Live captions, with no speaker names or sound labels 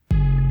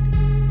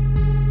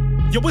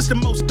Yo, it's the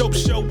most dope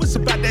show. It's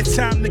about that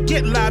time to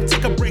get live.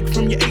 Take a break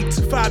from your 8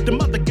 to 5.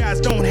 Them other guys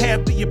don't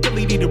have the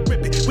ability to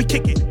rip it. We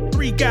kick it.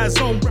 3 guys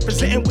on,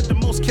 representing with the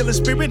most killer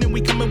spirit. And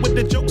we coming with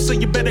the jokes, so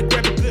you better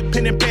grab a good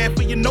pen and pad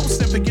for your notes.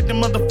 And forget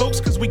them other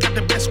folks, cause we got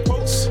the best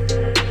quotes.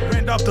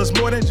 Randolph does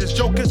more than just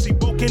jokers. He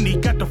woke and he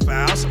got the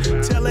files.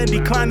 Tell Andy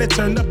Klein to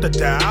turn up the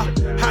dial.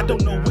 I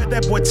don't know where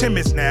that boy Tim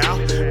is now.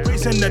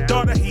 Raising the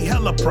daughter, he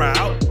hella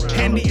proud.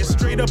 Andy is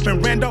straight up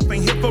and Randolph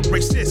ain't here for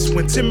racist.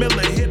 When Tim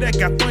Miller hit that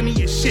got funny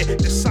as shit.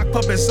 The sock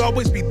puppets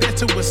always be there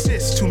to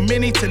assist. Too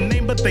many to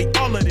name, but they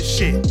all of the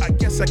shit. I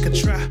guess I could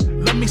try.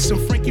 Love me some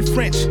Frankie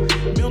French.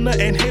 Milner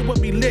and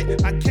Hayward be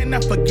lit. I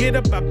cannot forget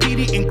about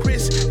Petey and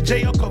Chris.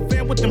 J.L.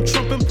 Covan with them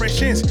Trump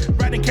impressions.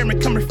 Riding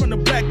Cameron coming from the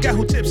black guy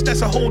who tips.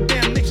 That's a whole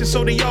damn nation,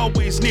 so they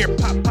always near.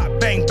 Pop, pop,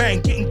 bang,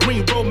 bang. Getting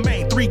green,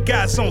 romaine. 3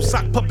 guys on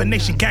sock puppet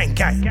nation, gang,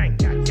 gang.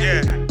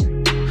 Yeah.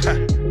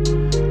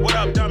 What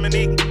up,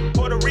 Dominique?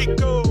 Puerto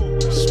Rico,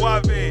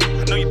 Suave.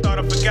 I know you thought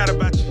I forgot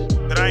about you,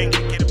 but I ain't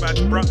gonna get about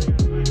you, bro.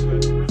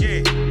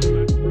 Yeah.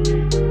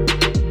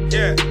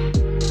 Yeah.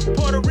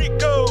 Puerto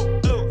Rico.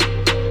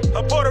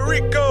 Puerto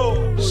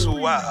Rico,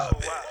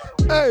 Suave.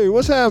 Hey,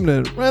 what's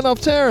happening?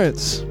 Randolph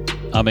Terrence.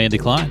 I'm Andy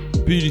Klein.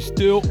 Petey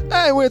Still.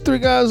 Hey, we're 3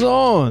 guys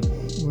on.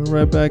 We're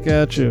right back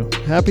at you.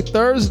 Happy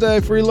Thursday,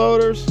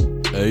 freeloaders.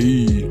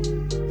 Hey.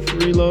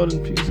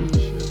 Freeloading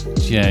pieces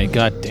of shit. Yeah,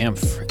 goddamn,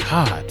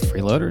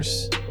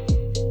 freeloaders.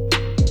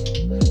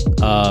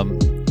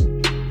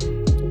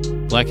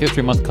 Black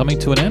History Month coming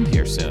to an end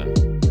here soon.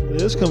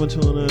 It is coming to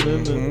an end,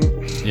 isn't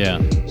it? Yeah.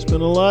 It's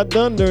been a lot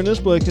done during this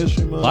Black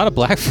History Month. A lot of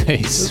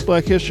blackface. This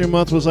Black History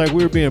Month was like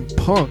we were being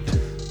punked.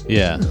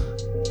 Yeah.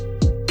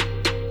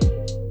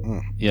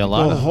 Yeah, a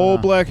lot The of whole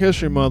Black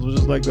History Month was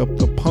just like the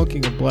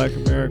punking of Black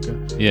America.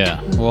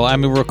 Yeah. Well, I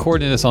mean, we're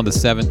recording this on the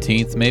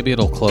 17th. Maybe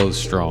it'll close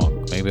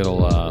strong. Maybe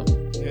it'll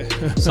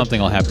something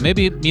will happen.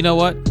 Maybe, you know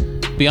what?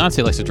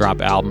 Beyonce likes to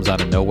drop albums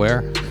out of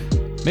nowhere.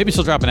 Maybe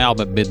she'll drop an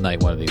album at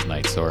midnight one of these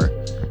nights, or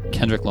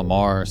Kendrick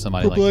Lamar or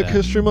somebody like Black that.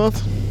 History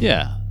Month?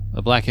 Yeah.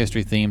 A Black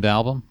History themed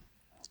album.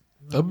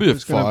 That'd be a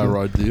fire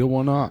idea.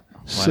 Why not?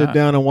 Sit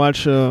down and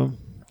watch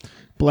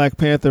Black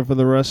Panther for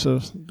the rest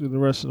of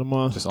the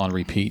month. Just on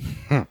repeat.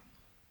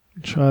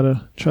 Try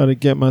to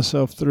get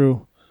myself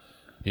through.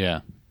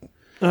 Yeah.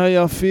 How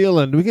y'all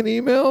feeling? Do we get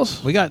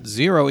emails? We got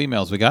 0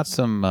 emails. We got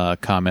some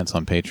comments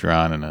on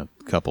Patreon and a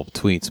couple of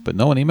tweets, but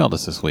no one emailed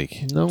us this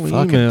week. No Fucking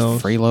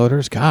emails.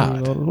 freeloaders.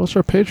 God. What's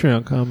our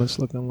Patreon comments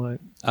looking like?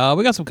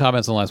 We got some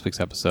comments on last week's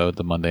episode,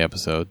 the Monday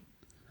episode.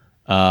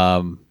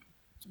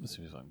 Let's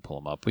see if I can pull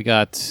them up. We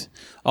got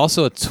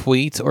also a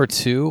tweet or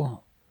two.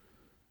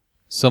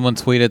 Someone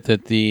tweeted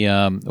that the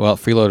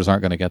freeloaders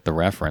aren't going to get the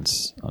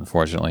reference,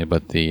 unfortunately,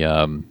 but the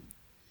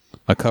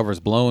My Cover's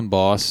Blown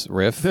Boss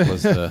riff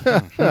was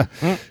the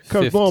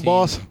Cover's Blown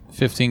Boss.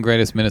 15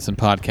 greatest minutes in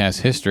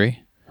podcast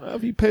history.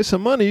 If you pay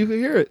some money, you can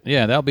hear it.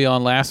 Yeah, that'll be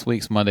on last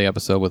week's Monday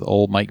episode with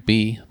old Mike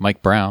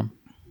Brown,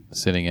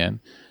 sitting in.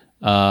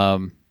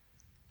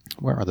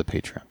 Where are the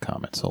Patreon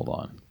comments? Hold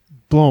on.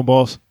 Blown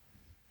Boss.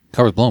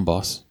 Cover's Blown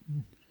Boss.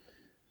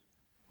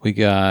 We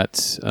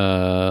got,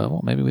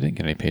 maybe we didn't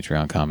get any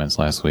Patreon comments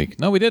last week.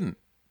 No, we didn't.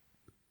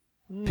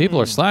 People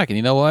are slacking.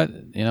 You know what?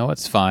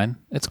 It's fine.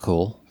 It's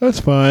cool.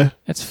 That's fine.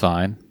 It's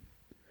fine.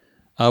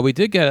 We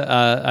did get,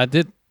 I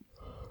did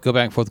go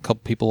back and forth with a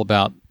couple people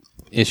about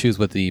issues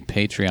with the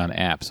Patreon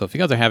app. So if you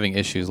guys are having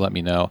issues, let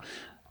me know.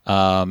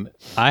 I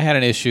had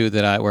an issue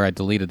where I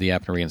deleted the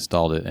app and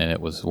reinstalled it, and it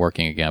was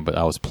working again, but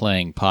I was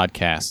playing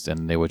podcasts,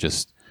 and they would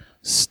just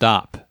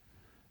stop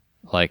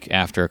like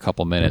after a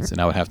couple minutes, and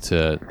I would have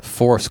to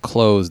force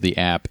close the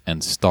app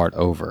and start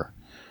over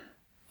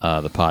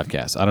the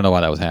podcast. I don't know why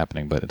that was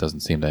happening, but it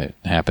doesn't seem to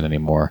happen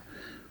anymore.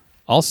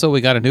 Also,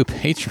 we got a new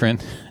patron.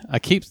 I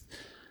keep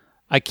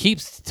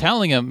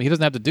telling him he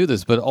doesn't have to do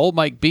this, but old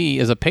Mike B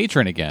is a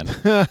patron again.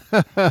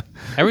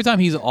 Every time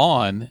he's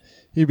on,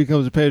 he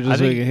becomes a patron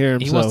so he can hear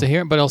himself. He wants to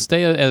hear him, but he'll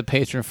stay as a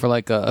patron for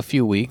like a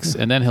few weeks,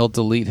 and then he'll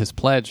delete his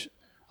pledge.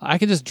 I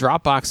can just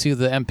Dropbox you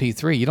the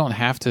MP3. You don't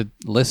have to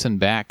listen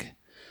back.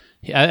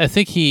 I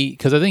think he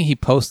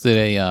posted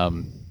a,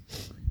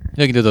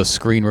 you can do those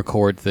screen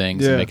record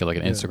things and make it like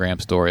an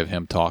Instagram story of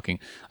him talking.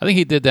 I think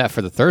he did that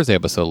for the Thursday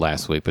episode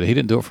last week, but he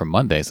didn't do it for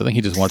Monday. So I think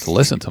he just wants to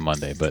listen to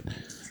Monday. But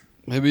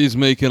maybe he's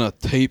making a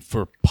tape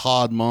for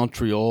Pod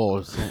Montreal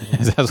or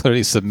something. That's what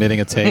he's submitting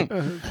a tape.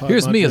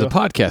 Here's me as a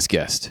podcast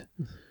guest.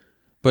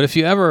 But if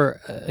you ever,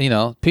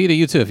 Peter,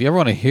 you too, if you ever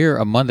want to hear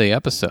a Monday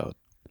episode,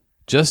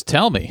 just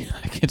tell me.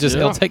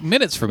 It'll take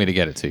minutes for me to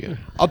get it to you.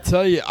 I'll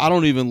tell you, I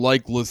don't even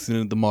like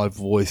listening to my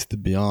voice, to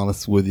be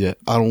honest with you.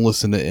 I don't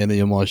listen to any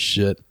of my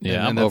shit.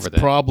 Yeah, and I'm over that.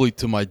 Probably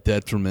to my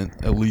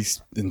detriment, at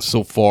least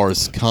insofar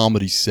as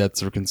comedy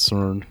sets are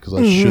concerned, because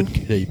I should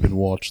tape and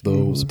watch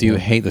those. Do you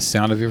hate the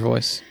sound of your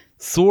voice?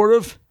 Sort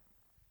of.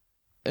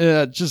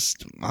 Yeah,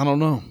 just, I don't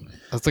know.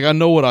 It's like I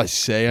know what I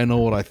say, I know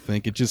what I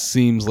think. It just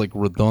seems like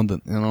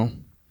redundant,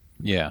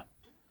 Yeah.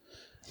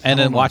 And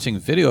then watching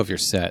video of your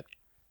set,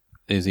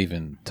 is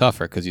even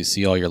tougher because you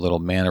see all your little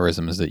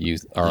mannerisms that you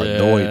are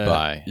annoyed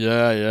by.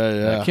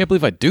 Yeah. I can't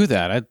believe I do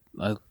that.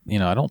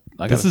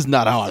 This is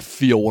not how I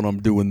feel when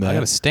I'm doing that. I got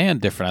to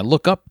stand different. I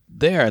look up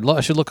there.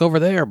 I should look over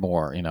there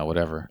more.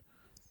 Whatever.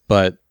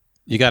 But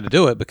you got to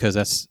do it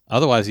because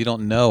otherwise you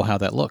don't know how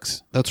that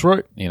looks. That's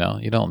right. You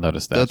don't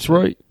notice that. That's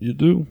right. You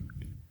do.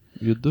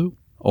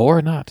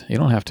 Or not. You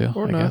don't have to.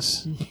 Or I not.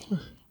 guess.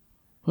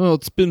 Well,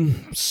 it's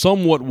been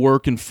somewhat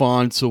working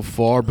fine so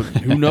far, but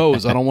who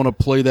knows? I don't want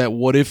to play that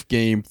what if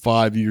game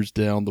 5 years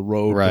down the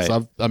road. Right.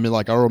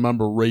 I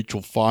remember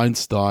Rachel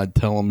Feinstein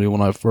telling me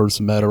when I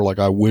first met her, like,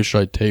 I wish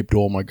I taped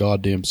all my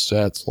goddamn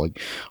sets. Like,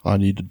 I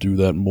need to do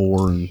that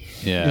more. And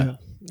Yeah.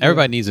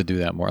 Everybody needs to do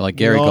that more. Like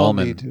Gary all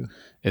need Goldman to.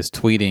 is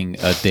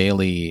tweeting a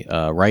daily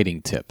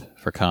writing tip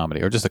for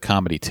comedy, or just a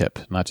comedy tip,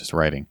 not just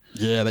writing.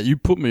 yeah, that you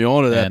put me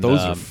onto that. And, Those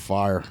are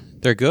fire.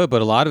 They're good,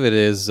 but a lot of it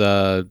is,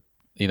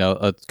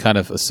 kind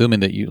of assuming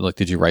that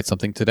did you write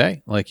something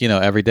today? Like,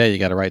 every day you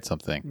got to write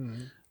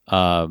something.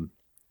 And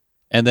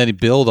then you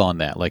build on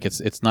that. Like,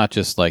 it's not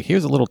just like,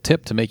 here's a little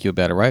tip to make you a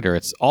better writer.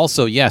 It's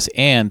also, yes,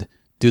 and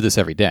do this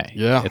every day.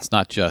 Yeah. It's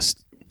not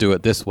just do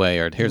it this way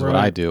or here's what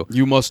Right. I do.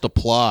 You must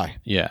apply.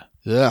 Yeah.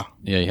 Yeah.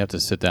 Yeah, you have to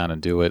sit down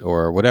and do it,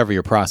 or whatever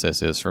your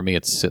process is. For me,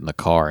 it's sit in the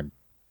car and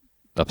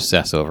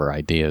obsess over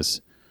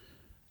ideas.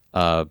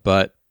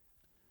 But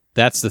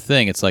that's the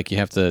thing. It's like you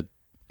have to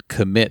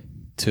commit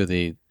to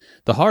the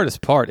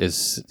hardest part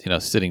is,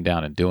 sitting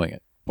down and doing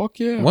it. Fuck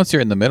yeah. Once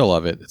you're in the middle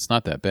of it, it's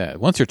not that bad.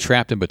 Once you're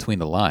trapped in between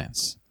the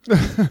lines,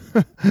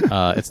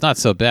 it's not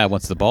so bad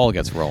once the ball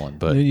gets rolling.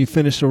 But Then you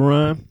finish the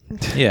rhyme.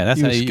 yeah, that's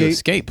You how you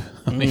escape.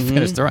 When you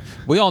finish the run.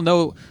 We all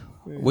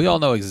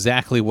know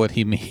exactly what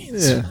he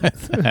means Yeah.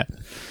 with that.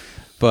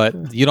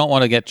 But you don't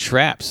want to get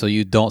trapped, so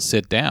you don't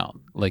sit down.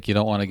 Like, you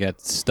don't want to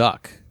get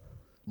stuck.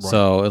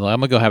 So like, I'm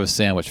gonna go have a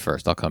sandwich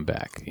first. I'll come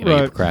back. You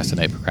Right.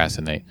 procrastinate.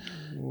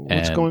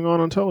 What's And- going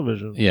on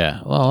television?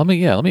 Yeah. Well, let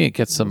me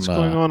get some. What's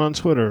going on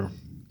Twitter?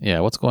 Yeah.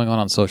 What's going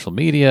on social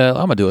media? I'm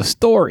gonna do a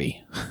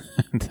story.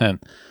 And then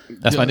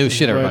that's my new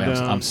shit. Everybody,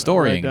 I'm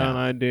storying Write down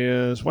now.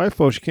 ideas. White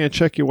folks, you can't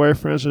check your white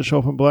friends that show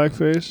up in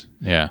blackface.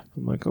 Yeah.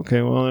 I'm like,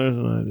 okay, well, there's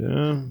an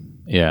idea.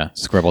 Yeah.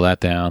 Scribble that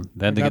down.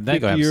 Then I go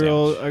got have a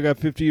sandwich. I got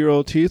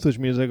 50-year-old teeth, which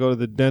means I go to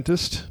the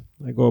dentist.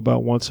 I go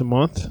about once a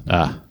month.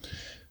 Ah.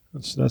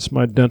 That's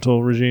my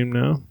dental regime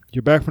now.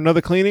 You're back for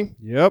another cleaning?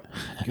 Yep.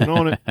 Get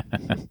on it.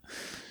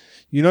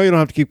 You don't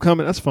have to keep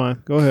coming. That's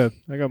fine. Go ahead.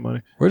 I got money.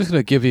 We're just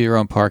gonna give you your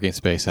own parking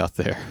space out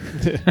there,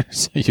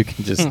 so you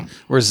can just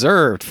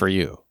reserved for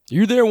you.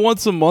 You there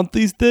once a month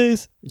these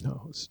days?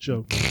 No, it's a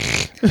joke.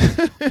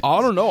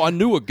 I don't know. I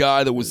knew a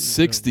guy that was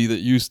 60 that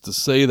used to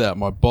say that.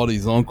 My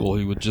buddy's uncle.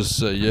 He would just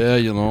say, yeah,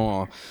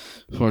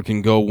 I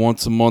can go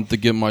once a month to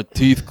get my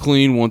teeth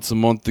cleaned, once a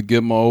month to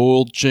get my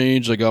oil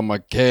changed. I got my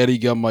caddy,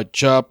 got my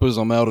choppers.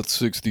 I'm out at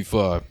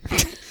 65.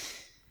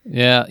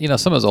 Yeah,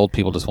 some of those old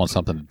people just want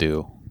something to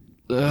do.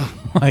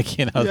 Like,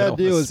 they The don't idea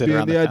wanna was sit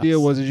around the idea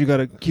house. was is you got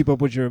to keep up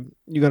with you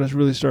got to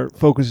really start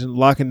focusing,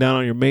 locking down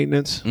on your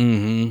maintenance.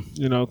 Mm-hmm.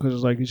 Because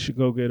it's like you should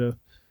go get a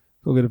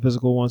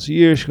physical once a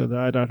year. You should go to the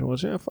eye doctor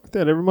once. Yeah, fuck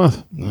that every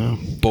month. Yeah.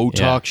 Botox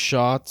Yeah.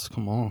 shots.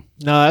 Come on.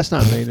 No, that's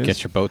not maintenance.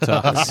 Get your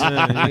Botox.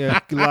 Yeah, you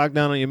got to lock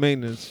down on your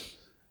maintenance.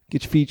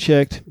 Get your feet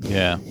checked.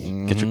 Yeah.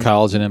 Get your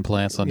collagen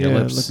implants on your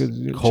lips. Look at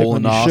check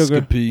on your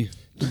sugar,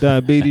 Colonoscopy.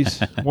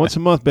 diabetes. Once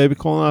a month, baby.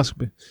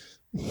 Colonoscopy.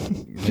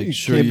 Make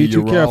sure can't be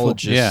your too careful.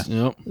 urologist.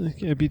 Yeah. Yep. You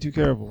can't be too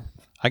careful.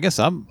 I guess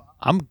I'm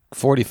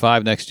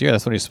 45 next year.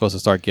 That's when you're supposed to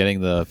start getting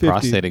the 50,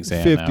 prostate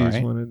exam 50 now, is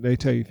right? when they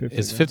tell you 50.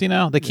 It's 50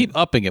 now? They keep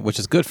upping it, which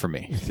is good for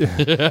me.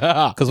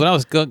 Yeah. Because when I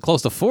was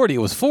close to 40, it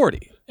was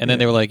 40. And then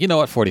they were like, you know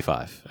what,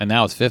 45. And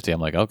now it's 50. I'm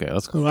like, okay,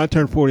 that's cool. When I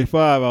turned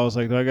 45, I was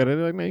like, I got it.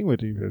 Like, man, you went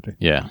to 50.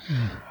 Yeah.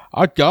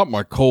 I got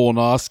my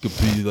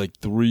colonoscopy like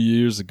 3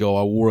 years ago.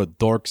 I wore a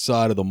Dark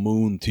Side of the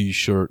Moon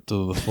t-shirt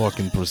to the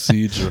fucking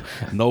procedure.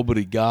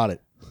 Nobody got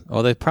it.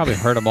 Well, they probably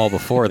heard them all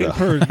before, though.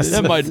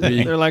 That might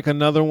be. They're like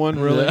another one,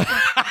 really.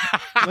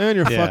 Lay on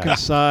your Yeah. fucking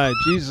side.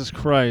 Jesus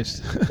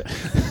Christ.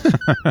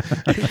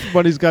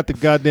 Everybody's got the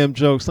goddamn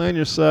jokes. Lay on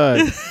your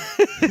side.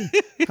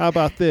 How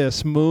about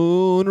this?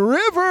 Moon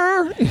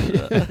River.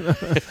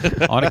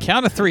 On a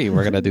count of 3,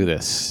 we're going to do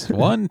this.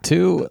 1,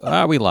 2.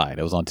 We lied.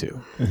 It was on 2.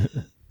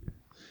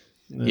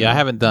 Yeah, I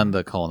haven't done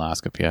the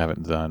colonoscopy. I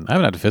haven't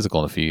had a physical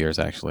in a few years,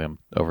 actually. I'm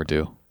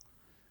overdue.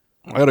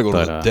 I gotta go to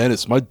But, the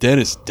dentist. My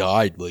dentist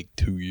died like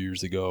 2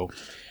 years ago.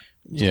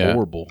 It's Yeah.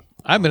 horrible.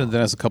 I haven't been to the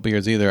dentist a couple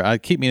years either. I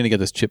keep meaning to get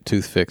this chipped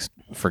tooth fixed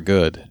for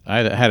good. I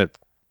had it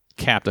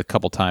capped a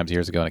couple times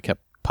years ago, and it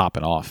kept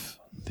popping off.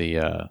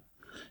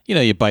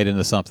 You bite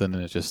into something,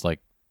 and it just like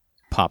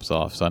pops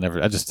off. So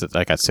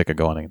I got sick of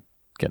going and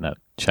getting that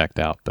checked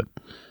out. But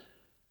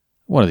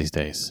one of these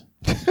days,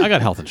 I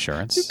got health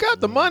insurance. You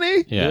got the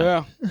money.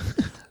 Yeah.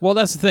 Well,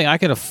 that's the thing. I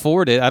can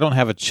afford it. I don't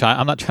have a child.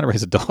 I'm not trying to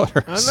raise a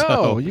daughter. I know.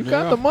 so You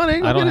got the money.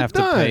 I don't Get it have to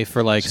done. pay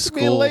for like Just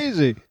being school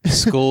lazy.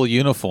 school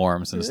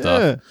uniforms and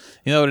stuff. Yeah.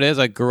 You know what it is?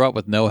 I grew up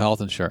with no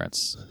health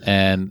insurance,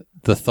 and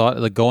the thought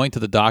of going to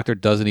the doctor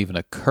doesn't even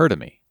occur to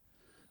me.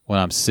 when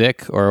I'm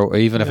sick, or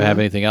even if I have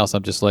anything else,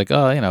 I'm just like,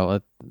 oh,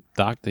 a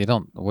doctor.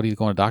 What are you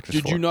going to doctors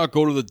for? Did you not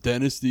go to the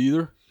dentist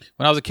either?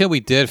 When I was a kid, we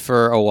did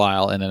for a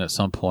while, and then at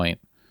some point,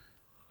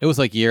 it was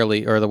like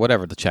yearly or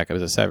the checkup. It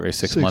was every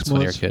 6 months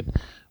when you're a kid.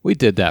 We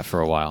did that for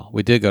a while.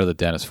 We did go to the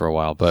dentist for a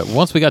while, but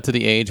once we got to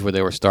the age where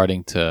they were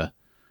starting to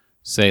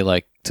say,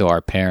 like, to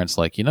our parents,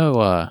 like, we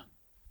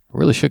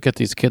really should get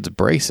these kids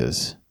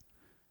braces.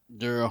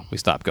 Yeah. We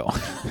stopped going.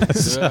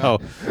 So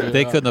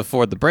they couldn't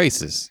afford the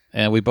braces,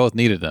 and we both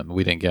needed them.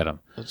 We didn't get them.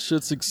 That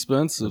shit's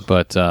expensive.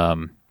 But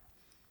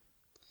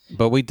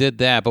we did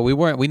that. But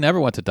we never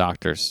went to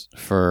doctors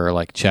for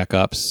like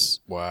checkups.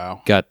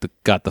 Wow. Got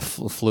the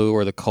flu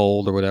or the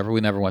cold or whatever.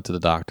 We never went to the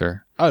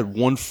doctor. I had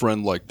one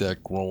friend like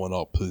that growing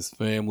up. His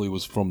family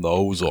was from the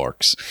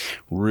Ozarks.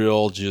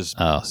 Real just...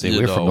 Oh, see,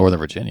 we're from Northern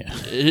Virginia.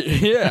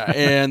 Yeah,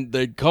 and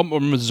they'd come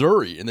from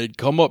Missouri, and they'd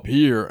come up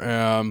here.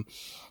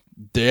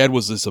 Dad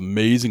was this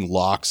amazing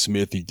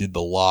locksmith. He did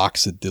the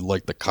locks. It did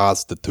like the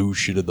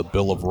Constitution and the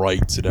Bill of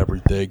Rights and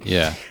everything.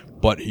 Yeah.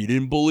 But he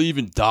didn't believe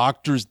in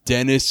doctors,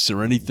 dentists,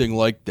 or anything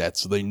like that,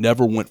 so they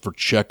never went for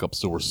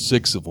checkups. There were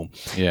 6 of them.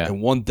 Yeah.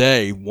 And one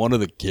day, one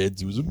of the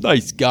kids, he was a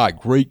nice guy,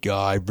 great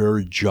guy,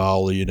 very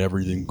jolly and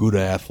everything, good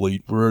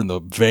athlete. We're in the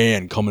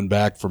van coming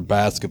back from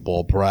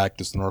basketball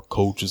practice, and our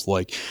coach is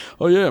like,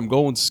 oh, yeah, I'm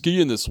going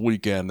skiing this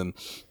weekend. And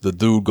the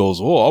dude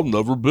goes, oh, I've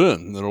never been.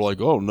 And they're like,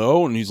 oh,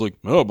 no? And he's like,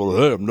 oh, but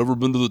hey, I've never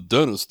been to the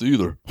dentist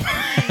either.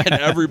 And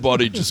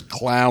everybody just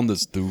clowned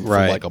this dude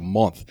for like a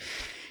month.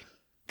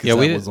 Yeah,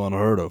 that was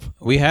unheard of.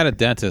 We had a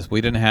dentist.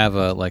 We didn't have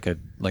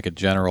a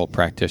general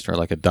practitioner,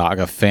 like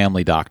a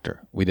family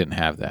doctor. We didn't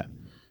have that.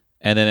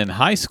 And then in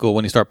high school,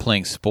 when you start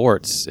playing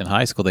sports in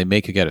high school, they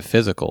make you get a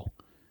physical.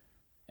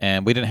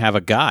 And we didn't have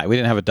a guy. We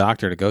didn't have a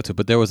doctor to go to.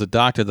 But there was a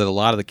doctor that a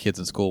lot of the kids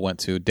in school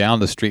went to down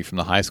the street from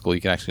the high school.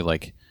 You could actually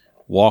like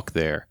walk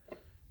there.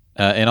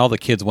 And all the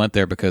kids went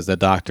there because the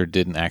doctor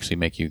didn't actually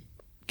make you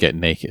get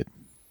naked.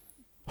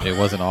 It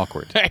wasn't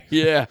awkward.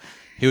 Yeah.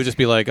 He would just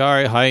be like, all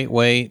right, height,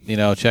 weight,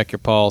 check your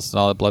pulse and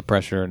all that blood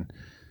pressure. And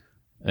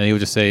he would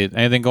just say,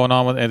 anything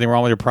wrong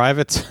with your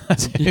privates?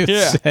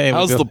 Yeah.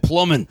 How's the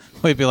plumbing?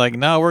 We'd be like,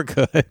 no, we're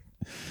good.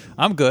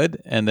 I'm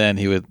good. And then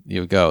he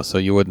would go. So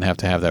you wouldn't have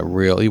to have that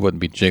you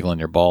wouldn't be jiggling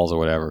your balls or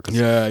whatever.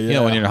 Yeah.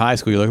 When you're in high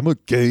school, you're like, I'm a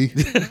gay.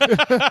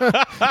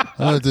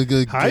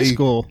 High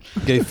school.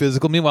 Gay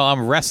physical. Meanwhile,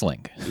 I'm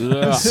wrestling.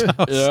 Yeah. So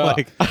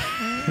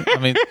it's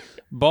like,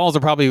 balls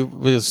are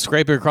probably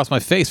scraping across my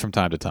face from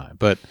time to time.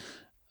 But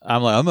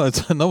I'm like,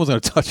 no one's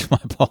going to touch my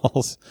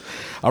balls.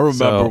 I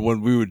remember when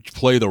we would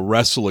play the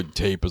wrestling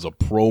tape as a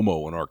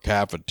promo in our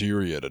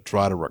cafeteria to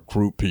try to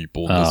recruit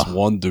people. And this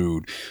one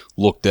dude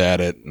looked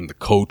at it, and the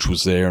coach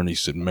was there, and he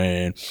said,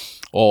 man,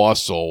 all I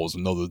saw was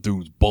another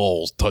dude's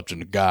balls touching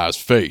the guy's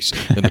face.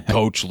 And the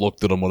coach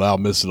looked at him without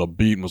missing a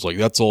beat and was like,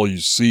 that's all you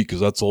see because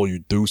that's all you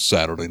do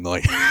Saturday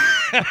night.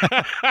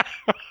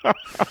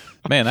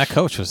 Man, that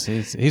coach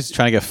he's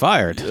trying to get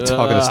fired.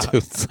 Talking to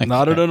students like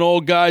not at an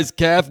old guy's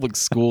Catholic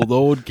school.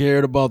 No one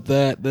cared about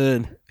that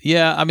then.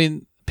 Yeah,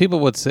 sometimes people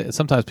would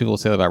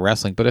say that about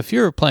wrestling, but if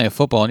you're playing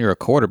football and you're a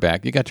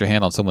quarterback, you got your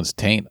hand on someone's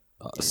taint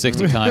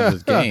 60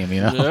 times a game,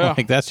 Yeah.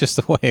 Like that's just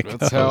the way it goes.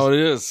 That's how it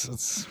is.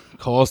 It's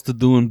cost of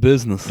doing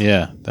business.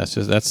 Yeah,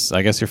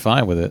 I guess you're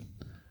fine with it.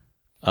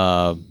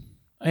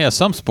 Yeah,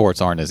 some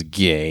sports aren't as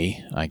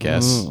gay, I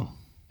guess.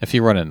 If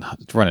you're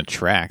running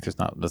track, there's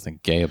nothing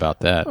gay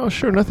about that. Oh,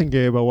 sure, nothing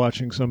gay about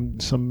watching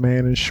some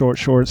man in short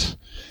shorts.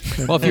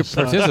 Well, if you're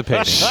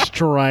participating,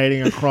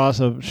 striding across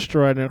a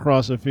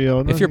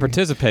field. If you're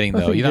participating,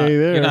 though,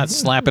 you're not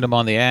slapping him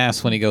on the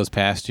ass when he goes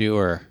past you,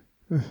 or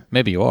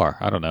maybe you are.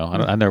 I don't know.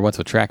 I never went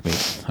to a track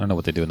meet. I don't know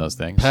what they do in those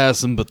things.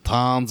 Passing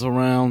batons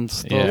around.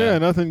 Stuff. Yeah,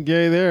 nothing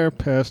gay there.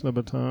 Passing a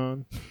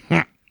baton.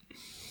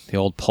 The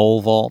old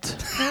pole vault.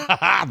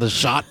 The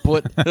shot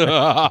put.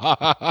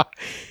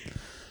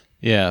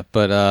 Yeah,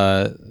 but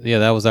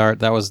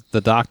that was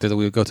the doctor that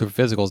we would go to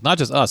for physicals. Not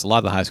just us. A lot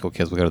of the high school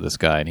kids would go to this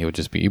guy, and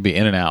you'd be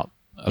in and out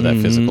of that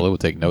physical. It would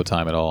take no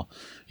time at all.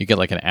 You get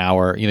like an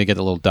hour. You get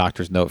the little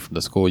doctor's note from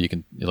the school. You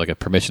can like a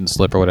permission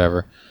slip or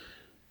whatever.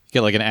 You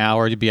get like an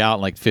hour. You'd be out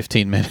in like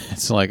 15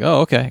 minutes. Like,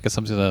 oh, okay. I guess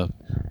I'm just gonna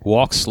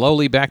walk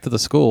slowly back to the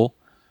school.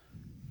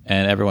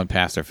 And everyone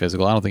passed their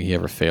physical. I don't think he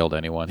ever failed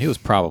anyone. He was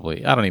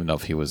probably, I don't even know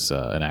if he was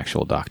an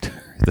actual doctor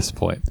at this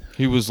point.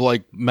 He was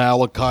like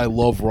Malachi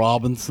Love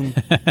Robinson.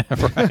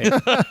 Right.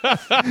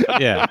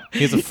 Yeah,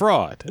 he's a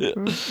fraud.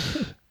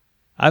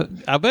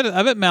 I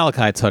bet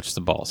Malachi touched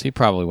the balls. He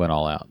probably went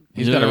all out.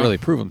 He's got to really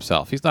prove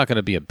himself. He's not going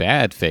to be a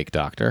bad fake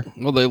doctor.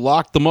 Well, they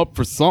locked him up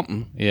for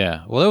something.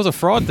 Yeah. Well, it was a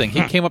fraud thing.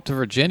 He came up to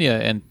Virginia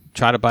and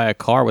tried to buy a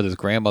car with his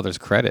grandmother's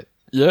credit.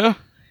 Yeah.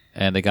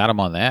 And they got him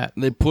on that.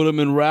 They put him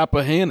in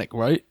Rappahannock,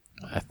 right?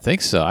 I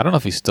think so. I don't know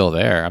if he's still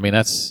there. I mean,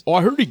 that's... Oh,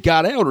 I heard he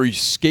got out or he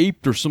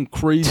escaped or some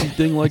crazy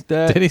thing like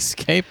that. Did he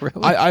escape,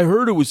 really? I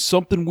heard it was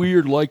something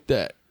weird like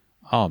that.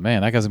 Oh,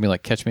 man. That guy's going to be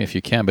like Catch Me If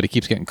You Can, but he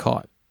keeps getting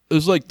caught. It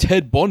was like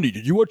Ted Bundy.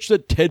 Did you watch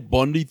that Ted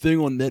Bundy thing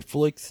on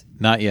Netflix?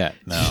 Not yet,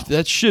 no.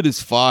 That shit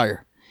is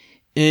fire.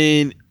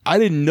 And I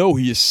didn't know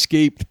he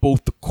escaped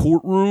both the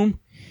courtroom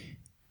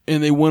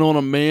and they went on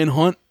a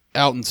manhunt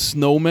out in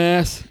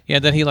Snowmass. Yeah,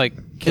 then he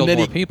killed then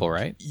more he- people,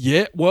 right?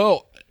 Yeah,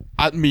 well,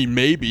 I mean,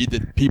 maybe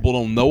that people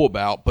don't know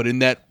about, but in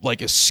that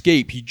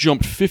escape, he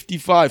jumped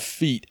 55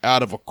 feet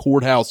out of a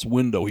courthouse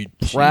window. He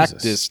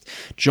practiced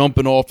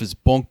jumping off his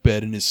bunk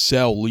bed in his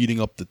cell leading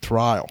up to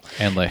trial.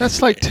 And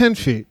That's like 10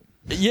 feet.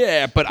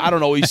 Yeah, but I don't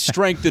know. He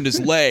strengthened his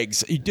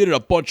legs. He did it a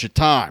bunch of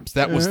times.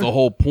 That was the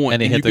whole point.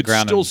 And he hit you the could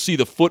ground still and- see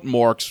the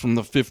footmarks from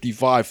the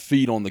 55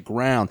 feet on the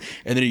ground.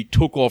 And then he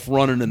took off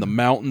running in the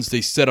mountains.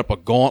 They set up a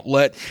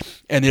gauntlet,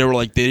 and they were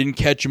like, they didn't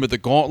catch him at the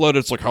gauntlet.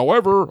 It's like,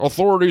 however,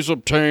 authorities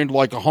obtained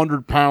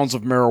 100 pounds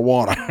of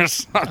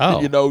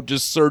marijuana.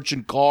 Just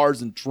searching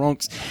cars and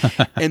trunks.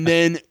 And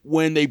then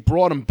when they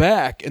brought him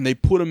back and they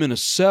put him in a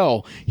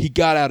cell, he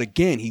got out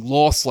again. He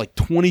lost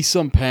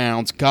 20-some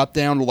pounds, got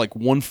down to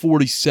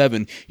 147.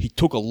 He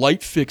took a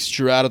light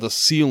fixture out of the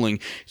ceiling,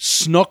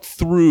 snuck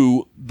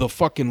through the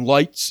fucking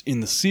lights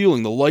in the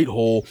ceiling, the light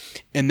hole,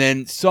 and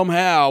then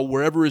somehow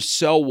wherever his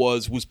cell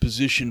was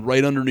positioned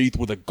right underneath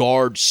where the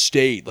guards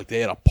stayed. Like they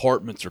had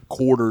apartments or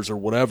quarters or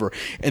whatever.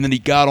 And then he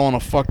got on a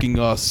fucking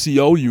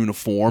CO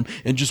uniform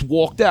and just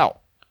walked out.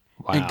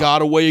 Wow. And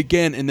got away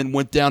again and then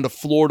went down to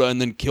Florida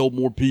and then killed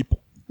more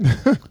people.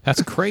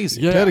 That's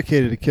crazy. Yeah.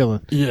 Dedicated to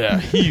killing. Yeah,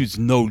 he's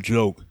no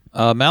joke.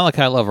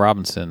 Malachi Love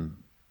Robinson,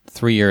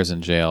 3 years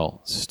in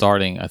jail,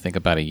 starting, I think,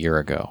 about a year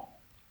ago.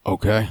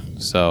 Okay.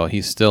 So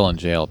he's still in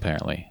jail,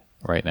 apparently,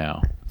 right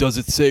now. Does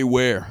it say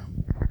where?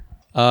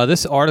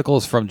 This article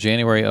is from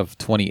January of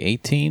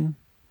 2018,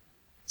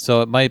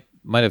 so it might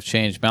have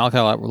changed. Malachi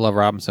Love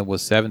Robinson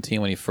was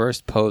 17 when he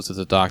first posed as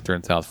a doctor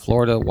in South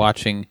Florida,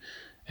 watching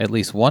at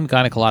least one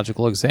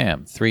gynecological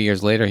exam. 3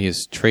 years later, he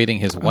is trading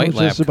his white I was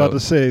lab just about coat.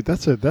 to say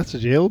that's a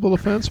jailable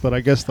offense, but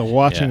I guess the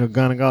watching Yeah. a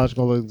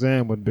gynecological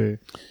exam would be.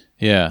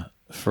 Yeah,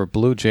 for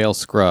blue jail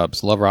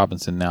scrubs. Love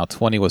Robinson, now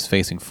 20, was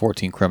facing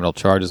 14 criminal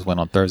charges when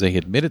on Thursday he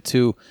admitted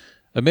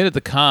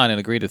the con and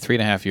agreed to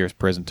 3.5 years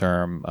prison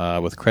term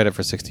with credit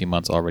for 16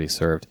 months already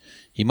served.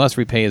 He must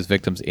repay his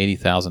victims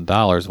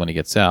 $80,000 when he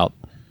gets out.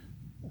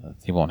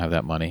 He won't have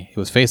that money. He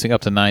was facing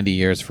up to 90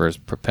 years for his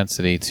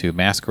propensity to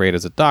masquerade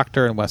as a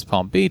doctor in West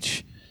Palm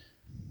Beach.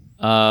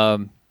 I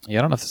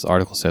don't know if this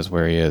article says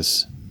where he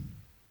is.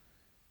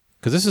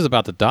 Because this is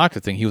about the doctor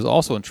thing. He was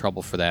also in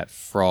trouble for that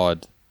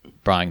fraud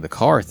buying the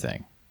car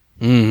thing.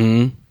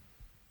 Mm-hmm.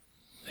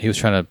 He was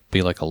trying to be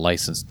a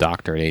licensed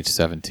doctor at age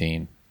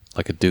 17,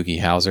 like a Doogie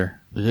Howser,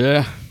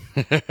 Yeah.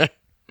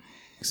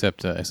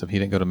 except he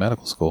didn't go to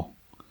medical school.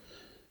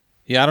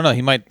 Yeah, I don't know.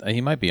 He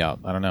might be out.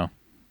 I don't know.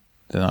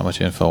 There's not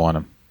much info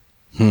on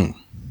him.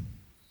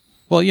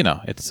 Well,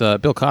 it's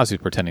Bill Cosby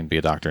pretending to be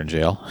a doctor in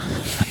jail.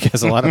 I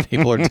guess a lot of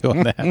people are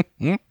doing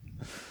that.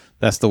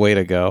 That's the way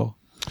to go.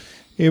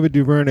 Ava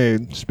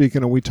DuVernay,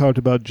 speaking of, we talked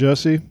about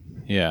Jussie.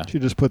 Yeah. She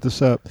just put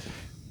this up,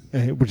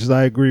 which is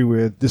I agree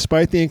with.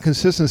 Despite the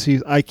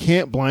inconsistencies, I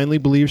can't blindly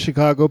believe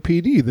Chicago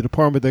PD, the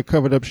department that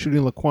covered up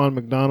shooting Laquan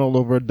McDonald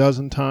over a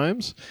dozen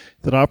times,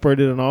 that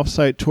operated an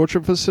off-site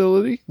torture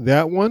facility.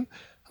 That one,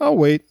 I'll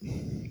wait.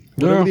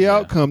 Whatever the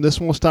outcome, this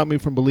won't stop me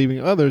from believing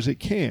others. It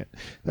can't.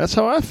 That's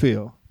how I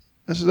feel.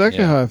 That's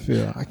exactly how I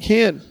feel. I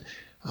can't.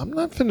 I'm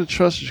not finna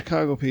trust the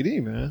Chicago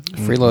PD, man.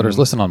 Freeloaders,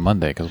 listen on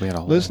Monday because we had a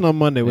whole... Listen on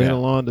Monday. We had Yeah. a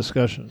long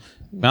discussion.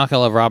 Malachi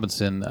Love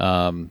Robinson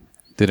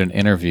did an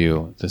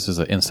interview. This is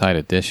an Inside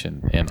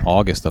Edition in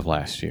August of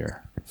last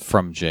year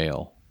from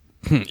jail.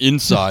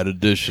 Inside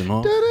edition,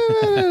 huh?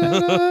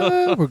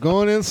 We're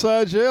going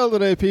inside jail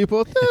today,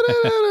 people.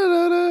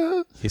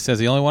 He says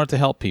he only wanted to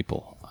help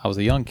people. I was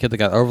a young kid that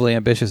got overly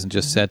ambitious and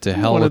just said to You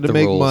hell wanted with to the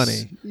make rules.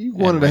 money. You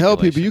and wanted to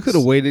help people. You could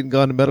have regulations. waited and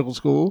gone to medical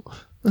school.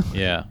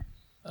 Yeah.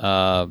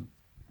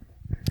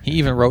 He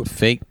even wrote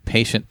fake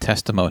patient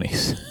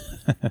testimonies.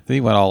 He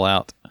went all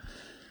out.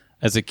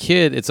 As a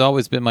kid, it's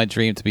always been my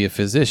dream to be a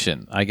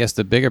physician. I guess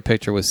the bigger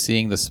picture was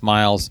seeing the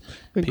smiles.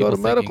 Then People go to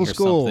thinking medical you're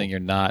school. something you're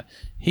not.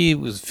 He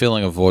was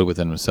filling a void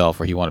within himself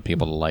where he wanted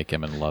people to like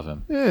him and love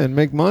him. Yeah, and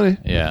make money.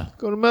 Yeah.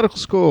 Go to medical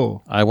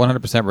school. I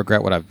 100%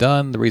 regret what I've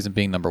done. The reason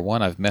being, number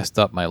one, I've messed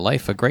up my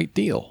life a great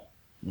deal.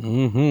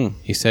 Mm-hmm.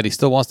 He said he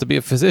still wants to be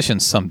a physician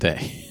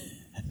someday.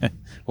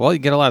 Well, you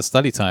get a lot of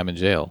study time in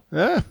jail.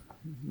 Yeah,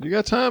 you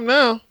got time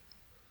now.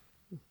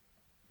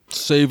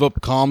 Save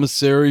up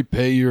commissary,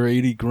 pay your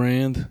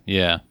 $80,000.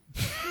 Yeah.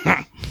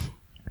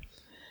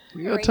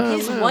 You got time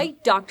his now.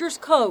 white doctor's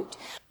coat.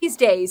 These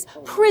days,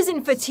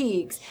 prison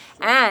fatigues.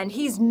 And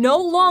he's no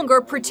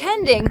longer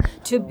pretending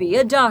to be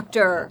a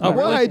doctor.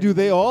 Why do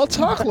they all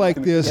talk like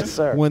this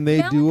when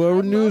they do a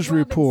Malachi news Love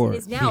report?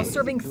 Robinson is now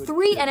serving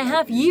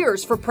 3.5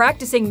 years for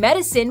practicing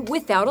medicine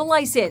without a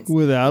license.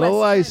 Without a West Penn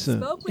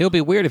license. spoke with It would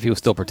be weird if he was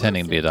still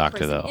pretending to be a doctor,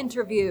 prison though.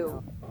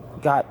 Interview.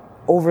 Got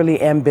overly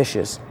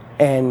ambitious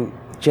and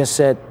just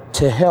said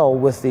to hell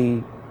with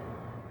the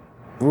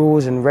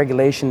rules and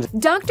regulations.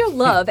 Dr.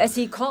 Love, as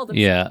he called him.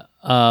 Yeah.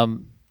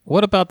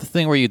 What about the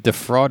thing where you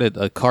defrauded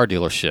a car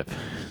dealership?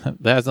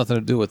 That has nothing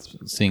to do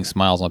with seeing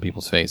smiles on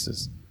people's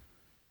faces.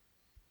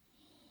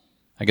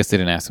 I guess they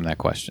didn't ask him that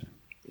question.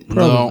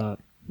 Probably No. not.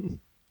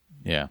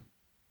 Yeah.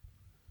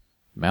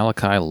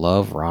 Malachi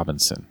Love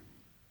Robinson.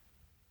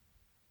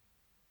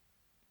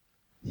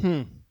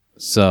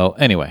 So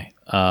anyway,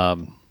 what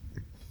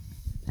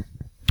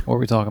were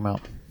we talking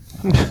about?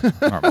 I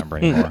don't remember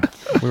anymore.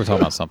 We were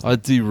talking about something. I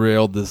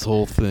derailed this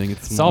whole thing.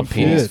 It's all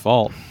Petey's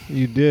fault.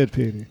 You did,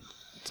 Petey.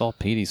 It's all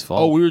Petey's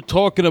fault. Oh, we were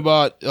talking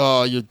about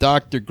your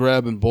doctor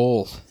grabbing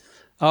balls.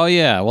 Oh,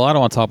 yeah. Well, I don't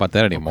want to talk about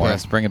that anymore. Okay.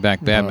 It's bringing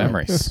back bad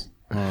memories.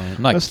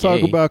 I'm not Let's gay.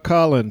 talk about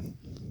Colin.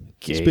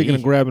 Gay. Speaking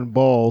of grabbing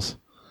balls.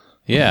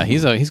 Yeah,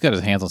 he's got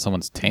his hands on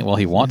someone's taint. Well,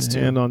 he wants to.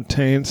 Hand on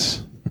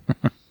taints.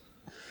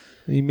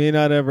 He may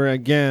not ever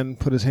again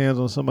put his hands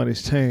on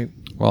somebody's taint.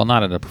 Well,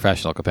 not in a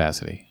professional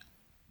capacity.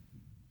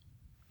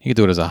 He could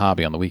do it as a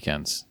hobby on the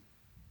weekends.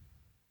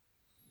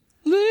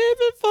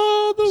 Living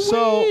for the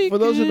So, for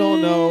those who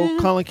don't know,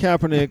 Colin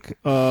Kaepernick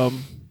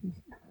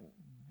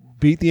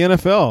beat the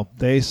NFL.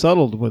 They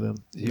settled with him.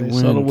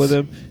 Settled with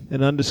him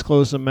an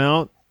undisclosed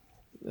amount.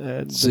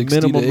 The 60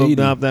 minimum to 80.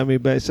 amount that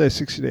may say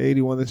 60 to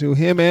 81 the two.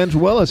 Him as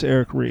well as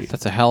Eric Reed.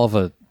 That's a hell of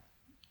a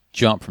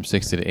jump from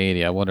 60 to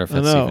 80. I wonder if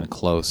that's know. even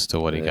close to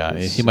what he got.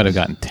 He might have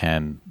gotten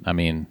 10. I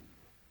mean,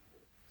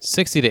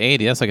 60 to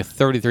 80, that's like a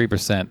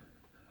 33%.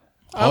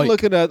 I'm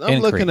looking at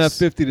increase.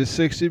 50 to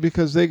 60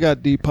 because they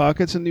got deep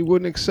pockets and you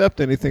wouldn't accept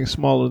anything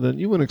smaller than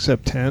you wouldn't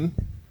accept 10.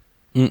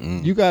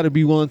 You got to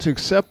be willing to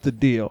accept the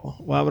deal.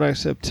 Why would I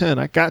accept 10?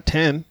 I got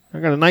 10. I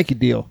got a Nike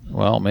deal.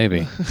 Well,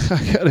 maybe.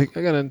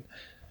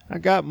 I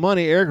got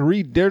money. Eric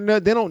Reed, they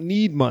don't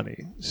need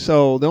money.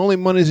 So the only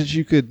money that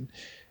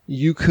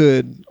you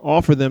could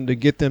offer them to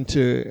get them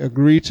to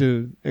agree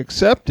to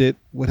accept it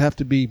would have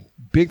to be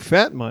big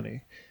fat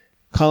money.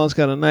 Colin's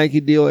got a Nike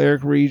deal.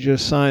 Eric Reed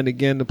just signed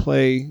again to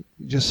play.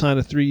 Just signed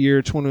a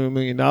 3-year, $21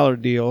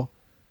 million deal,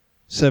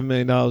 $7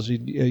 million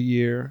a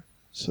year.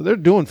 So they're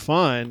doing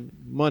fine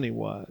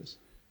money-wise.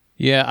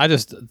 Yeah,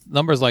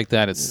 numbers like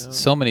that, it's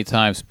so many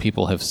times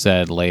people have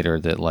said later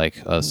that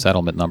like a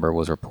settlement number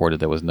was reported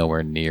that was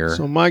nowhere near.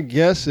 So my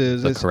guess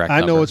is, correct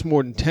I know number. it's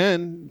more than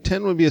 10.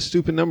 10 would be a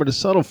stupid number to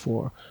settle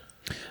for.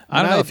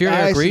 I don't know if you're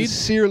Eric Reed. I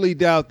sincerely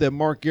doubt that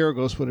Mark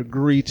Geragos would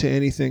agree to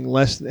anything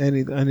less than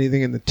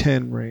anything in the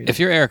 10 range. If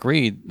you're Eric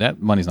Reed,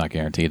 that money's not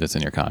guaranteed. That's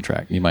in your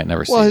contract. You might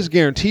never see Well, his it.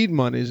 guaranteed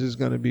monies is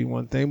going to be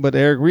one thing, but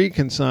Eric Reed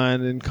can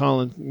sign and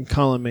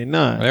Colin may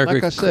not. Eric Like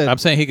Reed, I said, I'm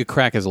saying he could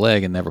crack his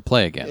leg and never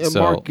play again.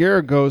 So Mark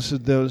Geragos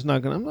is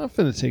not going. I'm not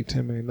going to take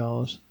 $10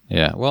 million.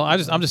 yeah, well,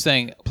 I'm just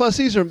saying. Plus,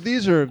 these are. I'm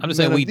just men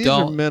saying these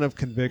are men of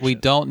conviction. We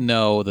don't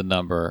know the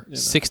number.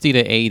 60 to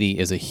 80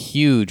 is a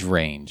huge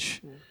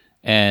range,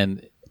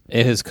 and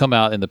it has come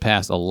out in the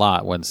past a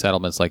lot when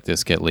settlements like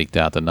this get leaked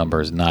out. The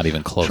number is not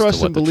even close Trust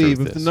to what and the believe.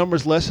 truth If is. the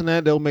number's less than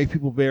that, they'll make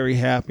people very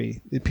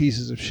happy. The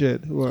pieces of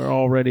shit who are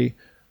already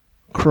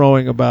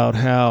crowing about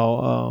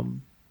how,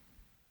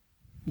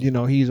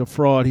 he's a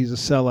fraud, he's a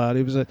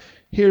sellout.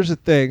 Here's the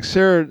thing.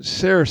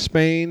 Sarah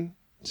Spain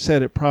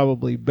said it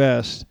probably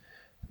best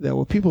that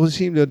what people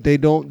seem to they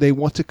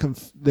want to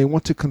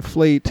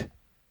conflate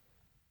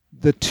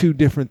the two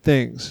different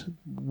things.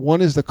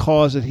 One is the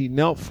cause that he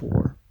knelt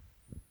for,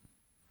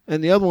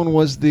 and the other one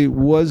was the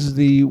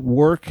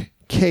work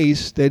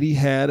case that he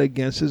had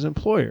against his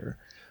employer.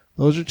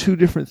 Those are two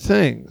different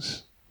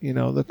things.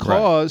 The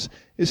cause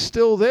is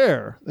still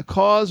there. The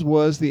cause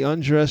was the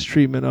unjust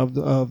treatment of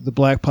the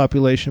black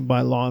population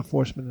by law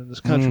enforcement in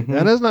this country.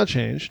 That has not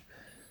changed,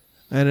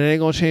 and it ain't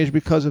going to change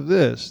because of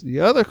this. The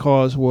other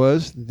cause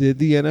was, did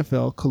the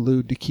NFL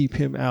collude to keep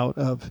him out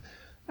of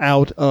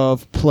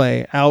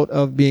play, out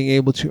of being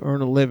able to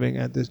earn a living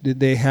at this? Did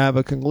they have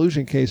a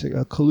collusion case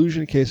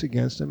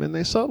against him, and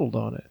they settled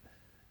on it?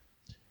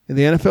 And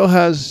the NFL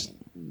has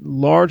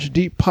large,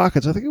 deep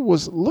pockets. I think it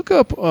was, look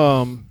up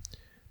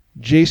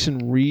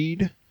Jason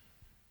Reed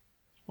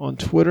on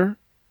Twitter.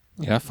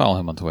 Yeah, I follow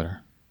him on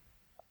Twitter.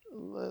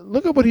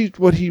 Look up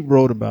what he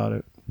wrote about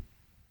it.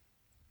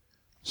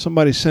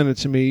 Somebody sent it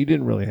to me. He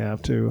didn't really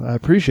have to. I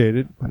appreciate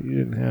it, but he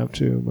didn't have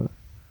to. But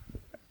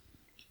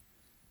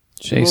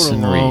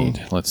Jason long-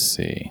 Reed. Let's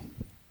see.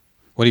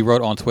 What he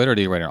wrote on Twitter, or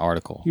did he write an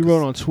article? he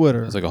wrote on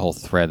Twitter. It's like a whole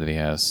thread that he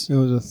has. It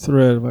was a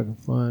thread, if I can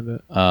find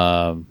it.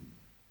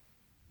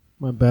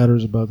 My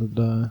battery's about to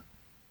die.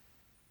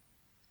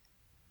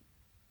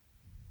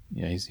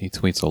 Yeah, he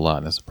tweets a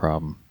lot. That's a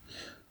problem.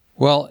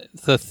 Well,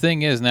 the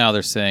thing is now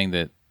they're saying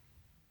that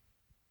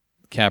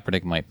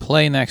Kaepernick might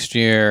play next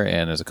year,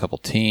 and there's a couple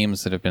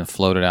teams that have been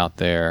floated out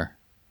there.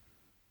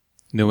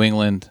 New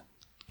England,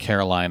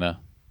 Carolina.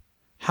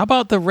 How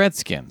about the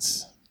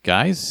Redskins,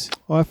 guys?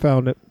 Oh, I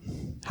found it.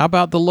 How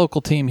about the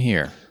local team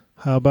here?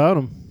 How about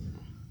him?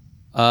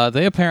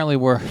 They apparently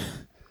were...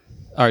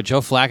 All right,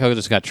 Joe Flacco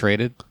just got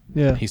traded.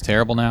 Yeah. He's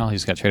terrible now.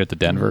 He's got traded to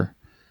Denver.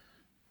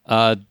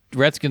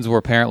 Redskins were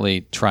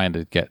apparently trying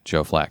to get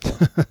Joe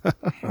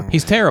Flacco.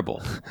 He's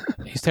terrible.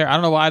 I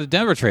don't know why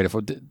Denver traded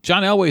for.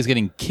 John Elway is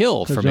getting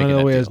killed for John making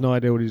that Elway deal. has no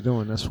idea what he's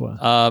doing. That's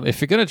why. If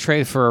you're going to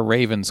trade for a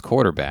Ravens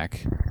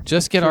quarterback,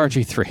 just get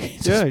RG3. Yeah, you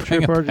Just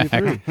trade bring for him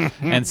back RG3.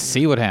 and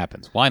see what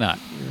happens. Why not?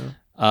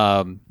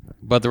 Yeah.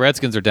 But the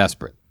Redskins are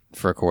desperate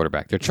for a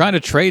quarterback. They're trying to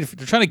trade.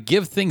 They're trying to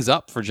give things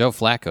up for Joe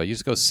Flacco. You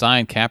just go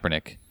sign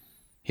Kaepernick.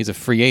 He's a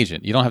free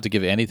agent. You don't have to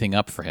give anything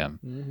up for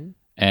him,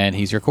 and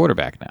he's your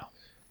quarterback now.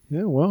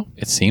 Yeah, well,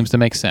 It seems to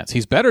make sense.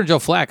 He's better than Joe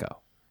Flacco,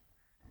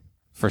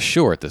 for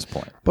sure at this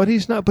point. but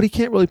he's not. But he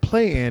can't really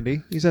play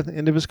Andy. He's at the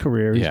end of his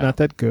career. He's Yeah. not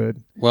that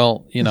good.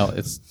 Well,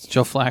 it's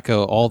Joe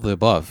Flacco, all the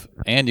above,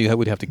 and you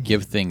would have to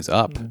give things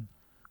up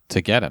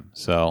to get him.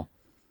 So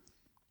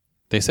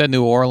they said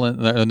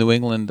New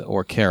England,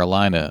 or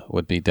Carolina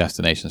would be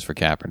destinations for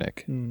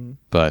Kaepernick.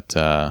 But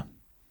how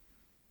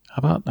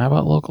about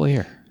locally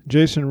here?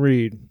 Jason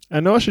Reed. I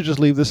know I should just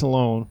leave this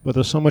alone, but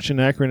there's so much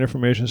inaccurate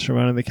information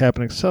surrounding the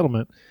Kaepernick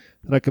settlement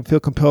that I can feel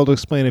compelled to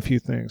explain a few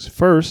things.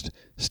 First,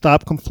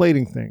 stop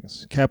conflating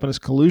things. Kaepernick's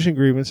collusion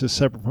grievance is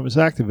separate from his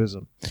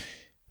activism.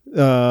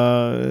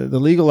 The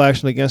legal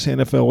action against the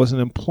NFL was an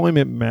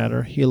employment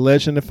matter. He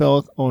alleged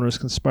NFL owners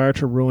conspired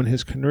to ruin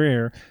his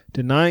career,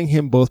 denying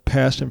him both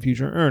past and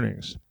future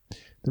earnings.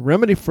 The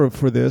remedy for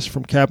this,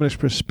 from Kaepernick's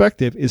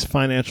perspective, is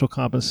financial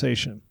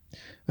compensation.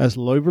 As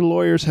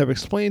lawyers have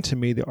explained to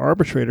me, the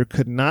arbitrator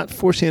could not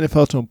force the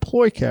NFL to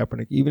employ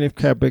Kaepernick, even if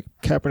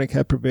Kaepernick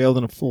had prevailed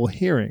in a full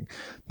hearing.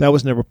 That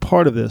was never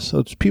part of this. So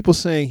it's people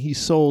saying he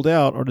sold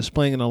out are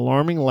displaying an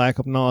alarming lack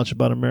of knowledge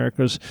about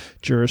America's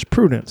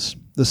jurisprudence.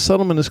 The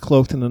settlement is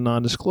cloaked in a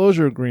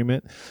non-disclosure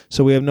agreement,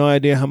 so we have no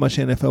idea how much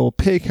the NFL will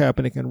pay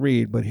Kaepernick and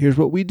Reed. But here's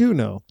what we do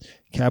know.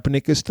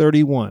 Kaepernick is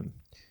 31.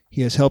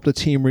 He has helped a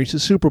team reach the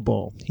Super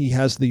Bowl. He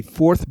has the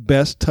fourth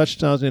best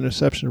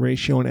touchdowns-to-interception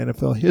ratio in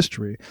NFL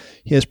history.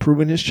 He has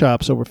proven his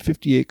chops over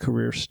 58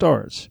 career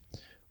starts.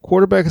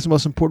 Quarterback is the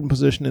most important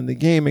position in the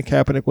game, and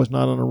Kaepernick was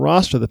not on a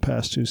roster the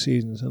past 2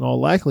 seasons. In all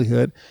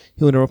likelihood,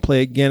 he will never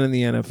play again in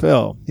the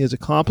NFL. He has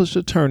accomplished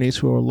attorneys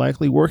who are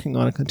likely working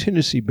on a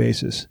contingency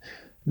basis.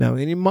 Now,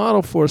 any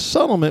model for a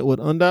settlement would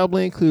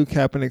undoubtedly include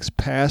Kaepernick's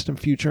past and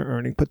future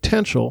earning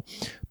potential,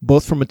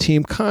 both from a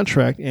team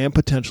contract and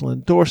potential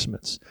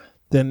endorsements.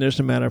 Then there's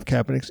the matter of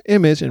Kaepernick's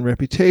image and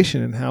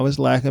reputation and how his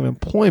lack of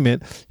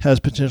employment has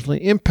potentially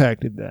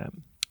impacted that.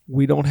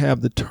 We don't have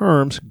the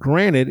terms.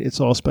 Granted, it's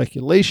all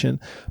speculation,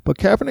 but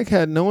Kaepernick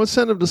had no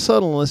incentive to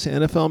settle unless the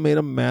NFL made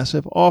a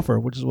massive offer,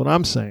 which is what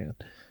I'm saying.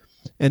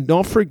 And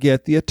don't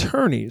forget the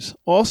attorneys.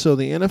 Also,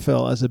 the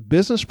NFL, as a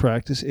business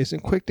practice,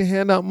 isn't quick to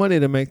hand out money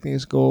to make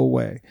things go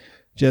away.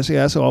 Jesse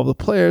asked all the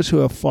players who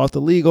have fought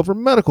the league over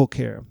medical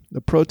care. The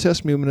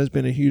protest movement has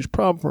been a huge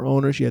problem for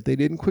owners, yet they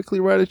didn't quickly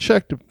write a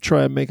check to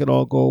try and make it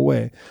all go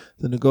away.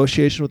 The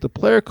negotiation with the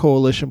player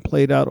coalition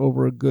played out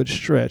over a good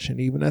stretch,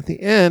 and even at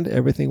the end,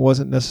 everything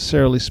wasn't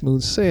necessarily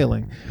smooth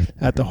sailing.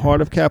 At the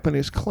heart of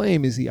Kaepernick's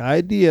claim is the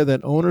idea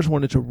that owners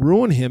wanted to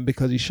ruin him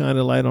because he shined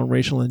a light on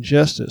racial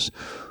injustice.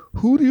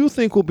 Who do you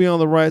think will be on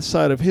the right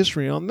side of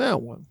history on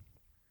that one?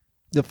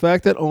 The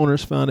fact that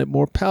owners found it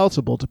more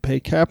palatable to pay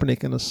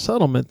Kaepernick in a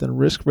settlement than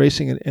risk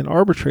racing an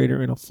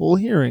arbitrator in a full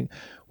hearing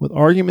with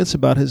arguments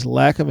about his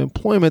lack of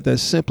employment that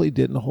simply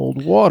didn't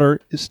hold water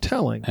is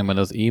telling. And when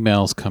those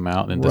emails come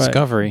out in Right.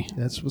 Discovery,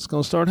 That's what's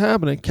going to start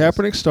happening.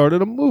 Kaepernick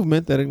started a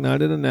movement that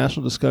ignited a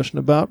national discussion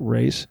about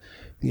race.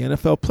 The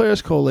NFL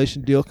Players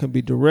Coalition deal can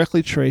be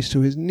directly traced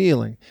to his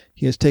kneeling.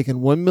 He has taken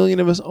 $1 million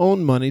of his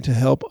own money to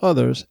help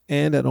others,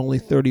 and at only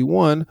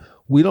 31,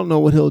 we don't know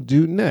what he'll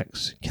do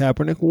next.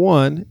 Kaepernick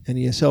won, and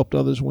he has helped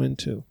others win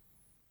too.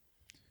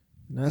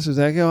 And that's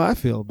exactly how I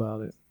feel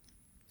about it.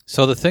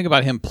 so the thing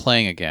about him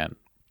playing again,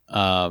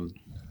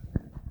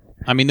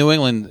 New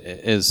England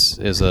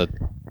is a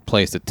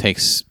place that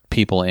takes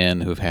people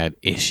in who've had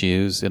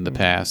issues in the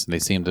past, and they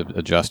seem to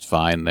adjust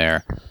fine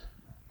there.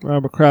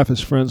 Robert Kraft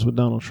is friends with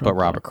Donald Trump.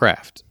 But Robert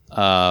Kraft.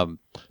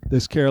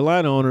 This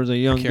Carolina owner is a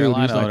young dude. He's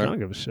Carolina like, owner. I don't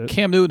give a shit.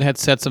 Cam Newton had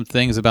said some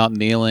things about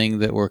kneeling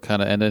that were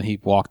kind of, and then he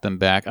walked them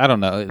back. I don't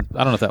know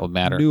if that would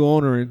matter. New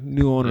owner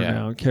Yeah.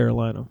 now in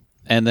Carolina.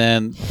 And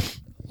then,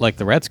 like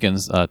the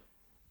Redskins,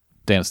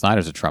 Dan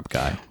Snyder's a Trump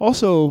guy.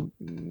 Also,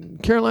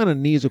 Carolina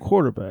needs a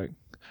quarterback.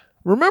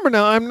 Remember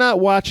now, I'm not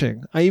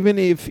watching. Even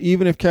if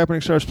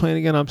Kaepernick starts playing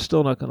again, I'm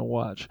still not going to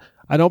watch.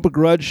 I don't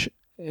begrudge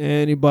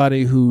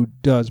anybody who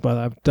does,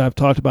 but I've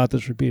talked about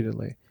this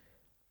repeatedly.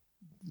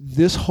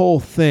 This whole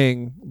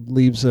thing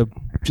leaves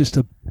just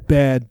a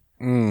bad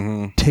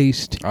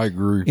taste I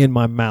agree. in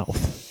my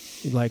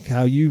mouth. Like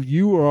how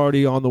you were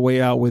already on the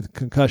way out with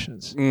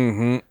concussions.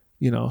 Mm-hmm.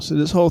 So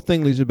this whole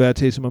thing leaves a bad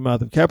taste in my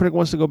mouth. If Kaepernick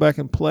wants to go back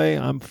and play,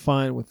 I'm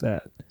fine with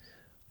that.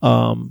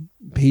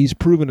 He's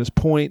proven his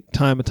point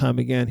time and time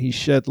again. He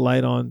shed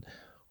light on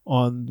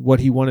what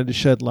he wanted to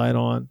shed light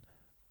on.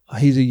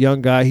 He's a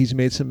young guy. He's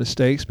made some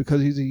mistakes because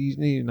he's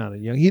not a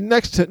young. He's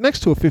next to a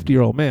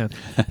 50-year-old man.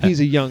 He's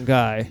a young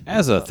guy.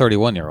 As a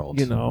 31-year-old.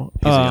 He's a young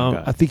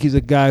guy. I think he's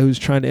a guy who's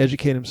trying to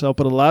educate himself.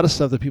 But a lot of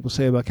stuff that people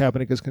say about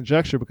Kaepernick is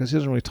conjecture because he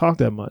doesn't really talk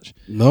that much.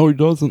 No, he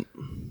doesn't.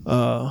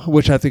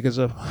 Which I think is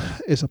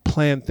a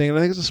planned thing, and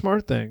I think it's a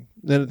smart thing.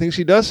 And the things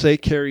he does say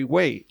carry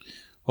weight.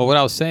 Well, what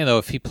I was saying, though,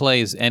 if he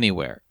plays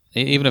anywhere,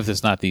 even if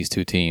it's not these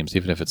two teams,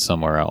 even if it's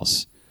somewhere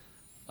else,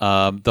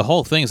 the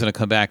whole thing's going to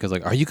come back as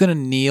like, are you going to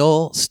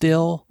kneel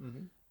still?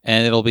 Mm-hmm.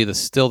 And it'll be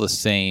still the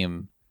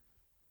same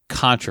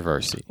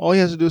controversy. All he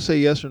has to do is say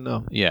yes or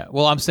no. Yeah.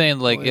 Well, I'm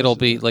saying it'll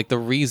be like the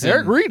reason.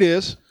 Eric Reed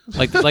is.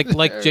 like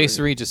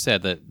Jason Reed just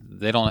said that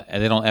they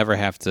don't ever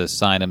have to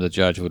sign him. The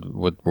judge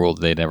would rule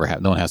that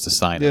no one has to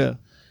sign him.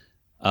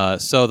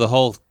 So the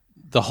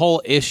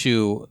whole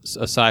issue,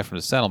 aside from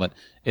the settlement,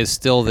 is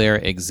still there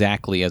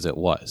exactly as it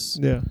was.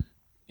 Yeah.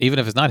 Even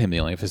if it's not him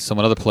kneeling, if it's some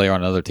other player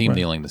on another team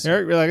kneeling. Like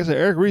I said,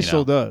 Eric Reese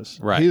still does.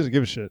 Right. He doesn't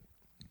give a shit.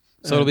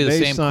 So it'll be the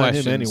same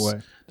questions.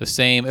 Anyway.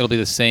 It'll be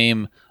the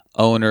same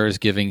owners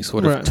giving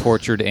sort of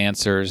tortured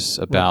answers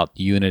about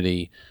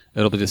unity.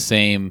 It'll be the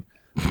same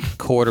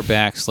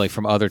quarterbacks like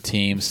from other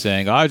teams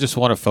saying, "I just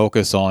want to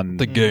focus on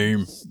the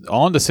game,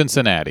 on the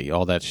Cincinnati,"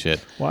 all that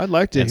shit. Well, I'd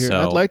like to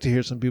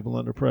hear some people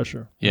under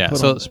pressure. Yeah, put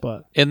so on the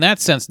spot. In that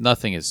sense,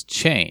 nothing has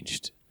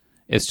changed.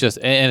 It's just,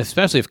 and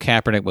especially if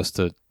Kaepernick was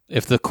to,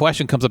 if the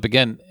question comes up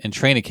again in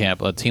training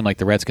camp, a team like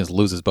the Redskins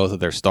loses both of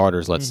their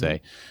starters, let's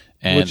say,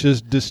 and which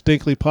is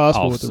distinctly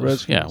possible with the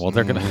Redskins. Yeah, well,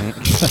 they're gonna.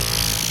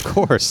 Of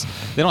course,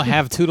 they don't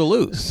have two to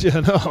lose.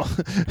 Yeah, no,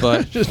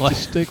 but just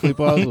distinctly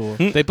possible.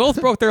 They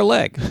both broke their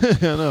leg.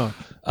 Yeah, no.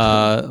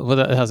 Well,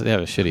 they have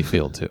a shitty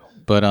field too.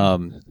 But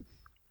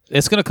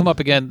it's going to come up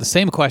again. The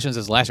same questions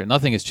as last year.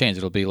 Nothing has changed.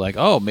 It'll be like,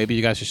 oh, maybe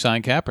you guys should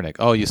sign Kaepernick.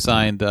 Oh, you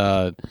signed,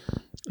 Ryan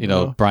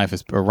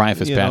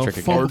Fitzpatrick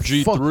again.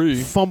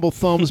 RG3. Fumble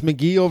thumbs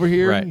McGee over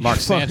here. Right, Mark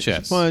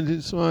Sanchez.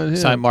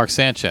 Sign Mark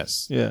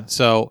Sanchez. Yeah.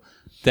 So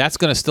that's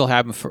going to still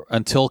happen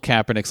until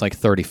Kaepernick's like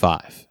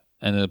 35.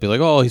 And it'll be like,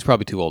 oh, he's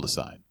probably too old to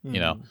sign. You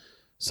know,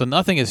 so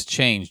nothing has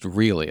changed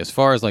really as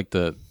far as like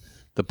the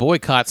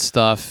boycott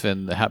stuff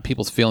and how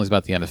people's feelings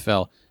about the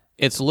NFL.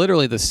 It's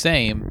literally the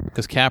same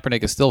because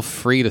Kaepernick is still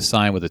free to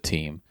sign with a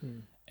team,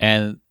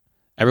 and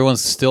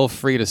everyone's still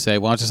free to say,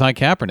 "Why don't you sign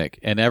Kaepernick?"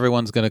 And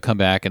everyone's going to come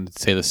back and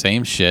say the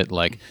same shit,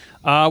 like,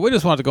 "We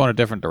just want to go in a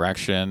different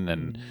direction,"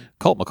 and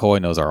Colt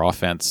McCoy knows our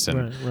offense,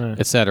 and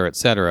et cetera, et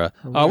cetera.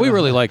 We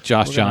really like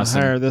Josh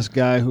Johnson. Hire this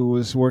guy who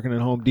was working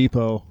at Home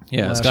Depot.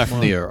 Yeah, this guy from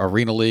the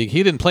Arena League.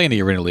 He didn't play in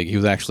the Arena League. He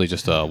was actually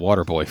just a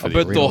water boy for the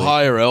Arena League. I bet they'll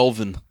hire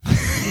Elvin.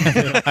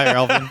 Hire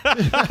Elvin.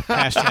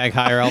 Hashtag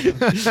hire Elvin.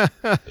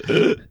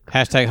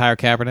 Hashtag hire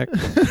Kaepernick.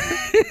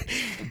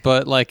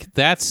 But like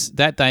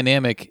that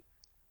dynamic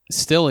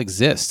still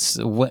exists,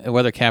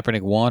 whether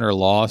Kaepernick won or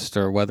lost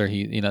or whether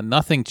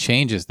nothing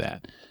changes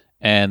that.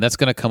 And that's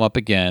going to come up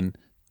again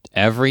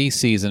every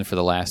season for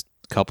the last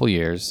couple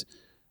years.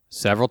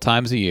 Several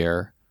times a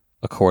year,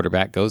 a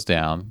quarterback goes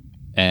down.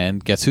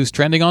 And guess who's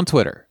trending on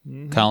Twitter?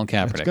 Colin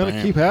Kaepernick. It's going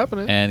to keep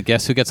happening. And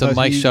guess who gets a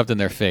mic shoved in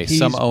their face?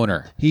 Some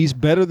owner. He's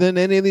better than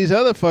any of these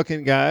other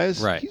fucking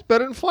guys. Right. He's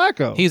better than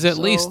Flacco. He's at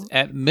least,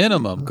 at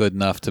minimum, good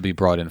enough to be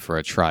brought in for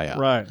a tryout.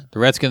 Right. The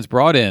Redskins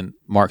brought in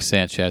Mark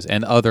Sanchez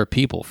and other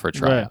people for a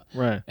tryout.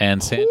 Right.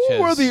 And Sanchez.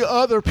 Who were the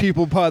other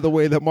people, by the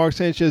way, that Mark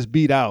Sanchez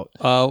beat out?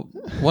 One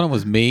of them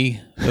was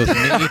me. It was me.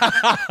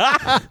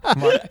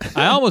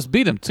 I almost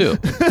beat him too.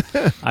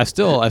 I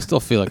still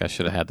feel like I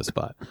should have had the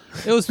spot.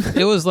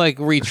 It was like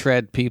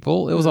retread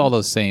people. It was all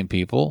those same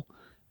people,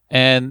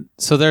 and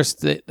so he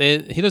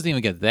doesn't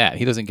even get that.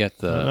 He doesn't get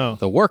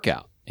the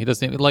workout. He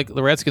doesn't even, like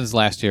the Redskins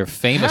last year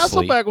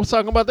famously. Hasselbeck was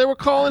talking about they were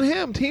calling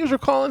him. Teams were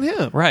calling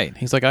him. Right.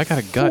 He's like, I got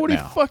a gut 40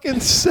 now. fucking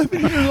 7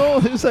 years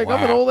old. He's like,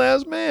 I'm an old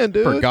ass man,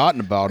 dude. Forgotten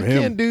about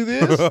him. Can't do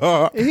this.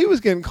 And he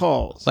was getting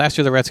calls. Last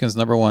year, the Redskins'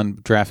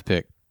 #1 draft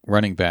pick,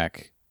 running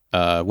back,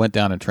 went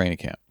down in training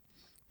camp.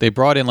 They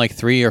brought in like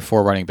 3 or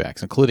 4 running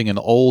backs, including an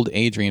old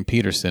Adrian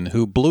Peterson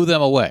who blew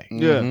them away.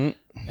 Yeah.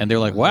 And they're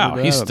like, wow,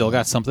 he's still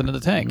got something in the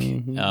tank.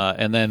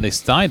 And then they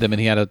signed him, and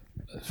he had a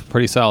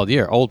pretty solid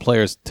year. Old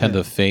players tend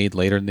to fade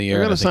later in the year.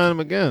 They're going to sign him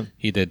again.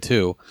 He did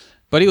too.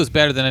 But he was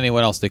better than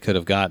anyone else they could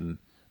have gotten.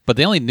 But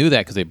they only knew that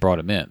because they brought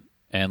him in.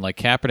 And like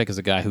Kaepernick is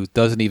a guy who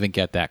doesn't even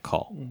get that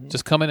call.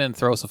 Just come in and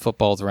throw some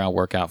footballs around,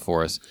 work out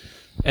for us.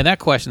 And that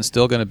question's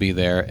still going to be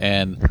there.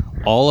 And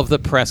all of the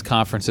press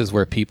conferences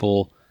where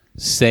people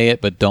say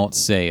it but don't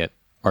say it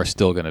are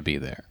still going to be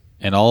there.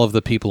 And all of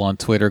the people on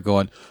Twitter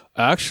going,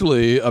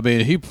 actually, I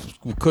mean, he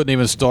couldn't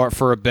even start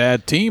for a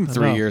bad team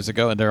 3 years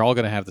ago, and they're all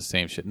going to have the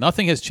same shit.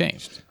 Nothing has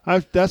changed. The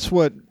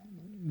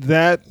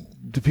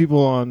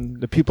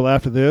people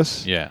after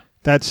this. Yeah.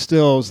 That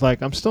still is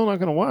like, I'm still not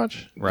going to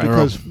watch. Right.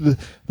 Because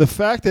the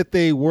fact that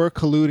they were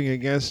colluding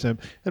against him,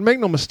 and make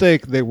no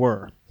mistake, they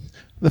were.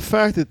 The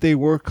fact that they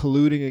were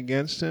colluding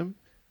against him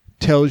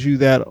tells you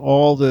that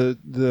all the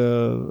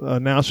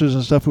announcers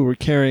and stuff who were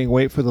carrying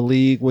weight for the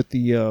league with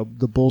the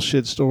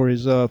bullshit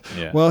stories of,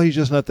 well, he's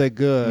just not that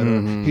good,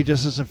 or he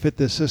just doesn't fit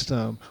this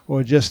system,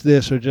 or just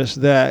this or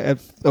just that.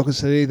 Okay,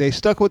 so they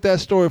stuck with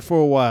that story for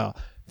a while.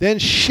 Then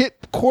shit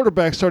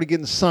quarterbacks started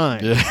getting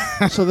signed.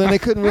 Yeah. So then they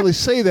couldn't really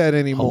say that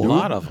anymore. A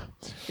lot of them.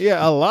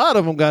 Yeah, a lot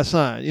of them got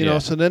signed, you know.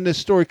 So then this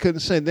story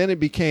couldn't say. Then it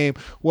became,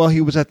 well, he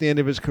was at the end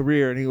of his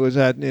career, and he was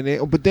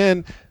but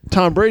then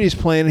Tom Brady's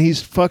playing, and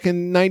he's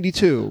fucking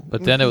 92.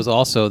 But then it was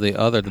also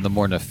the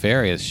more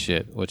nefarious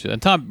shit,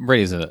 and Tom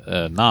Brady's an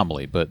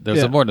anomaly, but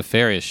there's a more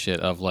nefarious shit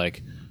of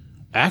like,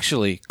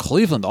 actually,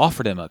 Cleveland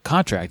offered him a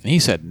contract, and he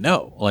said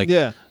no. Like,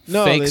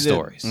 fake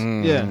stories.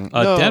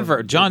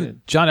 Denver,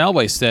 John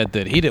Elway said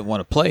that he didn't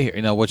want to play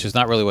here, which is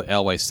not really what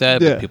Elway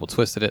said, but people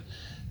twisted it.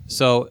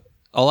 So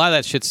a lot of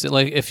that shit's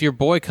like, if your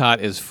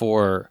boycott is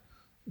for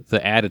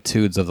the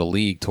attitudes of the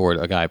league toward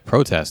a guy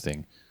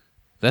protesting,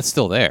 that's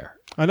still there.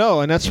 I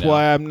know, and that's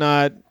why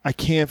I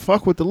can't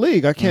fuck with the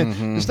league. I can't.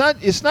 Mm-hmm.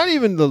 It's not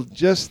even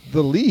just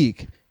the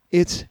league.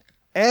 It's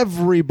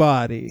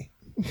everybody.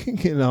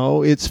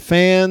 It's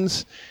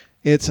fans,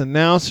 it's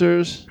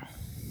announcers,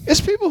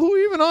 it's people who are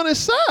even on his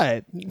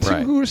side.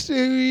 Right. Who are still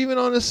even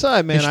on his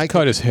side, man. He should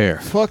cut his hair.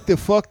 Fuck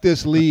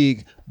this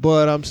league,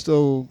 but I'm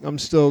still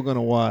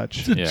gonna watch.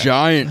 It's a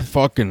giant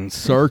fucking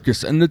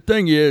circus. And the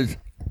thing is,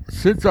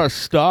 since I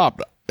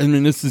stopped, I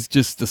mean, this is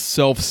just a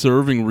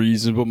self-serving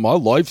reason, but my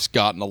life's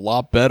gotten a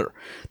lot better.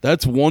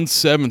 That's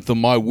 1/7 of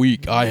my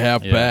week I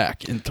have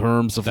back in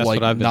terms of That's like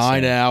what I've been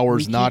 9 saying.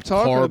 hours, We not keep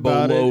talking carbo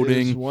about it, is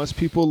loading. once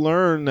people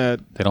learn that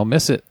They don't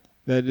miss it.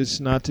 it's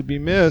not to be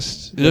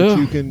missed, Yeah. that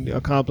you can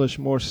accomplish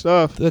more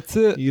stuff. That's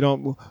it. You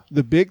don't.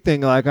 The big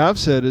thing, like I've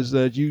said, is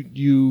that you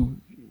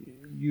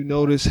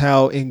notice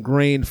how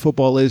ingrained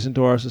football is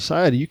into our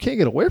society. You can't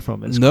get away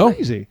from it. It's No.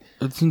 crazy.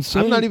 It's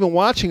insane. I'm not even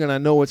watching, and I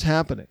know what's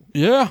happening.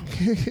 Yeah.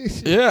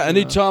 Yeah,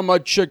 anytime I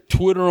check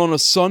Twitter on a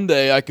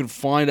Sunday, I can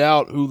find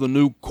out who the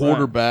new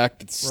quarterback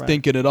that's Right.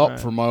 stinking it up Right.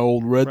 for my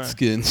old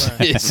Redskins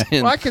is.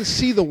 Well, I can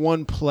see the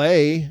one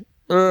play,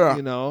 Yeah.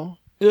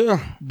 Yeah.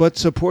 but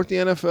support the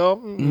NFL.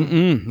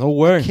 No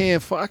way. I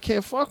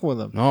can't fuck with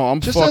them. No,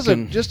 I'm just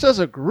fucking... as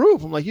a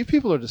group. I'm like, you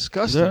people are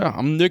disgusting. Yeah,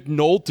 I'm Nick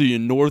Nolte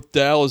in North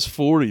Dallas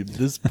 40 at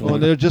this Well,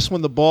 point. they're just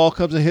when the ball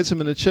comes and hits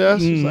him in the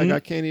chest, it's like I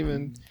can't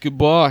even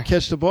Goodbye.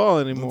 catch the ball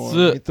anymore.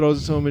 That's it. He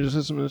throws it to him and just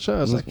hits him in the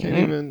chest. I can't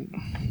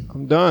even.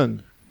 I'm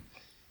done.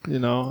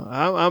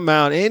 I'm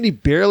out. Andy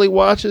barely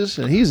watches,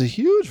 and he's a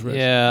huge risk.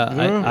 Yeah, I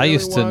Barely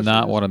used to watches.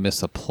 not want to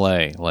miss a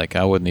play. Like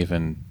I wouldn't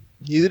even.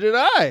 Neither did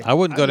I. I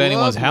wouldn't go to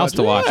anyone's loved house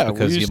to watch Yeah,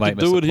 because we you used might to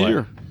miss do a it play.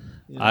 here.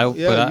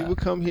 You would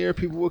come here.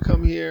 People would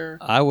come here.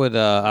 I would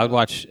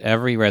watch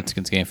every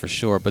Redskins game for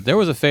sure, but there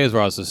was a phase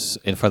where I was just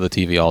in front of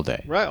the TV all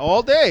day. Right,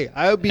 all day.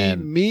 I would be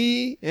And-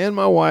 me and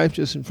my wife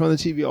just in front of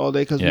the TV all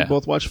day because Yeah. we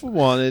both watch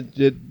football, and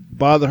it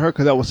bother her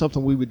because that was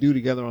something we would do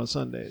together on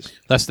Sundays.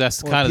 That's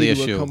Or kind of the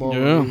people would issue. come over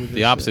Yeah. and we would The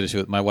just opposite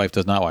issue. My wife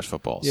does not watch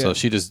football, Yeah. so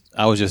she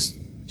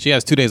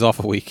has 2 days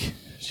off a week.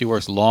 She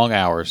works long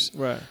hours,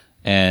 Right.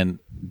 and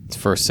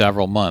for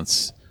several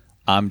months,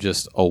 I'm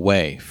just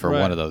away for Right,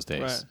 one of those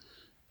days. right.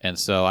 And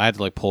so I had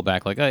to pull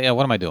back. Oh yeah,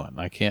 what am I doing?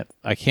 I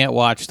can't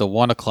watch the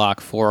 1 o'clock,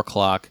 4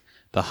 o'clock,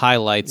 the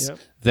highlights, Yep.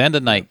 then the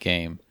night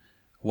game,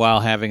 while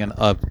having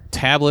a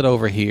tablet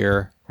over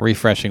here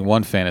refreshing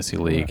one fantasy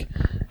league,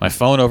 my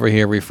phone over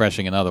here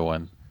refreshing another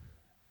one.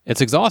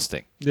 It's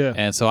exhausting. Yeah.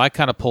 And so I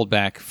kind of pulled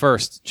back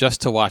first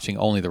just to watching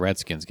only the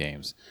Redskins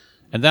games,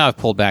 and now I've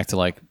pulled back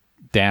to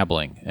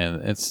dabbling,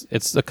 and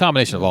it's a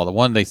combination of all. The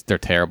one they're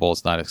terrible.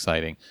 It's not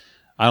exciting.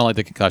 I don't like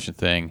the concussion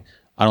thing.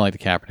 I don't like the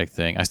Kaepernick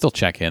thing. I still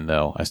check in,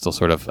 though. I still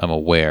sort of am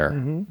aware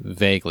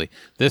vaguely.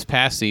 This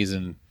past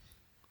season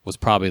was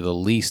probably the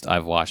least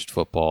I've watched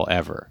football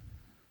ever.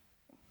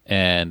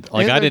 And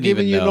and I they're didn't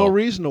even giving you know. no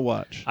reason to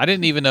watch. I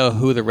didn't even know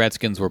who the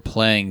Redskins were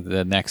playing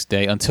the next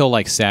day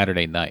until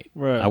Saturday night.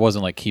 Right. I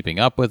wasn't keeping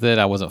up with it.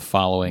 I wasn't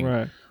following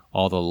Right.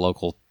 all the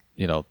local,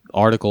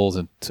 articles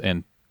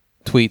and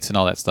tweets and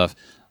all that stuff.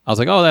 I was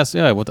like, oh, that's I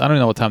don't even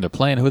know what time they're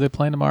playing. Who are they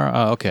playing tomorrow?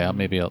 Oh, okay. I don't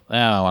want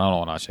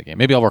to watch that game.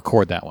 Maybe I'll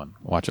record that one,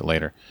 watch it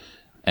later.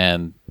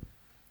 And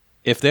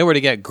if they were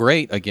to get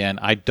great again,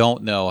 I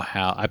don't know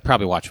how. I'd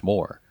probably watch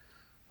more,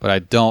 but I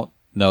don't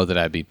know that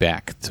I'd be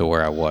back to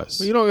where I was.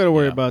 Well, you don't got to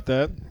worry about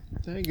that.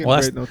 They ain't getting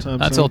Well, great no time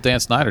not until soon. Dan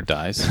Snyder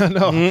dies,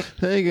 No,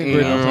 they ain't getting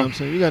great no time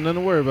soon. You got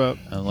nothing to worry about.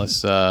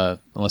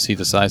 unless he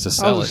decides to I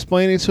sell was it.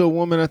 explaining to a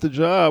woman at the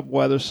job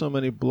why there's so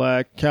many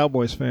black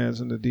Cowboys fans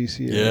in the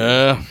D.C. area.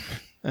 Yeah.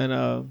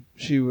 And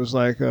she was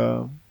like,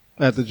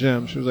 at the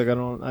gym, she was like,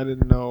 I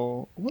didn't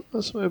know. What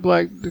was so many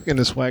black? And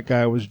this white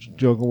guy was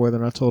joking with her,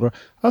 and I told her,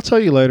 I'll tell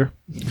you later.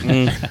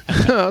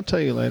 I'll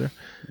tell you later.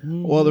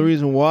 Well, the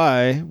reason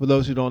why, for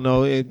those who don't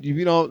know, if you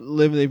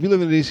live in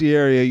the D.C.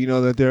 area, you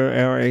know that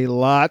there are a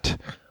lot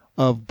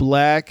of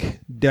black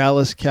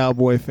Dallas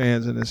Cowboy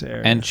fans in this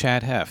area. And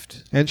Chad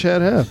Heft, And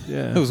Chad Heft,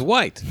 yeah. who's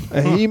white.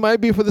 He might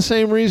be for the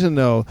same reason,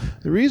 though.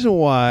 The reason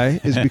why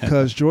is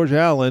because George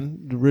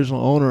Allen, the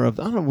original owner of,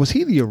 I don't know, was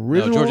he the No,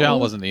 original? George Allen owner?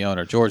 wasn't the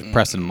owner. George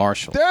Preston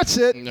Marshall. That's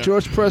it.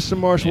 George Preston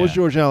Marshall was Yeah.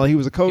 George Allen. He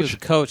was a He was coach.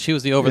 the coach. He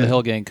was the over the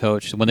hill gang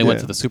coach. When they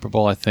went to the Super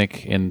Bowl, I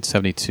think in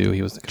 '72,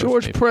 he was the coach.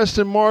 George maybe.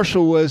 Preston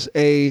Marshall was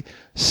a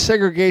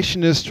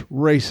segregationist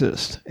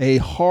racist, a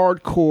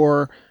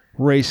hardcore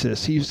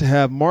racist. He used to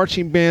have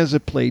marching bands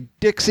that played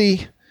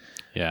Dixie,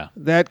 Yeah.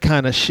 that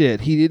kind of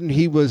shit.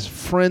 He was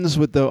friends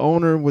with the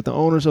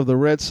owners of the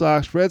Red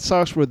Sox. Red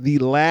Sox were the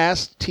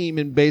last team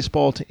in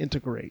baseball to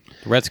integrate.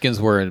 The Redskins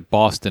were in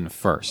Boston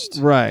first.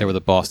 Right. They were the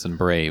Boston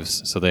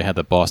Braves, so they had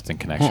the Boston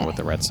connection with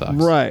the Red Sox.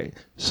 Right.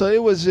 So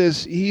it was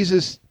he's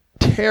this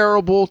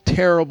terrible,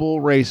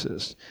 terrible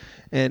racist.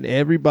 And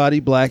everybody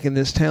black in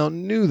this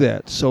town knew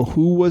that. So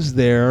who was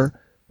their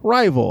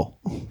rival?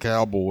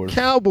 Cowboys.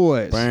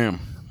 Cowboys. Bam.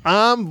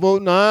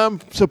 I'm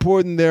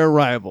supporting their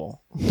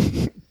rival.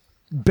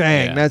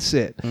 Bang, Yeah. that's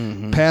it.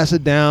 Pass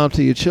it down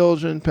to your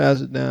children.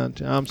 Pass it down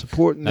to I'm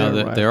supporting Now,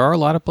 their right. there are a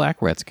lot of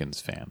Black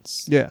Redskins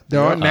fans. Yeah,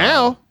 there are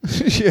now.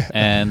 Yeah.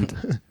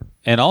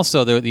 And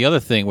also the other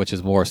thing, which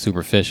is more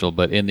superficial,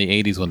 but in the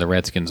 80s when the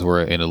Redskins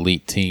were an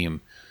elite team,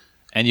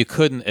 and you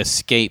couldn't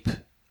escape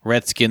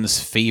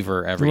Redskins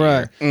fever every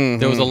Right. year,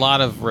 there was a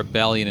lot of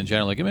rebellion in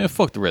general. Like, man,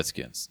 fuck the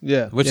Redskins.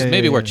 Yeah. Which Yeah, is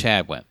maybe yeah, where yeah.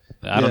 Chad went.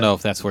 I don't know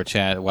if that's where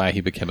why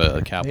he became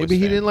a Cowboys Maybe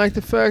he fan. didn't like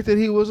the fact that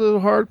he was a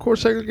hardcore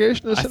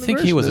segregationist. I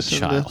think he was a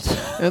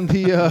integrationist and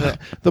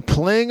the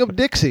playing of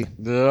Dixie.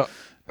 Yeah.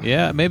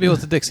 Yeah, maybe it was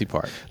the Dixie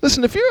part.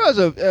 Listen, if you're as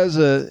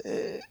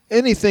a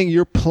anything,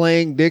 you're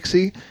playing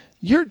Dixie.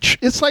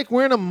 It's like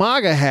wearing a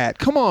MAGA hat.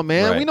 Come on,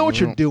 man. Right. We know what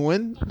you're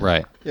doing.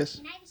 Right.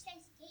 Yes.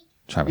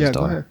 Travis Yeah,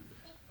 go daughter.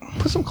 ahead.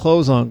 Put some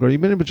clothes on, girl.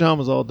 You've been in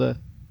pajamas all day.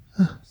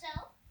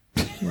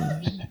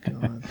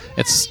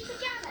 It's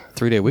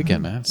 3-day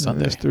weekend, man. It's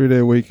Sunday. It's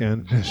 3-day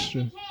weekend. That's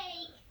true.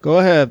 Go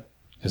ahead.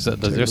 Is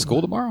there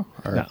school tomorrow?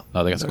 Or,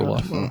 no, they got school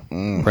off.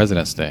 Mm-hmm.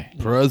 President's Day.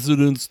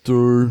 President's Day.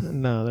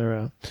 No, they're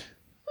out.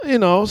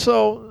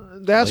 So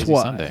that's Lazy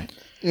why. Sunday.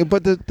 Yeah,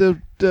 but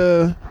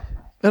the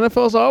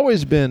NFL's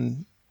always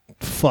been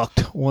fucked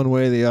one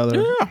way or the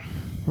other. Yeah.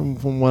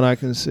 From what I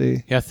can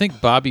see. Yeah, I think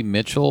Bobby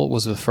Mitchell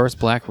was the first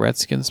Black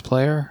Redskins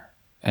player,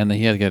 and then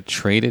he had to get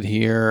traded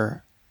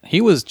here. He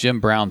was Jim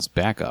Brown's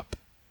backup,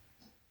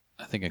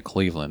 I think, in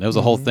Cleveland. There was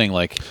a whole thing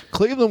like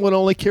Cleveland would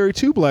only carry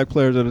 2 black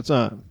players at a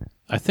time.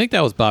 I think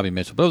that was Bobby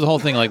Mitchell, but it was a whole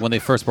thing like when they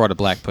first brought a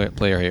black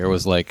player here, it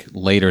was like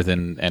later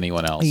than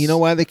anyone else. And you know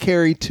why they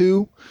carried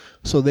 2?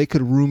 So they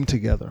could room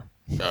together.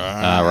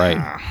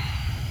 Right.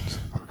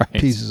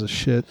 Pieces of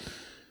shit.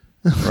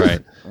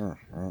 Right.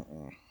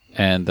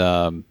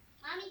 And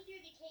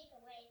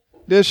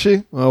Did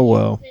she? Oh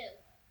well.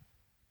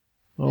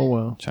 Oh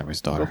well.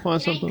 Travis' Go daughter.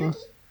 find something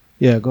else.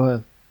 Yeah, go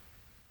ahead.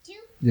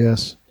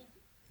 Yes.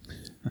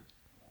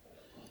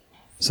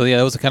 So yeah,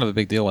 it was kind of a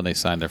big deal when they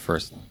signed their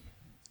first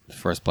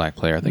black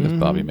player. I think it's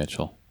Bobby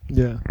Mitchell.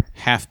 Yeah.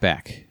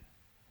 Halfback.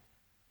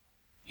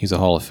 He's a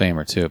Hall of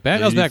Famer too.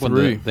 That was back when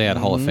 83. they had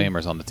Hall of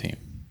Famers on the team.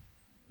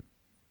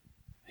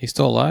 He's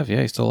still alive? Yeah,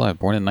 he's still alive.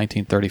 Born in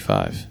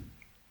 1935.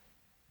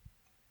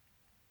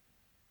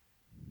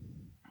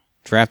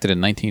 Drafted in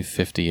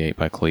 1958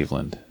 by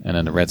Cleveland, and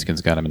then the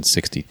Redskins got him in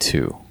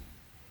 62.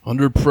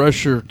 Under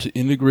pressure to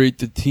integrate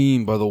the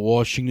team by the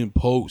Washington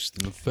Post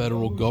and the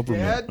federal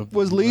government. Dad of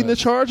was the leading the US.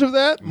 charge of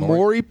that.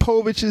 Maury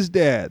Povich's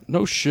dad.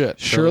 No shit.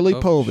 Shirley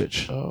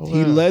Povich. Povich.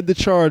 He led the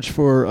charge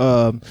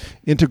for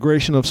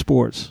integration of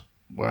sports.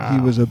 Wow. He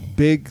was a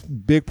big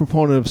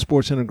proponent of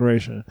sports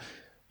integration.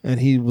 And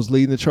he was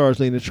leading the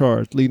charge. It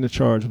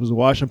was the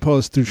Washington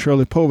Post through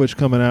Shirley Povich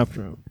coming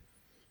after him.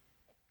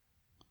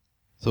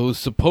 So it was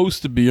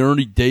supposed to be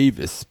Ernie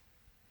Davis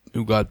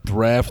who got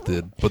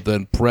drafted, but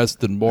then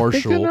Preston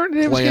Marshall didn't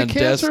Ernie Davis get cancer?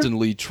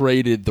 clandestinely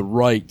traded the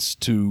rights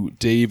to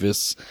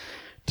Davis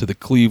to the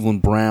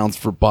Cleveland Browns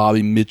for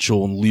Bobby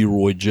Mitchell and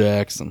Leroy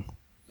Jackson.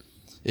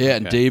 Yeah,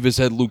 and Okay. Davis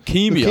had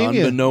leukemia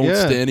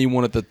unbeknownst yeah. to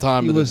anyone at the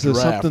time He of the was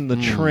draft. the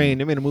Train.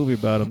 They made a movie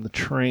about him, The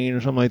Train or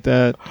something like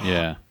that.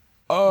 Yeah.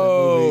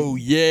 Oh,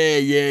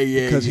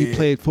 yeah. Because he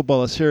played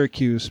football at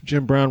Syracuse.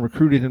 Jim Brown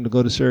recruited him to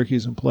go to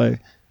Syracuse and play.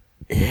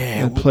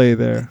 And play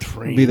there.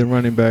 Train. Be the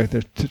running back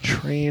there. To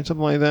train,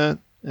 something like that.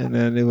 And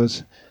then it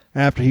was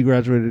after he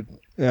graduated.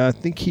 I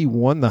think he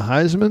won the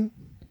Heisman.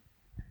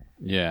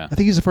 Yeah. I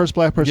think he's the first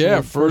black person. Yeah,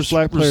 first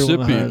black player to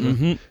win the recipient.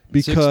 Heisman. Mhm.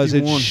 Because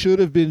 61. it should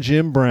have been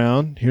Jim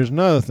Brown. Here's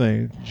another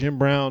thing. Jim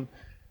Brown,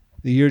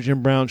 the year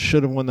Jim Brown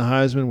should have won the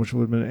Heisman, which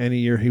would have been any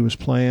year he was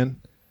playing.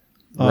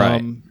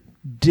 Right.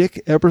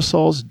 Dick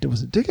Ebersol's,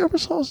 was it Dick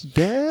Ebersol's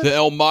dad? The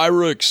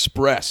Elmira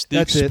Express. The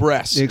That's it.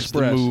 Express. The is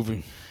Express. the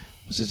movie.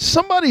 Was it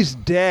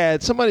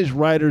somebody's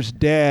writer's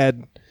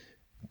dad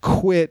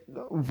quit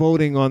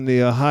voting on the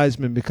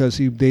Heisman because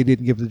they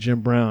didn't give it to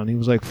Jim Brown. He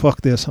was like,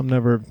 fuck this. I'm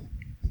never,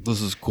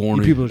 This is you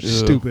corny. people are Yeah.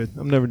 stupid.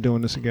 I'm never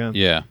doing this again.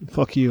 Yeah.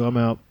 Fuck you. I'm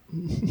out.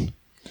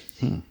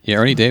 Yeah,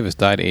 Ernie Davis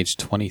died at age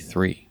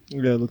 23.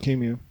 Yeah,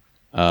 leukemia.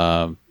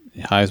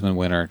 Heisman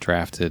winner,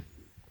 drafted,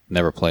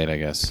 never played, I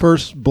guess.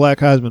 First black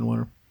Heisman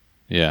winner.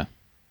 Yeah.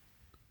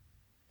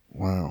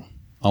 Wow.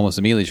 Almost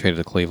immediately traded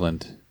to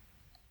Cleveland.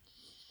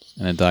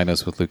 And then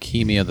diagnosed with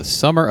leukemia the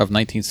summer of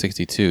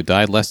 1962.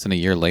 Died less than a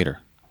year later.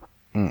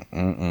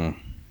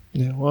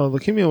 Yeah, well,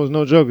 leukemia was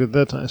no joke at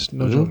that time. It's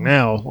no joke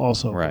now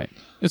also. Right.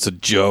 It's a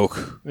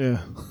joke.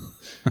 Yeah.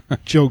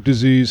 Joke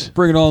disease.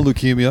 Bring it on,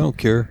 leukemia. I don't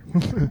care.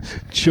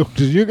 Joke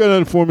disease. You got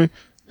that for me?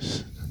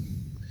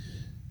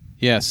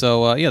 Yeah,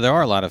 so, there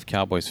are a lot of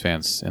Cowboys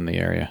fans in the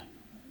area,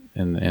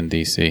 in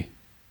D.C.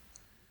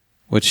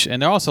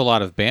 And there are also a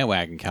lot of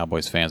bandwagon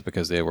Cowboys fans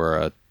because they were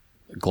a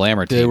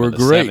glamour team They were in the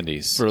great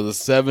 70s. for the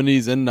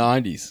 70s and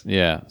 90s.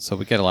 Yeah, so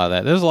we get a lot of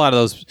that. There's a lot of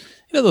those,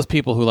 those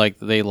people who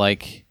they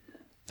like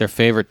their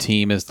favorite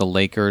team is the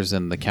Lakers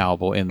and the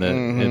Cowboy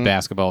in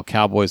basketball,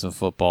 Cowboys in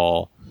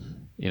football.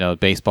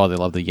 Baseball, they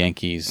love the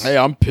Yankees. Hey,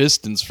 I'm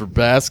Pistons for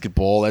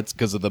basketball. That's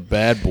because of the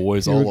bad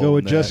boys Here all we go over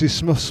with that. Jesse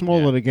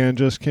Smollett again.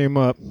 Just came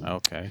up.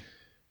 Okay.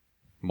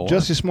 More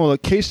Jussie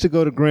Smollett, case to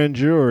go to grand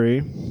jury.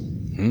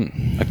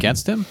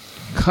 against him?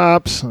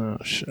 Cops. Oh,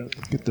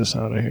 shit. Get this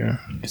out of here.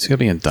 Is he going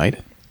to be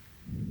indicted?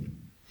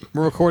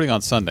 We're recording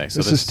on Sunday. So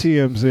This is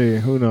TMZ.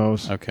 Who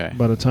knows? Okay.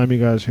 By the time you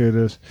guys hear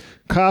this.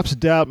 Cops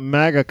doubt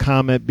MAGA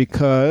comment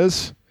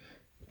because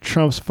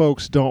Trump's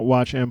folks don't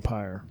watch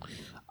Empire.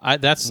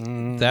 That's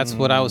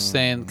what I was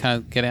saying, kind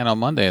of getting on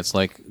Monday. It's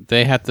like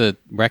they have to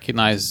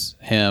recognize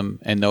him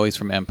and know he's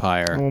from I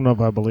Empire don't know if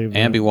I believe that.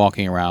 and be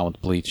walking around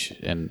with bleach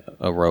and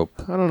a rope.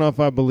 I don't know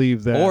if I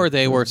believe that. Or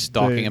they were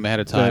stalking him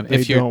ahead of time. That they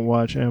If you're- don't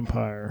watch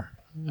Empire.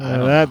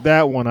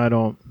 That one I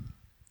don't.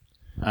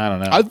 I don't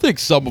know. I think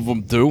some of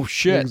them do.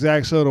 Shit.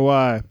 Exact. So do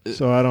I.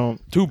 So I don't.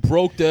 Too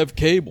broke to have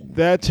cable.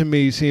 That to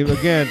me seems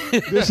again.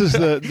 This is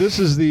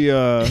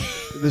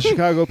the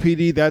Chicago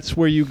PD. That's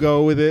where you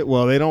go with it.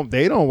 Well, they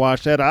don't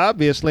watch that.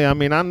 Obviously, I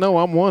mean, I know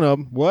I'm one of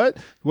them. What?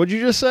 What'd you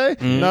just say?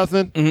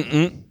 Nothing.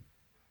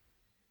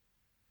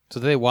 So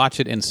do they watch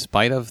it in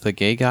spite of the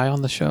gay guy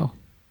on the show?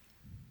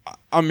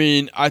 I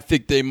mean, I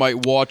think they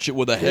might watch it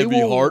with a heavy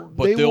They will- heart,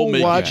 but they they'll will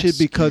make watch it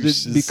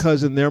excuses.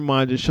 because in their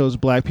mind it shows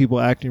black people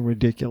acting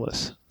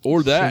ridiculous.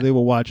 or that. So they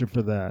will watch it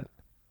for that.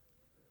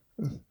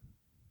 And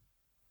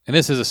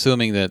this is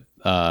assuming that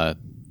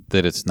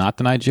that it's not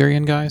the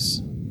Nigerian guys.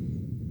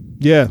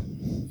 Yeah.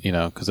 You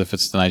know, because if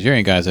it's the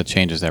Nigerian guys, that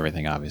changes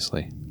everything,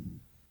 obviously.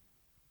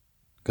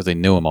 Because they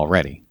knew him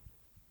already.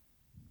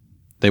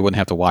 They wouldn't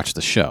have to watch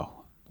the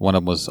show. One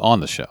of them was on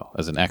the show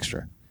as an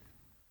extra.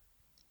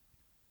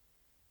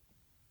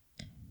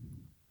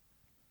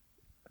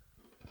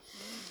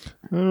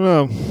 I don't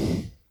know.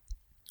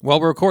 Well,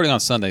 we're recording on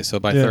Sunday, so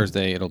by Yeah.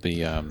 Thursday it'll be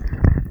Yeah.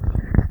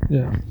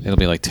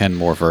 like 10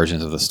 more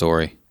versions of the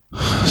story.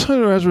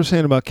 So as we're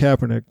saying about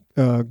Kaepernick,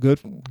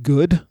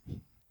 good.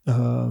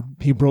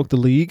 He broke the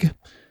league.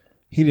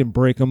 He didn't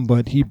break them,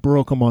 but he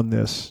broke them on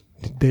this.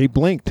 They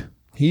blinked.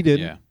 He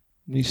didn't. Yeah.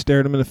 He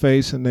stared them in the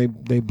face, and they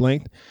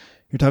blinked.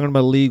 You're talking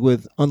about a league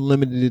with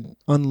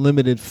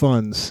unlimited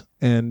funds,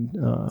 and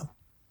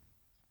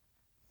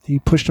he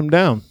pushed them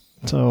down.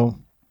 So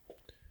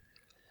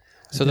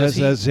does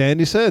he, as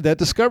Andy said, that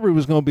discovery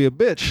was going to be a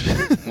bitch.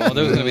 well,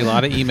 there was going to be a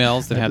lot of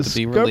emails that had to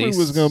be discovery released.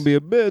 was going to be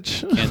a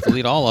bitch. Can't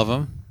delete all of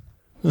them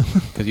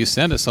because you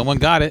send it, someone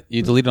got it,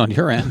 you delete it on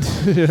your end.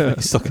 You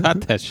still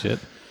got that shit.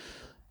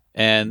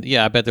 And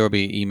yeah, I bet there will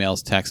be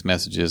emails, text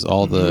messages,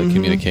 all the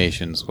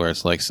communications where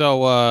it's like,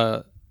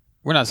 so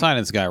we're not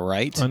signing this guy,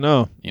 right? I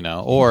know. You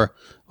know, or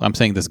I'm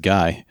saying this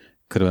guy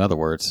could have been other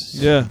words.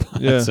 Yeah,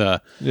 yeah,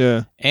 But,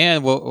 yeah.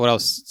 and what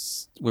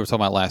else we were talking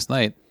about last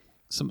night?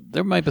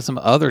 There might be some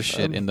other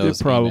shit in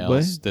those probably.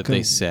 emails that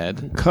they said.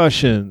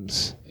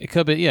 Concussions, It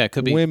could be, yeah, it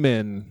could be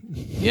women.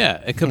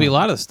 Yeah, it could be a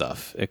lot of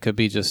stuff. It could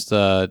be just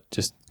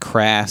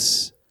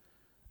crass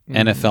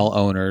NFL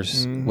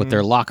owners with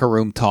their locker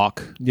room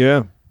talk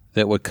Yeah.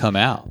 that would come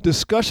out.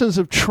 Discussions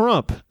of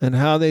Trump and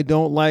how they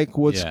don't like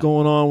what's Yeah.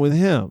 going on with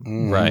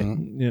him. Right.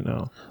 You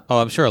know, Oh,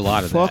 I'm sure a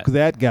lot of fuck that.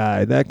 that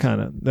guy. That kind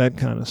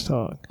of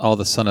talk. All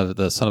the son of a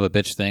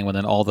bitch thing when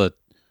then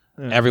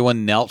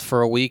everyone knelt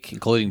for a week,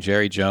 including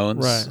Jerry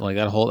Jones. Right. Like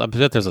that whole I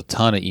bet there's a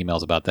ton of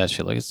emails about that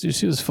shit. Like, did you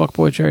see this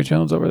fuckboy Jerry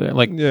Jones over there?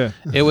 Like Yeah.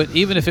 it would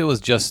even if it was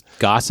just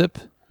gossip,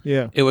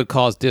 Yeah. it would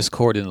cause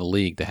discord in the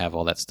league to have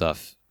all that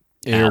stuff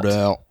Aired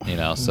out. You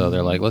know, so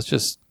they're like, let's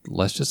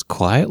just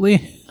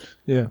quietly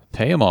Yeah.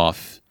 pay him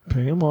off.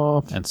 Pay him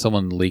off. And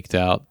someone leaked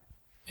out,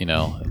 you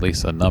know, at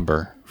least a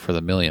number for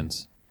the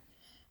millions.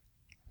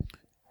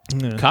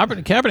 Yeah.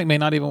 Kaepernick may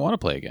not even want to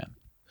play again.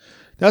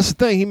 That's the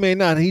thing. He may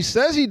not. He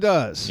says he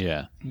does.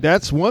 Yeah.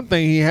 That's one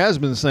thing he has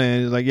been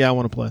saying. He's like, yeah, I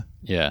want to play.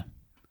 Yeah.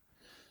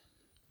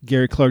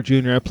 Gary Clark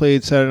Jr. I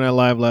played Saturday Night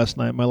Live last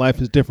night. My life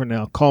is different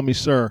now. Call me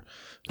sir.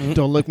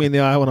 Don't look me in the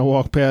eye when I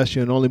walk past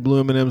you, and only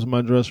blue M&Ms in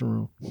my dressing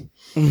room.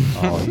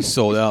 Oh, he's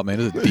sold out, man.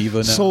 He's a diva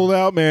now. Sold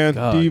out, man.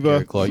 God, Diva.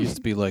 Gary Clark used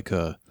to be like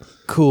a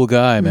cool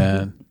guy,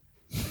 man.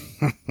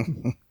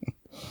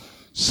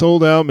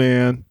 Sold out,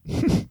 man.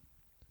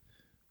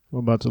 We're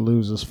about to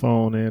lose this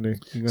phone, Andy.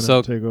 You're gonna So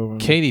have to take over.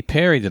 Katy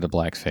Perry did a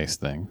blackface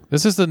thing.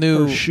 This is the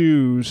new Her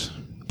shoes.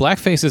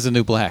 blackface is a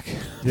new black.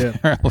 Yeah.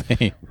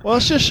 Apparently. Well,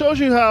 it just shows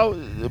you how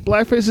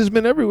blackface has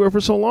been everywhere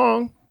for so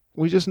long.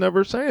 We just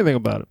never say anything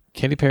about it.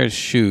 Katy Perry's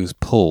shoes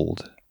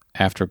pulled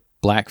after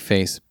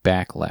blackface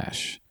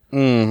backlash.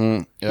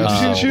 Mm-hmm. Did you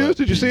see the shoes?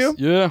 Did you see them?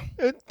 Yeah.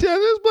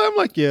 I'm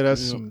like, yeah,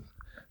 that's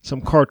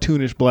some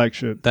cartoonish black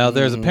shit. Now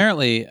there's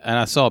apparently, and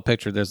I saw a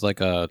picture. There's like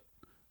a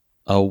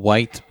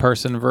white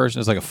person version.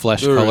 It's like a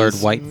flesh-colored,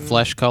 white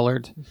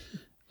flesh-colored.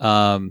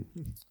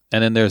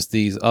 And then there's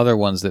these other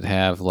ones that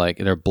have like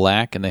they're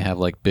black and they have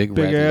like big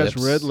Big red ass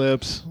lips red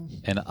lips.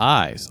 and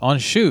eyes on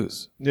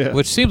shoes. Yeah.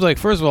 Which seems like,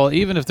 first of all,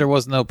 even if there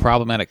was no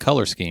problematic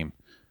color scheme,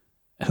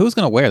 who's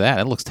going to wear that?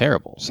 It looks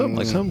terrible. Some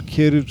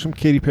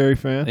Katy Perry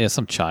fan. Yeah,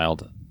 some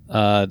child.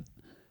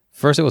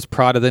 First it was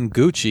Prada, then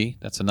Gucci.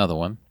 That's another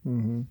one,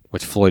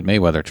 which Floyd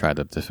Mayweather tried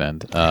to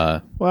defend.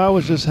 Well, I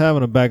was just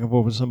having a back and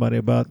forth with somebody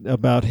about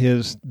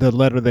the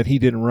letter that he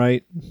didn't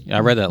write. I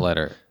read that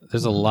letter.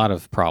 there's a lot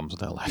of problems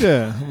with that line.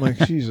 Yeah, I'm like,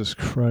 Jesus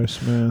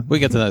Christ, man. We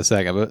get to that in a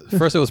second. But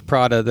first it was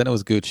Prada, then it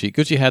was Gucci.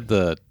 Gucci had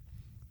the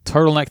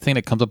turtleneck thing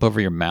that comes up over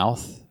your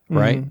mouth,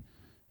 right?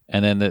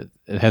 And then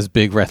it has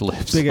big red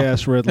lips. Big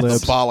ass red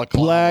lips.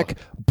 Balaclava.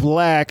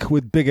 Black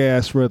with big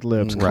ass red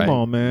lips. Right. Come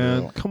on,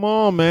 man. Come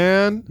on,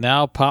 man.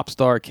 Now pop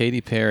star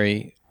Katy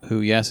Perry, who,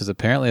 yes, is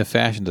apparently a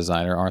fashion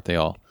designer, aren't they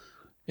all,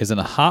 is in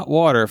hot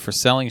water for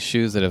selling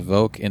shoes that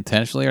evoke,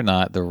 intentionally or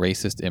not, the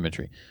racist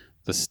imagery.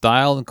 The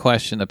style in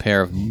question, a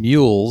pair of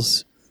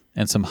mules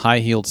and some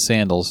high-heeled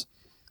sandals,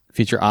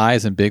 feature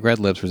eyes and big red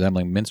lips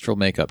resembling minstrel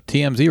makeup.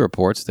 TMZ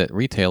reports that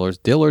retailers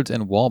Dillard's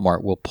and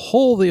Walmart will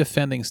pull the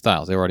offending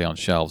styles. They're already on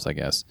shelves, I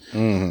guess.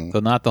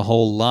 Though not the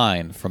whole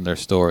line from their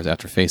stores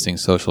after facing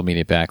social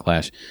media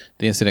backlash.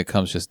 The incident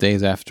comes just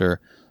days after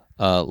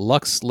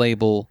Luxe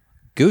label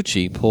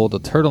Gucci pulled a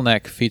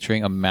turtleneck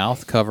featuring a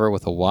mouth cover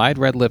with a wide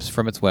red lips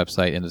from its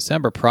website. In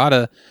December,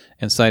 Prada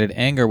incited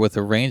anger with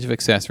a range of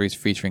accessories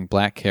featuring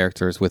black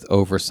characters with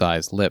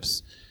oversized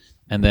lips.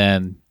 And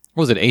then,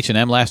 what was it,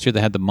 H&M last year that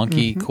had the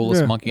monkey,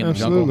 coolest monkey in the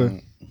jungle?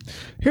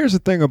 Here's the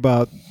thing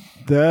about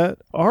that.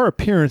 Our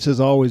appearance has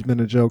always been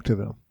a joke to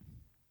them.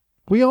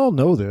 We all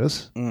know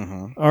this.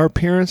 Our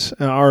appearance,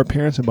 and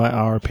by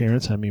our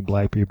appearance, I mean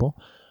black people,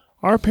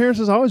 our appearance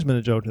has always been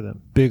a joke to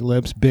them. Big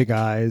lips, big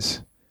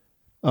eyes.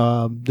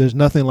 There's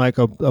nothing like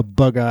a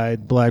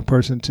bug-eyed black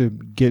person to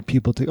get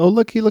people to, oh,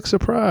 look, he looks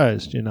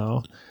surprised, you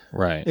know.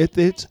 Right.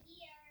 It's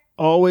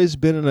always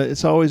been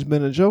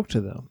a joke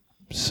to them.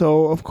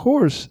 So of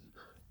course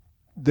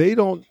they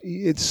don't.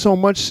 It's so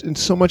much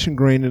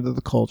ingrained into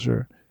the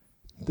culture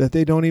that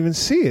they don't even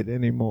see it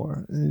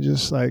anymore. And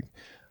just like,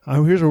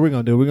 here's what we're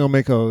gonna do. We're gonna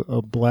make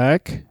a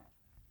black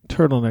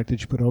turtleneck that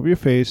you put over your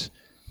face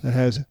that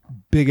has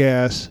big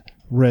ass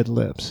red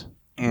lips.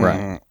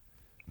 Right.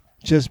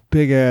 Just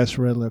big ass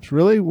red lips.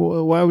 Really?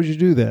 Why would you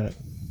do that?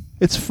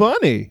 It's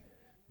funny.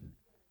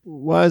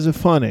 Why is it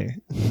funny?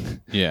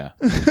 Yeah.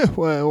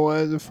 Why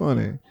is it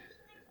funny?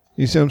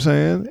 You see what I'm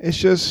saying? It's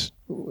just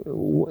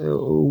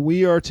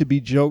we are to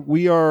be joke.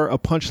 We are a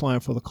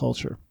punchline for the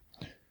culture.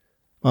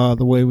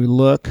 The way we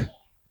look,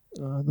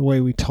 the way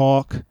we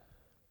talk,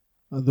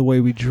 the way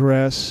we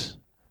dress,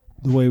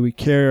 the way we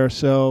carry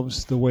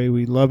ourselves, the way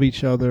we love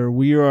each other.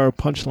 We are a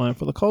punchline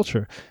for the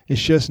culture.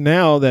 It's just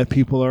now that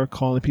people are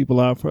calling people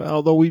out for,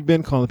 although we've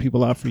been calling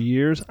people out for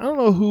years. I don't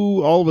know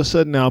who all of a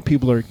sudden now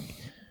people are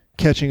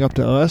catching up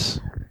to us,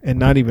 and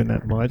not even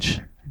that much,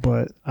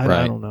 but I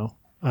don't know.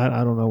 I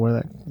don't know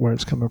where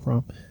it's coming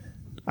from.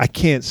 I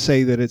can't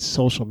say that it's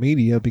social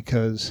media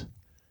because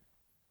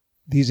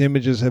these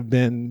images have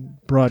been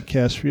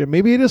broadcast for you.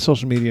 Maybe it is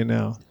social media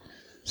now.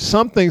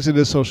 Some things it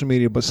is social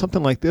media, but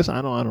something like this,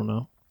 I don't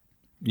know.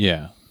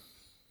 Yeah.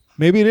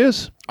 Maybe it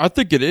is. I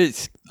think it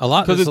is. A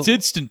lot. Because it's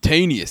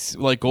instantaneous,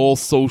 like all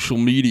social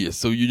media.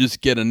 So you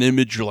just get an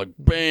image, you're like,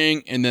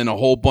 bang, and then a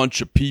whole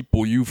bunch of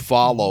people you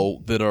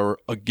follow that are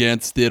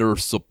against it or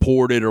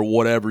support it or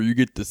whatever. You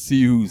get to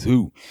see who's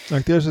who.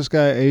 Like there's this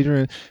guy,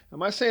 Adrian.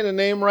 Am I saying the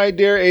name right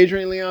there?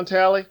 Adrian Leon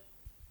Talley?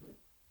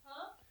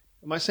 Huh?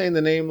 Am I saying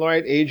the name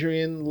right?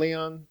 Adrian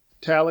Leon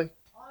Talley?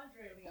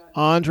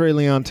 Andre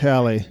Leon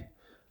Talley.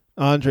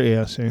 Andre,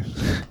 yeah, see.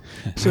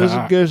 So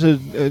there's a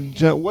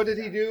what did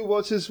he do?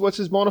 What's his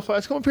bona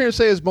fides? Come up here and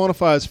say his bona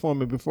fides for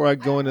me before I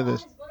go into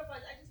this. I just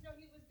know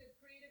he was the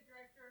creative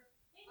director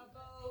of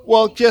Vogue.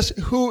 Well, just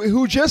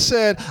who just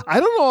said,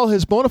 I don't know all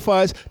his bona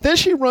fides. Then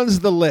she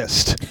runs the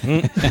list.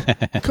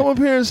 Come up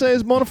here and say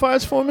his bona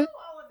fides for me.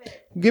 All of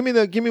it.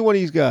 Give me what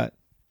he's got.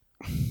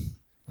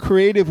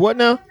 Creative what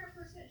now?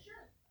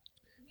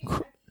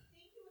 100%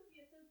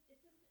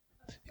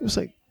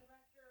 sure.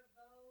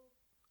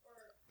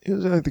 He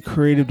was like the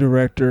creative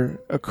director,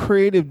 a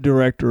creative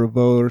director of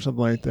Vogue or something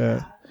like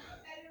that.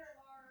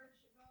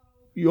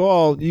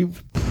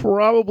 You've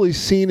probably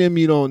seen him.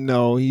 You don't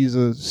know. He's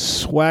a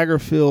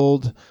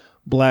swagger-filled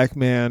black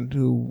man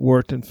who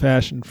worked in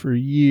fashion for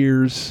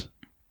years.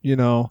 You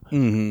know,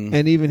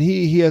 and even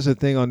he has a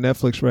thing on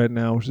Netflix right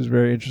now, which is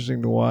very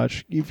interesting to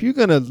watch. If you're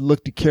gonna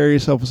look to carry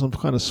yourself with some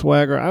kind of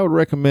swagger, I would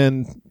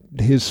recommend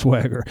his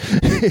swagger.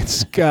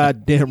 It's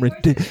goddamn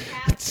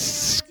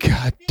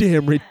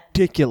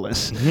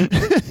ridiculous.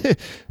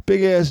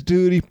 Big ass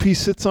dude.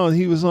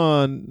 He was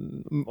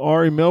on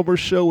Ari Melber's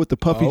show with the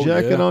puffy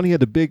jacket on. He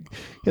had a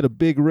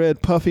big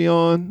red puffy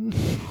on.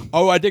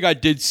 Oh, I think I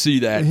did see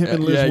that. Him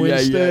and Liz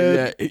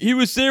Winstead. Yeah. He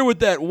was there with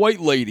that white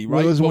lady,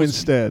 right? Liz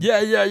Winstead.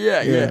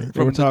 Yeah.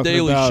 From the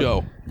Daily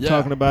Show. Yeah.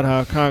 Talking about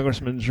how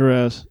congressmen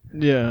dress.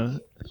 Yeah.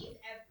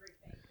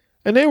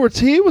 And he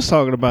was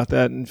talking about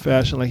that in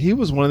fashion. Like he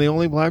was one of the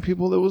only black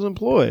people that was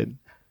employed.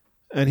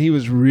 And he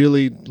was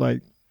really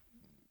like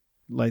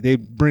they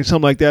bring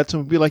something like that to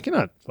him and be like,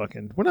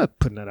 we're not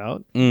putting that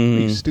out. Are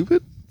you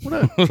stupid? We're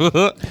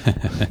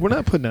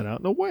not putting that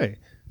out. No way.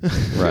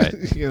 Right.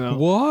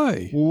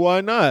 Why?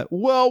 Why not?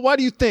 Well, why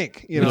do you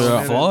think?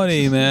 It's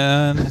funny,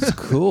 man. It's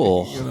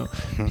cool.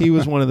 He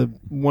was one of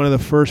the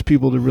first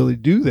people to really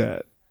do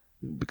that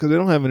because they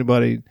don't have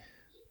anybody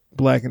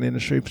black in the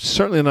industry.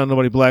 Certainly not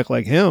nobody black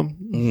like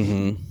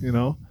him.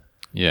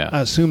 Yeah.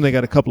 I assume they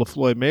got a couple of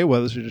Floyd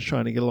Mayweathers who are just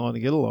trying to get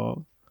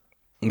along.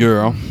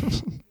 Girl,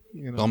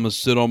 You know? I'm gonna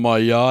sit on my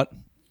yacht.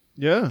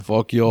 Yeah.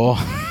 Fuck y'all.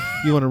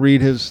 You want to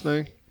read his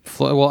thing?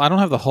 Well, I don't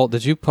have the whole.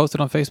 Did you post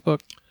it on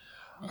Facebook?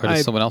 Or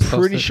did someone else post it?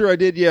 Pretty sure I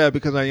did, yeah,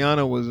 because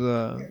Ayana was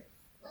All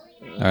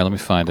right, let me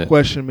find it.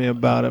 questioning me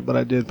about it, but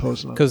I did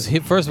post it. Because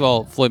first of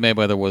all, Floyd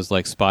Mayweather was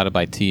like spotted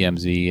by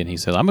TMZ, and he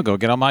said, "I'm gonna go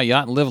get on my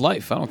yacht and live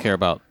life. I don't care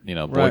about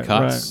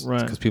boycotts."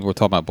 right. Because people were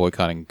talking about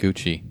boycotting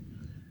Gucci.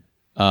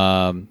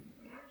 I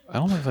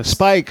don't know if I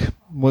Spike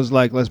was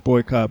like, let's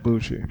boycott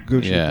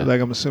Gucci. Yeah.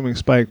 Like, I'm assuming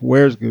Spike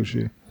wears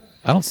Gucci.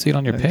 I don't see it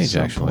on your at page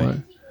some actually.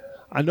 point.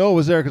 I know it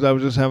was there because I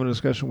was just having a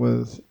discussion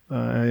with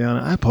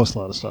Ayana. I post a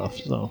lot of stuff,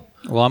 so.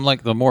 Well, I'm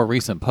like the more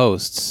recent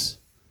posts.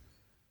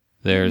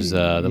 There's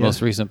the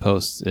most recent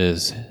post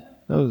is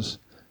That was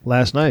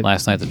last night.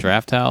 last night at the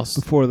Draft House.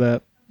 Before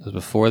that, It was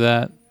before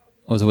that.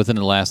 Was it within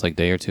the last like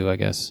day or two? I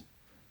guess.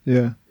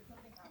 yeah.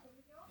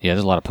 Yeah,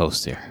 there's a lot of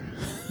posts here.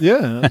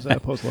 Yeah, I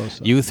post a lot of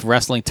stuff. Youth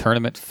wrestling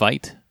tournament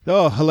fight.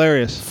 Oh,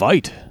 hilarious.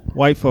 Fight.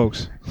 White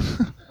folks.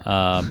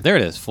 There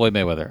it is. Floyd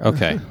Mayweather.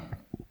 Okay.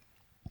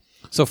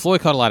 So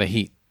Floyd caught a lot of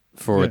heat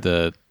for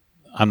the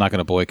I'm not going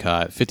to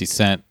boycott. 50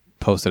 Cent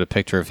posted a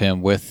picture of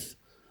him with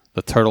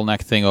the turtleneck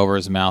thing over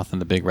his mouth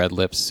and the big red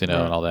lips, and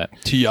all that.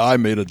 T.I.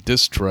 made a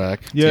diss track.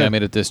 Yeah. I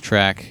made a diss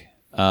track.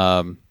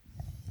 And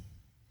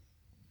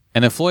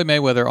then Floyd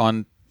Mayweather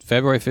on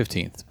February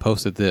 15th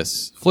posted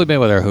this. Floyd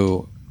Mayweather,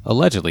 who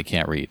allegedly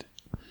can't read,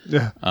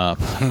 Yeah.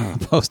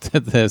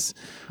 posted this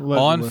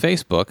on Allegedly.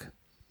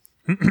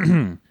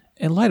 Facebook.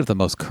 In light of the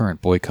most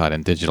current boycott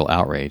and digital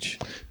outrage,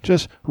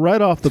 Just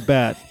right off the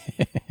bat,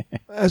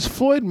 has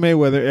Floyd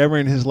Mayweather ever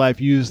in his life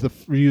used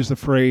the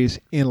phrase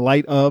 "in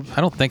light of,"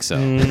 I don't think so.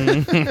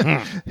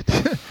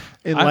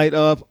 light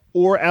of,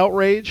 or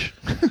outrage?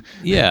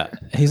 Yeah,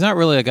 he's not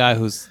really a guy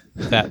who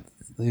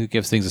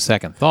gives things a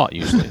second thought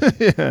usually.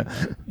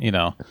 You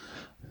know,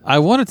 I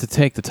wanted to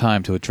take the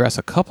time to address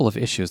a couple of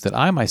issues that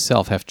I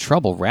myself have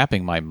trouble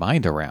wrapping my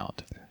mind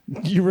around.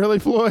 You really,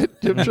 Floyd?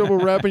 You have trouble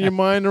wrapping your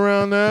mind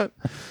around that?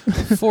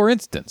 For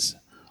instance,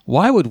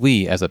 why would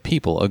we as a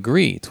people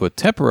agree to a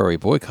temporary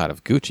boycott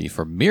of Gucci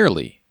for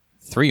merely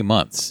 3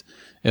 months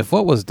if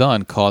what was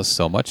done caused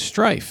so much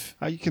strife?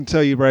 You can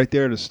tell you right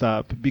there to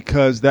stop,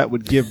 because that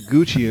would give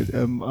Gucci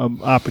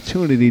an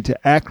opportunity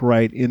to act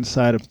right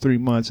inside of 3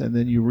 months, and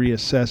then you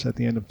reassess at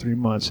the end of 3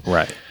 months.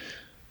 Right.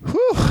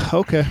 Whew,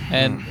 okay.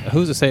 And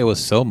who's to say it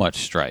was so much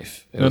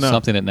strife? It was No.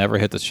 something that never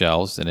hit the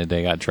shelves, and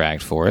they got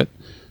dragged for it.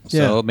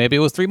 So Yeah. maybe it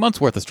was 3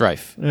 months worth of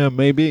strife. Yeah,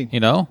 maybe.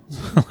 You know,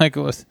 like it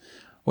was,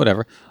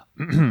 whatever.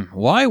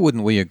 Why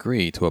wouldn't we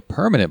agree to a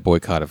permanent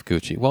boycott of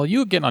Gucci? Well,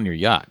 you getting on your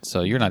yacht,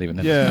 so you're not even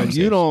in the Yeah,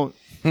 conversation. you don't.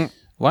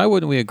 Why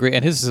wouldn't we agree?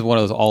 And this is one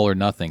of those all or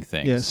nothing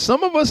things. Yeah,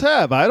 some of us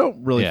have. I don't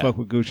really Yeah. fuck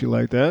with Gucci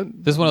like that.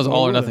 This one is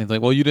all or nothing.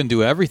 Like, well, you didn't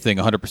do everything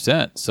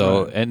 100%.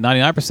 So, and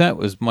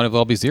 99% might as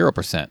well be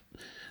 0%.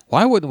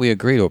 Why wouldn't we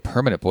agree to a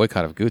permanent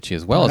boycott of Gucci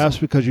as well That's as,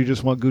 because you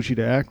just want Gucci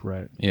to act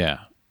right. yeah,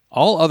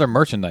 all other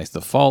merchandise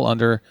that fall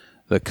under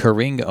the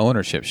Kering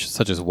ownership,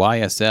 such as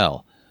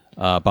YSL,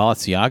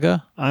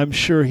 Balenciaga, I'm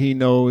sure he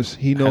knows.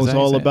 He knows that how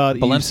you all say it? about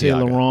Yves Saint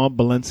Balenciaga. Laurent,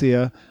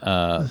 Balenciaga.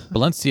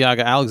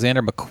 Balenciaga,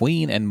 Alexander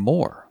McQueen, and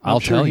more. I'm I'll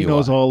sure tell he you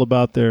knows why. all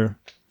about their.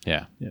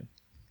 Yeah. Yeah.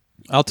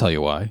 I'll tell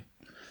you why.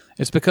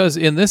 It's because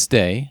in this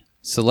day,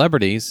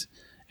 celebrities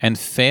and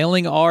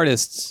failing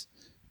artists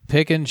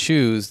pick and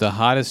choose the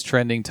hottest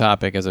trending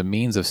topic as a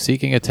means of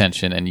seeking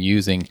attention and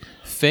using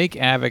fake A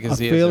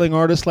advocacy. as failing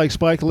artist like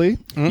Spike Lee,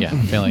 yeah,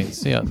 failing.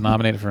 See,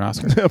 nominated for an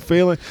Oscar. a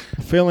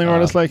failing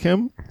artist like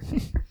him.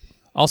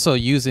 Also,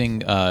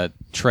 using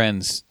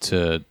trends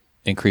to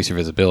increase your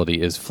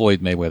visibility is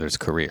Floyd Mayweather's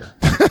career.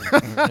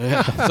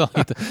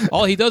 That's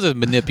all he does is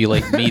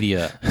manipulate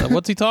media.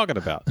 What's he talking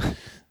about?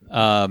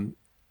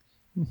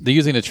 They're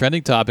using the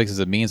trending topics as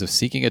a means of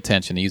seeking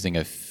attention, using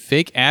a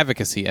fake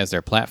advocacy as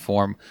their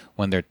platform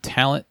when their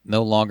talent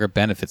no longer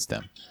benefits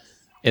them.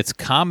 It's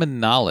common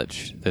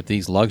knowledge that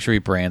these luxury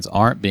brands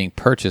aren't being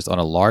purchased on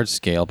a large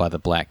scale by the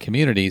black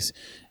communities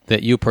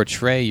that you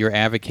portray you're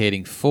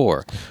advocating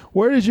for.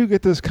 Where did you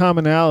get this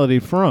commonality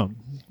from?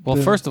 Well,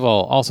 first of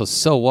all, also,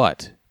 so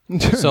what?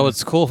 So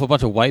it's cool if a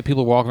bunch of white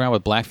people walk around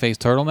with blackface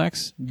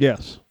turtlenecks?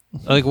 Yes.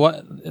 Like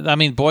what? I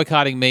mean,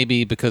 boycotting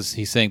maybe because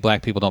he's saying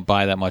black people don't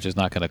buy that much is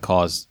not going to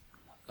cause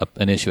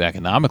an issue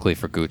economically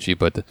for Gucci,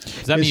 but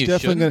does that mean you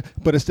shouldn't?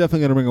 But it's definitely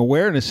going to bring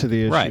awareness to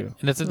the issue. Right.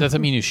 And does that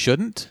mean you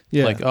shouldn't?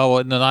 Yeah. Like, oh,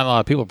 well, no, not a lot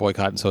of people are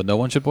boycotting, so no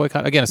one should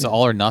boycott? Again, it's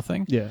all or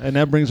nothing. Yeah, and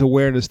that brings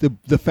awareness.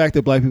 The fact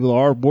that black people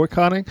are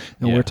boycotting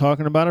and Yeah. we're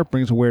talking about it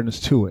brings awareness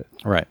to it.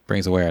 Right.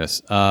 Brings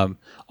awareness.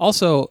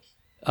 Also,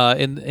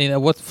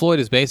 in what Floyd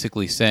is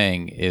basically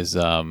saying is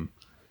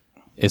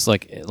it's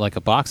like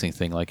a boxing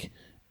thing, like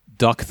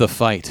duck the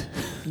fight.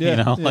 Yeah,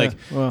 you know, yeah. like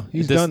well,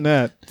 he's this- done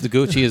that. The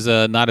Gucci is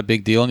not a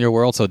big deal in your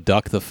world, so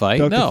duck the fight.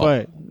 Duck no, the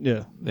fight.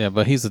 Yeah. yeah,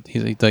 but he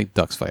like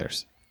ducks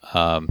fighters.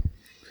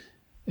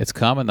 It's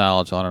common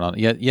knowledge, on and on.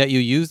 Yet you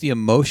use the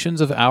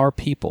emotions of our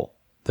people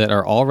that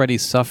are already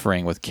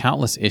suffering with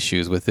countless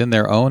issues within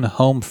their own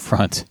home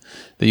front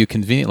that you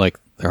convenient, like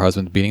their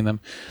husbands beating them,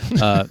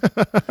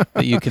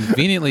 that you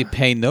conveniently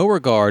pay no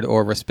regard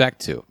or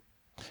respect to.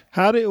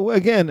 How do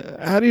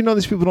you know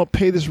these people don't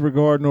pay this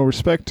regard nor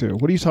respect to?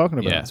 What are you talking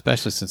about? Yeah,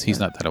 especially since he's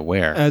not that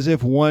aware. As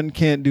if one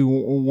can't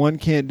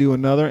do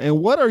another.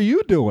 And what are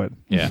you doing?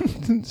 Yeah.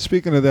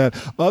 Speaking of that,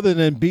 other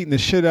than beating the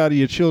shit out of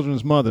your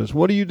children's mothers,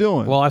 what are you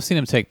doing? Well, I've seen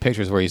him take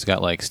pictures where he's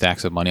got like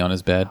stacks of money on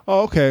his bed.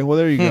 Oh, okay. Well,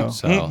 there you go.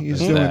 So He's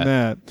there's doing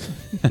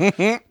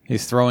that.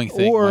 He's throwing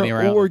money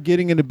around. Or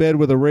getting into bed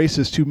with a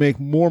racist to make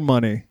more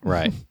money.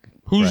 Right.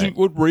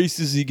 What race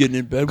is he getting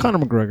in bed with? Conor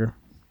McGregor.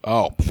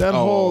 Oh, The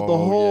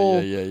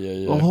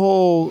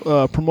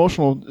whole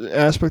promotional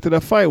aspect of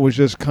that fight was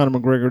just Conor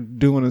McGregor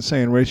doing and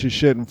saying racist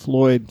shit, and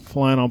Floyd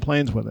flying on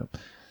planes with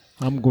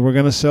him. We're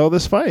gonna sell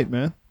this fight,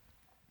 man.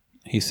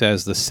 He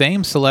says the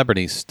same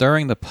celebrities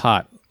stirring the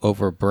pot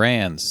over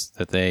brands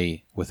that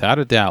they, without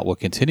a doubt, will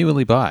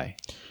continually buy.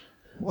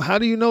 Well, how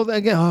do you know that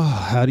again? Oh,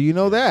 how do you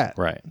know that?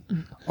 Right.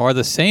 Are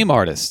the same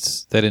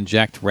artists that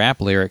inject rap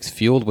lyrics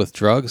fueled with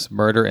drugs,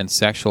 murder, and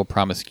sexual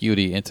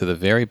promiscuity into the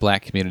very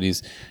black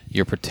communities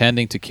you're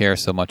pretending to care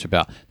so much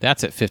about.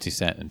 That's at 50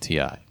 Cent and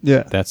T.I.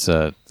 Yeah. That's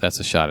a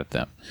shot at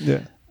them.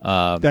 Yeah.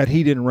 That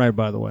he didn't write,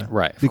 by the way.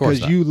 Right, of Because course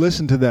not. you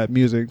listened to that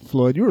music,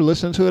 Floyd. You were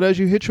listening to it as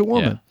you hit your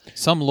woman. Yeah.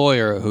 Some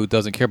lawyer who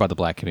doesn't care about the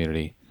black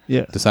community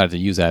Yeah. decided to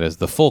use that as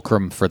the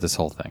fulcrum for this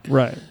whole thing.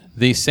 Right.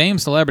 The same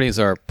celebrities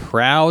are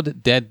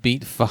proud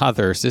deadbeat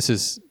fathers. This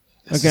is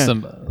his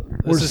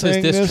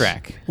diss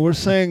track. We're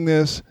saying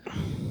this.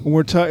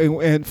 We're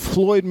talking, and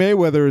Floyd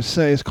Mayweather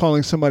is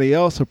calling somebody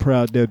else a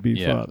proud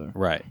deadbeat father.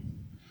 Right.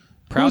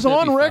 Who's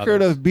on deadbeat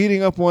record fathers. of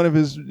beating up one of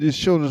his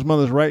children's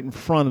mothers right in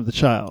front of the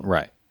child.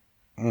 Right.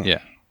 Yeah.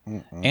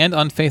 And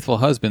unfaithful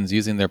husbands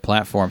using their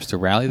platforms to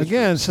rally the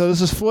Again, so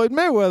this is Floyd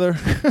Mayweather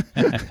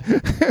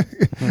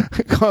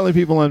calling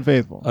people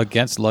unfaithful.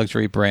 against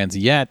luxury brands,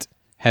 yet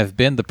have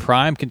been the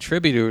prime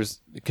contributors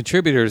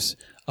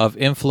of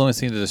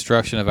influencing the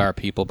destruction of our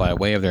people by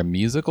way of their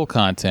musical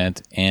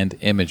content and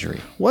imagery.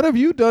 What have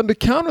you done to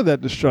counter that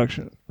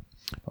destruction?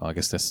 Well, I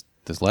guess this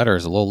letter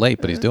is a little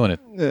late, but he's doing it.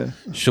 Yeah.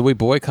 Should we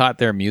boycott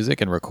their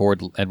music and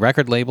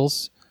record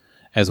labels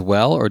as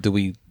well, or do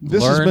we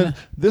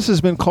This has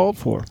been called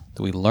for.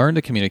 Do we learn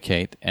to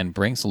communicate and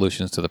bring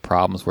solutions to the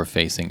problems we're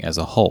facing as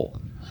a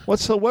whole?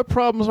 What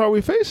problems are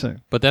we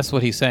facing? But that's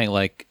what he's saying.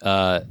 Like,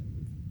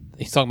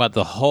 he's talking about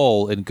the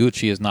whole, and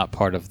Gucci is not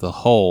part of the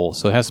whole,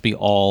 so it has to be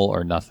all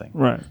or nothing.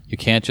 Right. You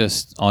can't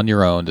just on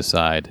your own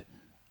decide,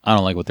 I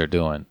don't like what they're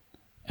doing,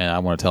 and I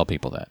want to tell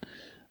people that.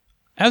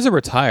 As a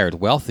retired,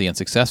 wealthy, and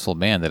successful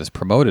man that has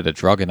promoted a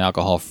drug and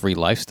alcohol-free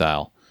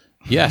lifestyle,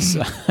 yes,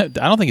 I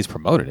don't think he's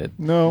promoted it.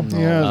 No,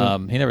 he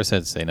hasn't. He never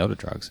said say no to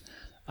drugs.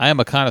 I am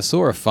a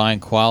connoisseur of fine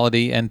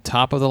quality and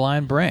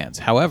top-of-the-line brands.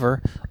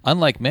 However,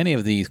 unlike many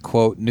of these,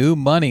 quote, new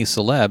money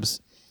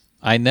celebs,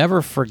 I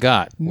never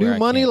forgot where New I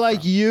money came like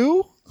from.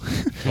 you?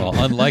 Well,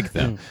 unlike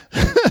them.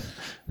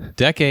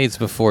 Decades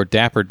before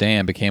Dapper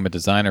Dan became a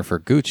designer for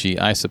Gucci,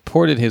 I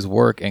supported his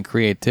work and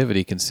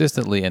creativity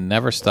consistently and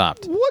never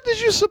stopped. What did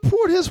you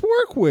support his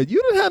work with?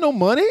 You didn't have no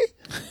money.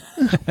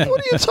 What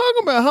are you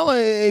talking about? How long,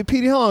 hey,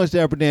 Petey, how long has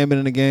Dapper Dan been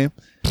in the game?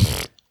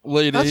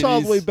 Late That's 80s,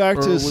 all the way back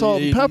to early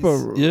Salt and 80s.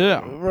 Pepper.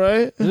 Yeah.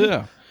 Right?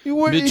 Yeah. You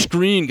were, Mitch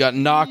Green got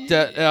knocked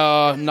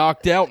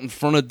out in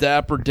front of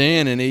Dapper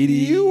Dan in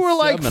 '87. You were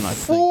like I think.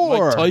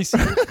 4. Mike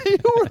Tyson. You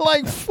were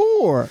like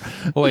 4.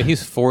 Oh, wait,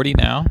 he's 40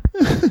 now?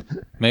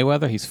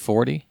 Mayweather, he's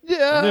 40?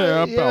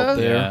 Yeah, about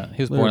there. Yeah,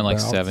 he was born in like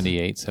Thereabouts.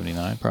 78,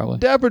 79 probably.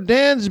 Dapper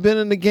Dan's been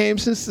in the game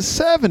since the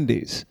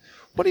 70s.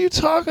 What are you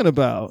talking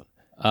about?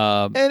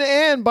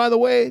 And by the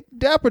way,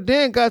 Dapper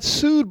Dan got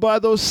sued by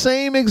those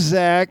same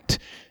exact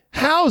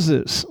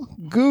houses.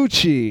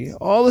 Gucci,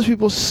 all those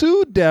people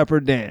sued Dapper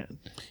Dan.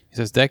 He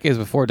says, decades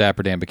before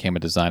Dapper Dan became a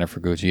designer for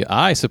Gucci,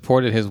 I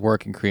supported his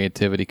work and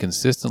creativity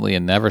consistently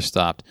and never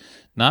stopped.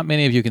 Not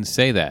many of you can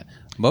say that.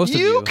 Most of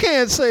you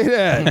can't say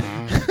that.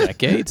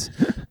 decades.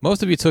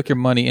 Most of you took your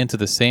money into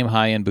the same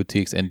high-end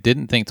boutiques and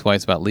didn't think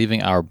twice about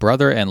leaving our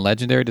brother and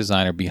legendary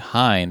designer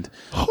behind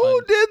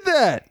Who did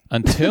that?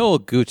 until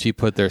Gucci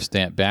put their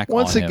stamp back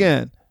Once on him.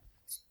 again,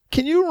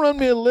 can you run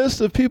me a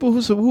list of people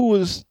who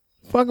was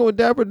fucking with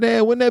Dapper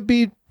Dan? Wouldn't that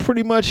be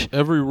pretty much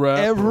Every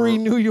rapper. every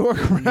New York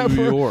rapper?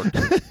 New York.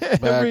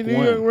 Every Back New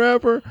when. York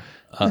rapper?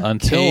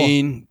 Until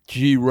Kane,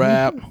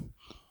 G-Rap.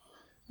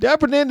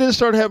 Dapper Dan didn't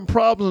start having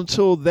problems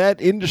until that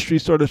industry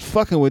started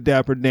fucking with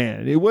Dapper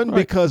Dan. It wasn't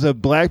because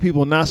of black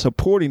people not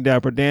supporting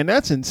Dapper Dan.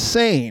 That's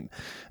insane.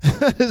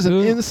 That is an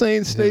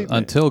insane statement.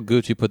 until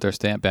Gucci put their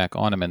stamp back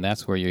on him, and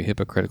that's where your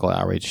hypocritical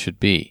outrage should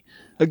be.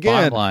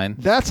 Again, Bottom line,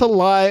 that's a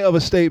lie of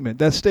a statement.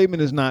 That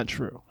statement is not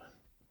true.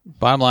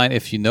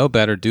 if you know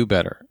better, do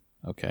better.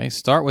 Okay,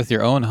 start with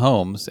your own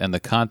homes and the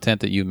content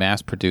that you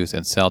mass produce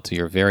and sell to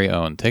your very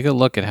own. Take a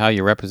look at how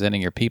you're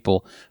representing your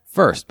people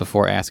first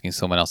before asking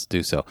someone else to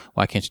do so.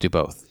 Why can't you do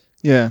both?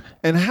 Yeah.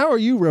 And how are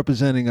you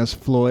representing us,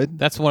 Floyd?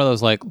 That's one of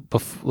those like,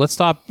 let's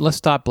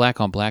stop black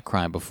on black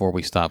crime before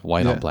we stop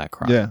white on black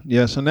crime.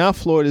 Yeah. So now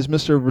Floyd is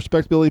Mr.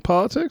 Respectability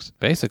Politics?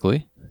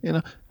 Basically, You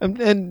know,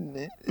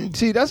 and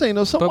see, that's ain't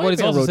no. Some But white what he's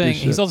man also wrote saying,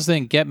 this he's shit. also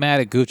saying, get mad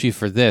at Gucci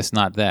for this,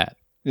 not that.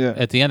 Yeah.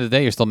 At the end of the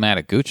day, you're still mad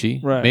at Gucci.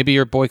 Right. Maybe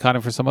you're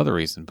boycotting for some other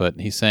reason, but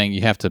he's saying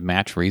you have to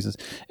match reasons.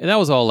 And that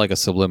was all like a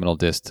subliminal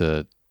diss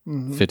to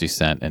 50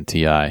 Cent and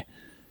T.I.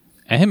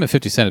 And him and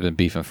 50 Cent have been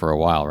beefing for a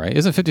while, right?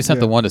 Isn't 50 Cent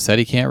the one that said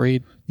he can't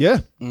read? Yeah.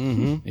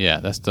 Yeah,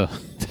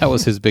 that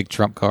was his big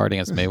trump card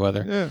against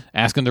Mayweather. Yeah.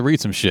 Ask him to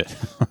read some shit,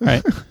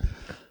 right?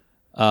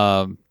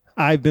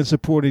 I've been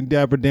supporting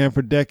Dapper Dan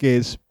for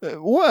decades.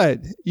 What?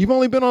 You've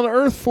only been on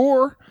Earth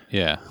 4.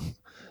 Yeah.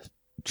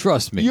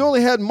 Trust me. You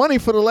only had money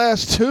for the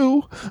last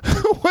 2.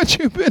 What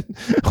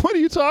are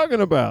you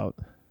talking about?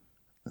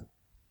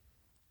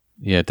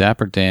 Yeah,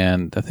 Dapper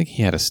Dan, I think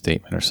he had a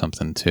statement or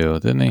something too,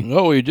 didn't he?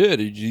 No, he did.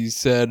 He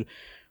said,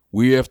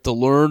 we have to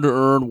learn to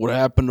earn. What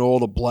happened to all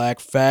the black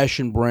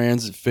fashion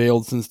brands that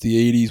failed since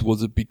the 80s?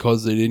 Was it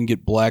because they didn't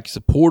get black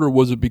support, or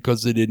was it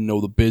because they didn't know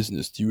the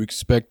business? Do you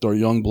expect our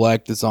young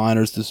black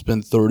designers to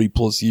spend 30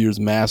 plus years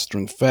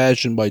mastering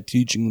fashion by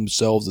teaching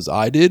themselves as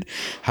I did?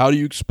 How do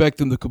you expect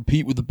them to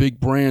compete with the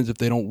big brands if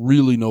they don't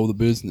really know the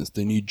business?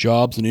 They need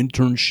jobs and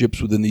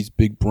internships within these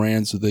big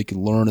brands so they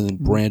can learn and then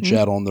branch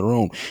out on their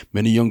own.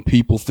 Many young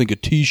people think a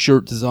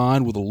t-shirt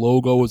design with a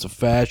logo is a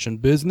fashion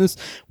business,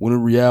 when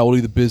in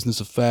reality the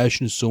business of fashion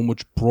is so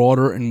much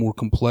broader and more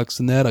complex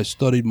than that. I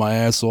studied my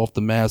ass off to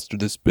master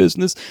this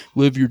business.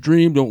 Live your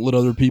dream. Don't let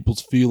other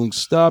people's feelings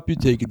stop you.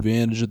 Take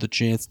advantage of the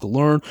chance to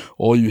learn.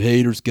 All you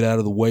haters, get out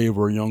of the way of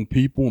our young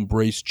people.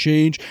 Embrace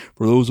change.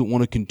 For those that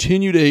want to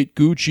continue to hate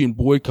Gucci and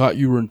boycott,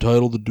 you are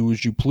entitled to do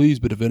as you please.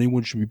 But if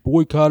anyone should be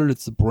boycotted,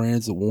 it's the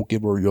brands that won't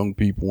give our young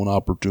people an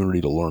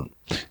opportunity to learn.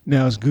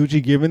 Now, is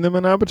Gucci giving them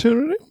an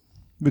opportunity?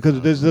 Because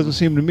it doesn't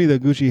seem to me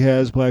that Gucci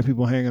has black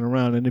people hanging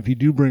around. And if you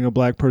do bring a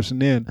black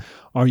person in,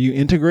 are you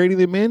integrating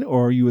them in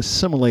or are you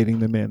assimilating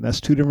them in? That's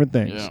two different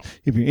things. Yeah.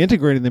 If you're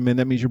integrating them in,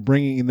 that means you're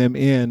bringing them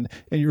in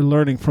and you're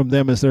learning from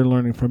them as they're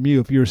learning from you.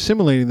 If you're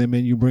assimilating them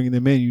in, you bringing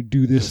them in, you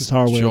do this is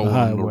our way of Showing the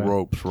them the highway.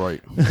 ropes,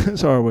 right.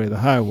 It's our way of the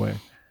highway.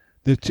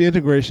 The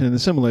integration and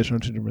assimilation are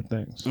two different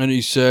things. And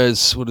he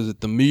says, what is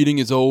it? The meeting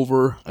is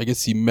over. I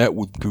guess he met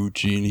with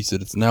Gucci and he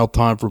said it's now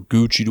time for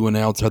Gucci to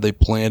announce how they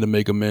plan to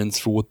make amends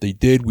for what they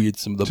did. We had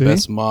some of the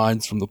best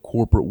minds from the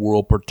corporate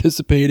world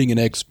participating and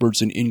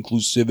experts in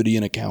inclusivity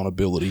and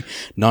accountability.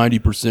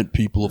 90%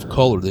 people of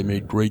color. They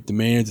made great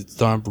demands. It's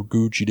time for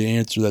Gucci to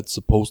answer. That's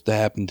supposed to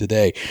happen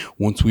today.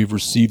 Once we've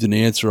received an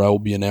answer, I will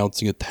be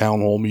announcing a town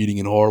hall meeting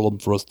in Harlem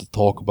for us to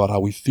talk about how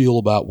we feel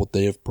about what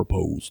they have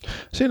proposed.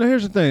 See, now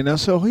here's the thing. Now,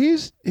 so he's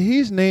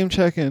name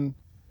checking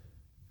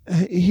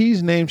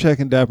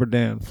Dapper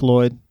Dan,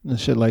 Floyd, and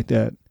shit like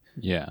that.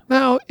 Yeah.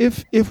 Now,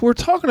 if we're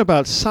talking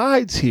about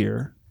sides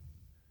here,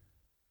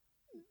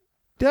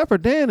 Dapper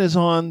Dan is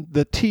on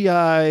the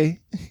T.I.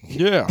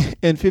 Yeah.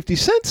 and 50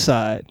 Cent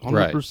side.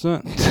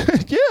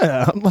 100%.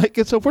 Yeah, I'm like,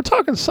 so if we're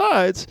talking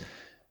sides,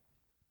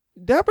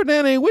 Dapper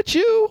Dan ain't with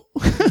you.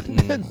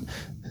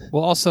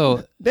 Well,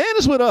 also, Dan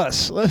is with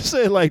us. Let's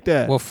say it like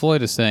that. what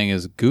Floyd is saying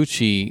is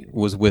Gucci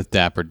was with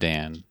Dapper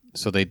Dan,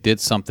 so they did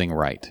something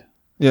right.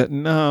 Yeah,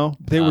 no,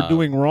 they were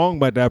doing wrong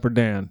by Dapper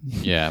Dan.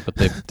 Yeah, but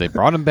they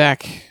brought him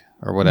back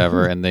or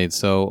whatever, and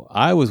so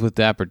I was with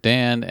Dapper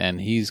Dan,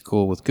 and he's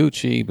cool with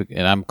Gucci,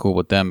 and I'm cool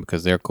with them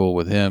because they're cool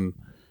with him.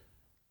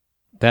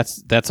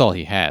 That's all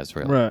he has,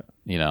 really. Right.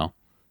 You know,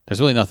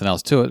 there's really nothing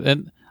else to it,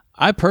 and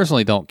I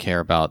personally don't care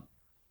about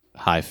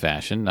high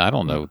fashion. I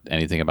don't know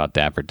anything about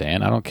Dapper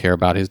Dan. I don't care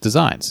about his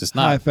designs. It's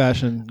not High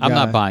fashion. I'm guy.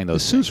 not buying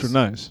those The suits things. were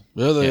nice.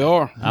 Yeah, they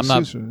are. I'm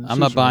suits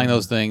not are buying nice.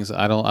 those things.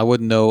 I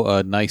wouldn't know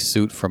a nice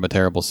suit from a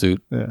terrible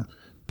suit. Yeah.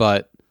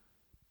 But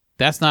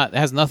it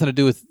has nothing to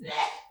do with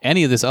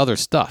any of this other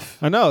stuff.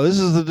 I know this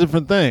is a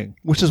different thing,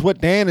 which is what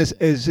Dan is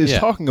Yeah.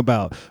 talking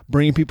about.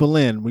 Bringing people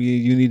in.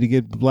 You need to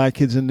get black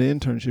kids into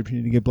internships. You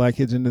need to get black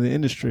kids into the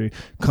industry.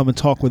 Come and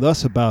talk with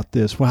us about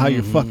this. Well, how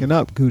you're fucking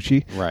up,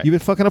 Gucci. Right. You've been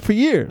fucking up for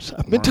years.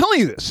 I've been telling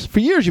you this for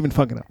years. You've been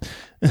fucking up.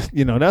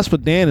 You know that's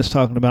what Dan is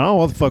talking about. I don't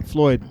know what the fuck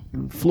Floyd.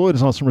 Floyd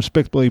is on some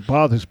respectability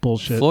politics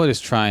bullshit. Floyd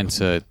is trying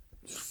to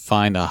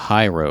find a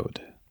high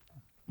road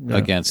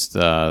against.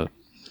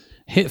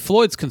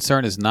 Floyd's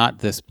concern is not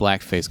this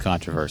blackface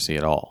controversy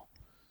at all.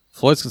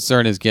 Floyd's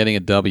concern is getting a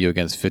W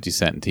against 50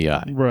 Cent and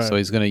T.I. Right. So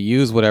he's going to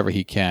use whatever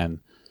he can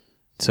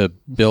to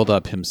build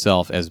up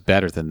himself as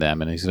better than them,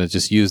 and he's going to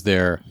just use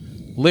their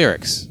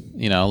lyrics.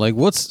 You know, like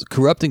what's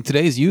corrupting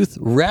today's youth?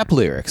 Rap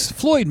lyrics.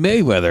 Floyd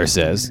Mayweather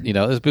says, you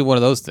know, this would be one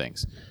of those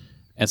things.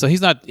 And so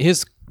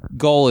his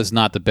goal is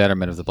not the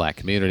betterment of the black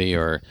community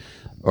or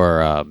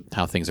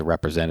how things are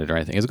represented or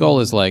anything. His goal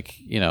is like,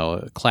 you know,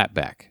 a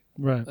clapback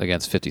Right.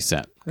 against 50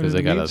 Cent. In Because the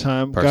they got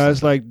meantime, a person.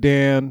 guys like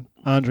Dan,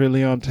 Andre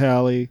Leon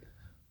Talley,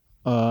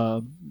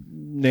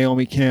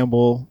 Naomi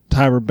Campbell,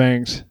 Tyra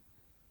Banks,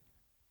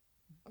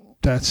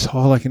 that's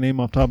all I can name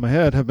off the top of my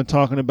head, have been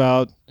talking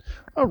about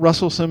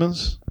Russell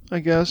Simmons, I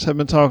guess, have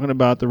been talking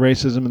about the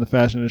racism in the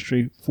fashion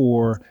industry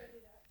for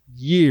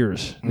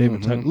years. They've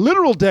been talking,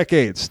 literal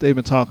decades. They've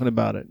been talking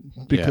about it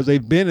because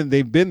they've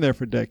been there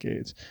for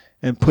decades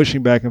and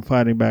pushing back and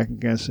fighting back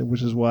against it,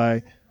 which is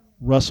why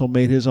Russell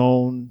made his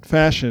own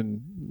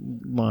fashion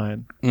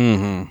line.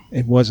 Mm-hmm.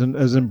 It wasn't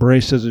as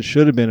embraced as it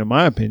should have been, in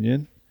my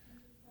opinion.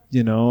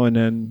 And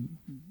then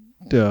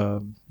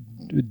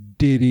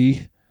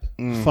Diddy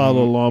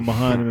followed along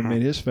behind him and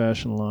made his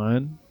fashion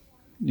line.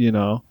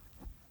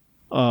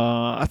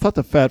 I thought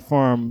the Fat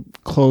Farm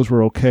clothes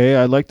were okay.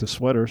 I liked the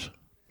sweaters.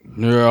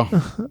 Yeah.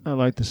 I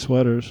liked the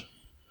sweaters.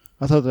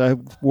 I thought that I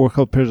wore a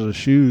couple pairs of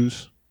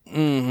shoes.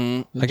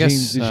 Mm-hmm. The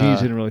jeans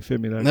didn't really fit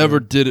me that Never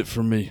good. did it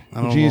for me. I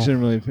The don't jeans know.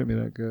 didn't really fit me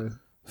that good.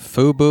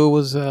 FUBU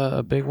was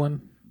a big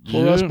one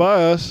For us,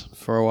 by us.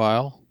 for a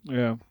while.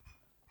 Yeah.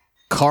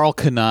 Carl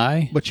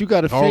Kanai. But you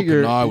got to Carl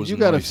figure. Kanai was You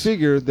got to nice.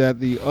 figure that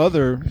the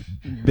other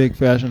big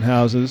fashion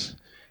houses,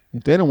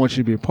 if they don't want you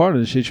to be a part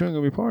of the shit, you ain't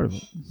gonna be part of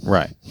it.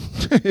 Right.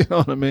 You know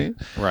what I mean?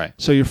 Right.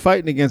 So you're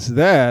fighting against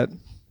that,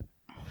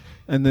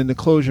 and then the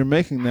clothes you're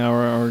making now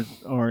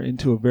are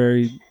into a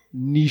very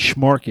niche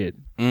market.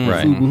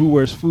 Right. FUBU, who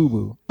wears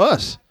FUBU?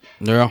 Us.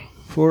 Yeah.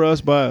 For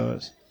us, by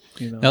us.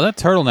 Now that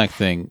turtleneck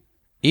thing,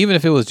 even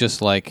if it was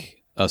just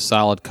like a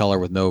solid color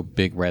with no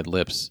big red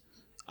lips,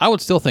 I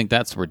would still think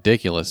that's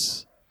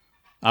ridiculous.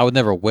 I would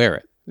never wear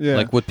it. Yeah.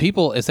 Like, would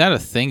people? Is that a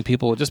thing?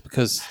 People just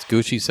because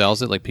Gucci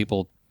sells it, like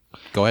people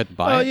go ahead and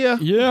buy it. Yeah.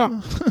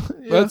 Yeah.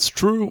 That's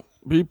true.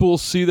 People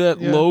see that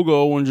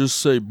logo and just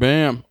say,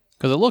 "Bam."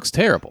 Because it looks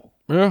terrible.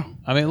 Yeah.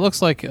 I mean, it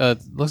looks like a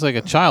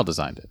child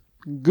designed it.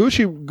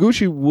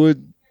 Gucci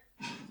would.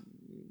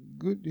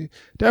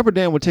 Dapper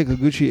Dan would take a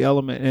Gucci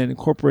element and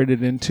incorporate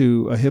it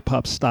into a hip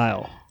hop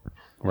style.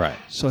 Right.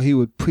 So he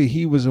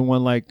was the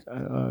one like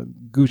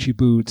Gucci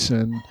boots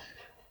and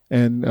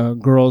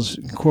girls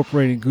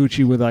incorporating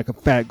Gucci with like a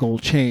fat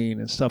gold chain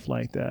and stuff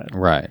like that.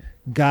 Right.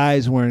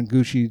 Guys wearing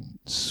Gucci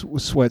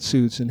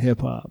sweatsuits in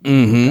hip hop.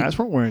 Mhm. Guys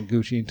weren't wearing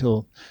Gucci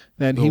until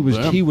then. Oh,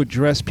 damn. He would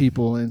dress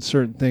people in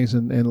certain things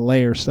and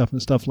layer stuff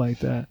and stuff like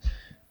that.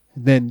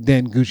 Then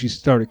Gucci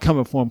started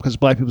coming for him because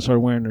black people started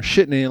wearing their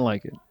shit and they didn't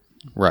like it.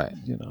 Right.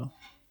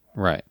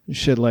 Right.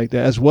 Shit like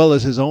that, as well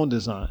as his own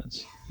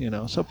designs.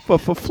 So for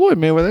Floyd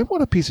Mayweather,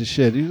 what a piece of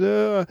shit.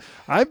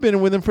 I've been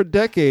with him for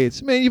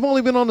decades. Man, you've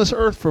only been on this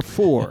earth for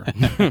 4.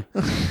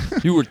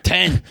 You were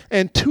 10.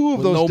 And 2 of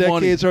With those no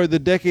money. decades are the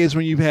decades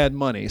when you've had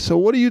money. So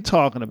what are you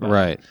talking about?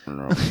 Right.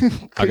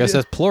 I guess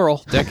that's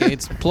plural.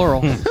 Decades,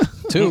 plural.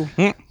 2.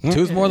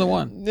 2's more than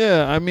 1.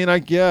 Yeah, I mean, I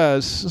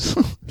guess.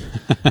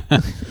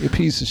 You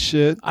piece of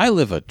shit. I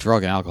live a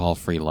drug and alcohol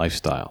free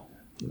lifestyle.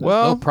 There's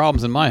Well- no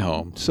problems in my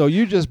home. So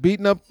you just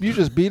beating up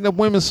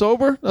women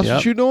sober? That's Yep.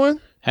 what you're doing?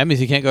 That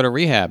means he can't go to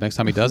rehab next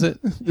time he does it.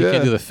 He Yeah.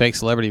 can't do the fake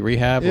celebrity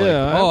rehab.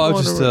 Yeah,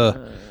 Like,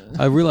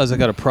 I realized I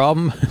got a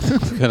problem.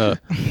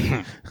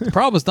 The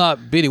problem is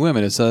not beating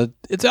women. It's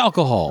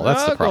alcohol.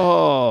 That's the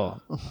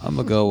problem. Alcohol. I'm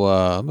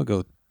gonna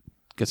go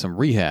get some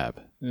rehab.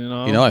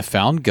 I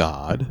found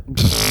God.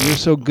 You're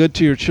so good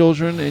to your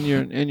children and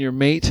your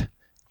mate.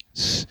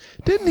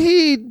 Didn't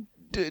he?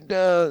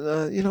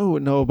 Who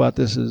would know about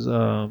this is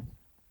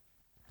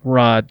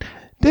Rod.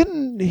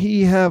 Didn't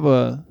he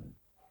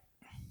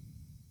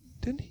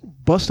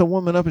bust a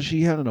woman up and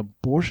she had an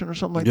abortion or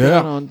something like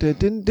Yeah. that?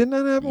 Didn't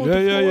that happen? with Yeah,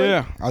 the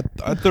yeah, Floyd?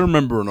 yeah. I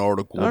remember an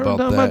article about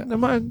that.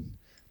 Am I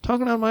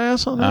talking out of my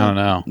ass on that? I don't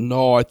know.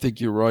 No, I think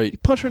you're right. He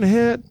punched her in the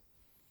head.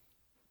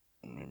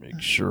 Let me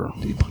make sure.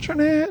 Did he punch her in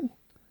the head?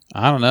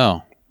 I don't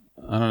know.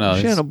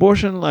 She had an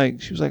abortion.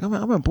 Like she was like, I'm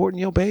aborting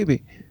your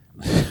baby.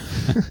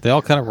 They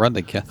all kind of run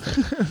together.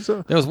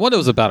 There was one that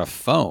was about a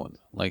phone.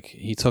 Like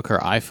he took her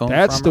iPhone.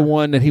 That's from the her.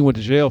 one that he went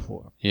to jail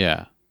for.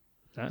 Yeah,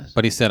 That's,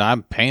 but he said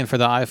I'm paying for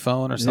the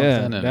iPhone or something.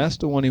 yeah, and that's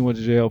the one he went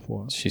to jail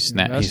for. he That's the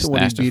one he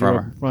snatched it beat from her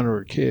up her. in front of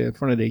her kid, in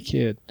front of their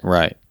kid,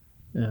 Right.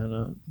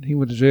 and he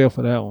went to jail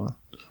for that one.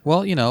 Well,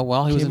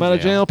 while he was in Came out of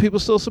jail, jail, people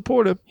still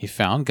support him. he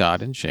found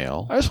God in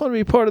jail. I just want to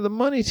be part of the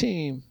money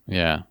team.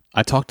 Yeah.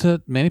 I talked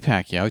to Manny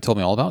Pacquiao. He told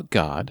me all about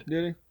God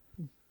Did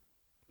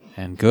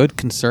and good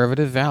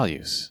conservative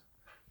values.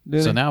 he?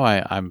 So now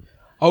I'm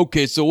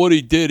Okay, so what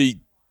he did,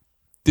 he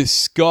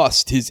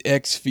discussed his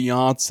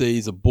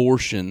ex-fiance's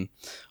abortion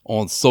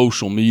on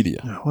social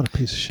media. What a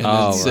piece of shit. And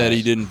then Oh, said right.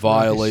 he didn't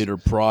violate her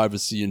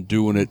privacy in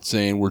doing it,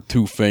 saying we're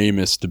too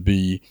famous to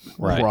be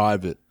Right.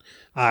 private.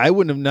 I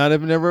wouldn't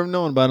have never have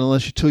known about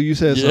it until you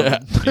said Yeah.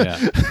 something.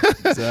 yeah.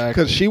 Exactly.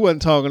 Because she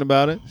wasn't talking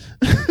about it.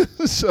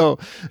 So,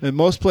 in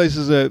most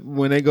places that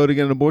when they go to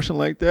get an abortion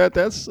like that,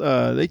 that's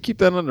they keep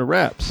that under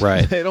wraps.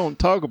 Right. They don't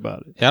talk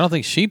about it. Yeah, I don't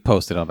think she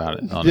posted about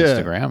it on Yeah.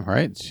 Instagram,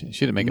 right? She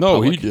didn't make it No,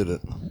 public. he did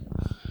it.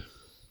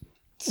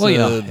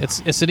 Well,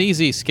 Said- it's an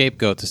easy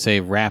scapegoat to say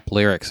rap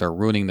lyrics are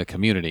ruining the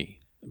community.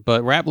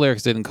 But rap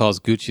lyrics didn't cause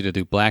Gucci to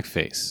do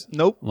blackface.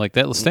 Nope. Like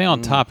that. Stay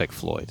on topic,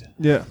 Floyd.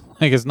 Yeah.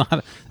 Like it's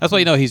not. That's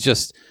why he's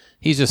just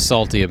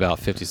salty about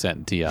 50 Cent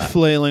and T.I.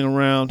 Flailing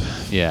around.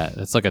 Yeah,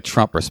 it's like a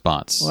Trump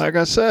response. Like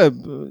I said,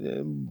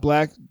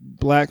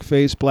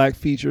 blackface, black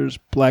features,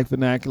 black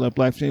vernacular,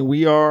 black thing.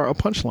 We are a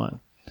punchline.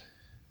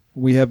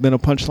 We have been a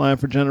punchline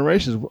for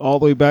generations, all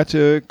the way back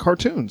to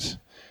cartoons.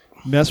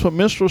 And that's what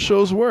minstrel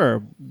shows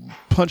were.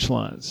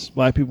 Punchlines.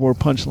 Black people were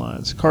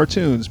punchlines.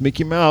 Cartoons.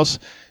 Mickey Mouse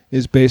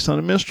is based on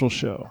a minstrel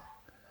show.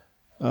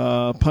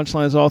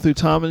 Punchlines all through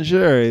Tom and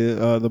Jerry.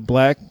 The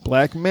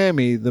black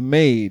mammy, the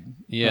maid.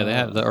 Yeah, they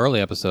have the early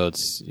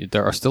episodes. They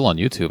are still on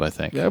YouTube, I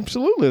think. Yeah,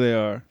 absolutely, they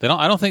are. They don't.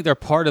 I don't think they're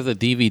part of the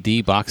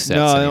DVD box sets.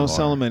 No, they anymore. don't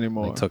sell them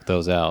anymore. They took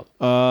those out.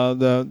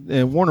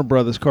 And Warner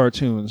Brothers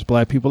cartoons.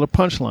 Black people are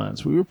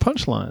punchlines. We were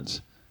punchlines.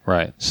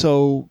 Right.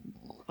 So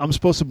I'm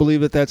supposed to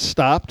believe that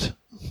stopped.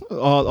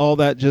 All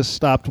that just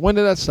stopped. When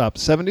did that stop?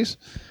 70s?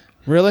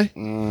 Really?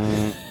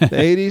 The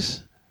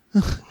 80s?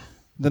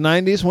 The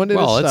 90s? When did it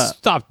stop? It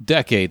stopped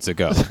decades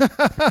ago.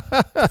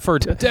 For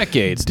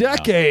decades.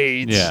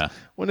 Decades. Yeah.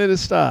 When did it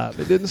stop?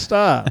 It didn't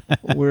stop.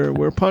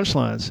 we're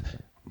punchlines.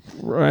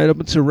 Right up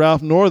until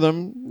Ralph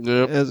Northam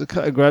as a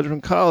graduate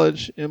from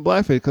college in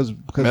blackface because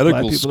Medical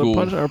black people school.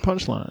 are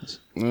punchlines.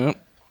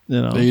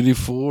 Yep.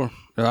 84.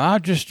 I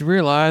just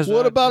realized.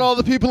 What about all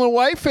the people in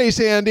whiteface,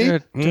 Andy?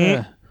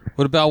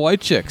 What about white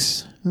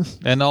chicks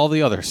and all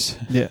the others?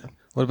 Yeah.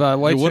 What about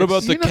white chicks? What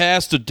about the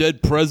cast of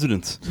Dead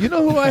Presidents? You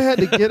know who I had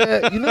to get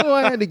at? You know who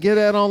I had to get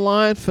at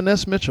online?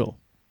 Finesse Mitchell.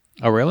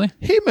 Oh, really?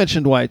 He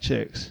mentioned white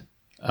chicks.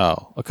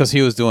 Oh, because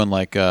he was doing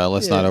like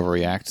let's not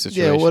overreact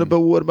situation. Yeah. What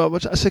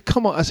about? I said,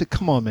 come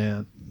on,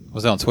 man.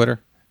 Was that on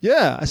Twitter?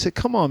 Yeah. I said,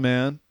 come on,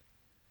 man.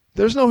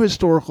 There's no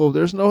historical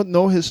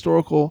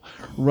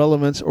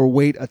relevance or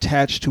weight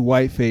attached to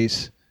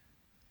whiteface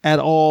at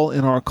all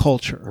in our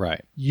culture.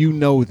 Right. You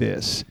know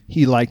this.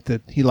 He liked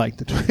it.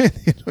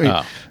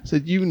 I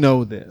said, you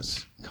know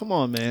this. Come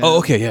on, man. Oh,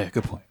 okay. Yeah.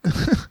 Good point.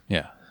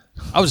 Yeah.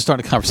 I was just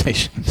starting a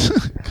conversation.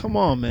 Come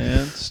on,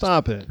 man.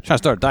 Stop it. Trying to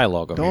start a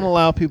dialogue over Don't here.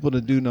 allow people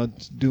to do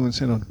and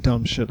say no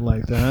dumb shit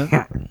like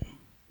that.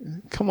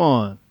 Come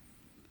on.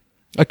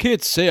 I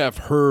can't say I've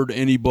heard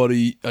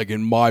anybody, like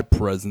in my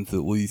presence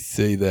at least,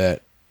 say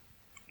that.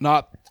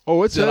 Not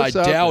it's that I out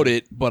doubt there.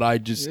 it, but I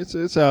just...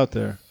 It's out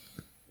there.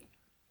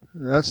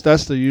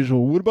 That's the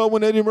usual. What about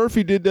when Eddie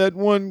Murphy did that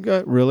one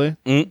guy? Really?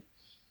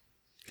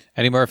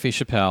 Eddie Murphy,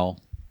 Chappelle,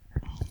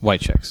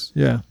 white chicks.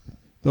 Yeah.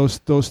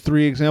 Those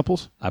three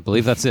examples? I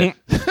believe that's it.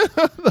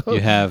 You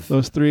have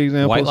Those three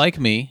examples. White Like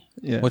Me,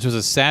 Yeah. which was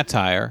a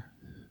satire.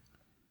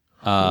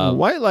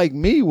 White Like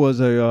Me was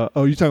a...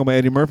 you talking about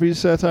Eddie Murphy's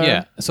satire?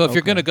 Yeah. So if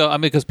you're going to go, I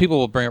mean, because people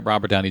will bring up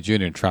Robert Downey Jr.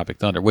 in Tropic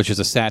Thunder, which is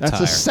a satire.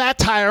 That's a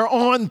satire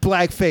on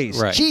blackface.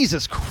 Right.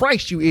 Jesus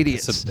Christ, you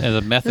idiots. It's a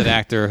method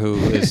actor who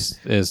is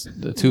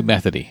too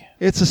methody.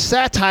 It's a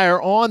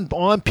satire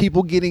on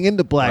people getting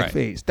into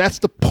blackface. That's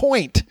the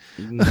point.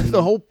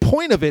 The whole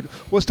point of it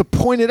was to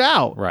point it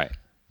out. Right.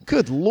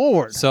 Good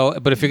Lord. So,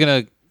 but if you're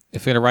gonna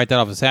write that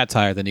off as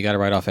satire, then you got to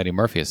write off Eddie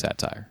Murphy as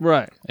satire.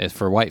 Right. It's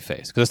for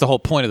whiteface because that's the whole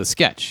point of the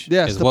sketch.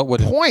 Yes, is the what would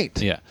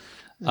point. Yeah.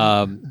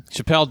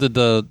 Chappelle did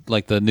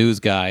the news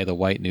guy, the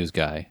white news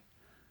guy.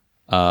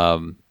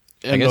 And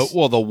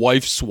the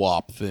wife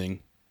swap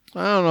thing.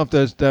 I don't know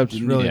if that's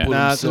really Yeah.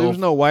 nah. So there was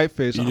no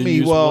whiteface. He I didn't mean,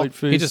 use well,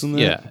 whiteface He just in that?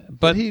 yeah,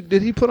 but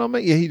did he put on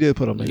makeup? Yeah, he did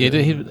put on makeup.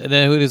 and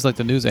then who is like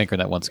the news anchor in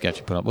that one sketch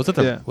you put on? Was it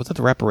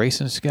the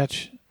reparations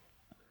sketch?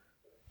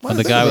 And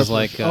the guy was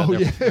like,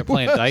 they're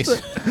playing dice.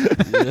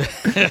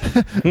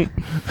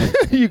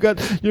 you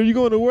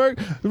going to work?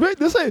 Wait,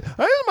 this ain't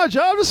my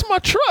job. This is my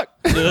truck.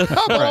 I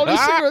bought all these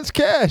cigarettes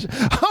cash.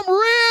 I'm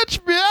rich,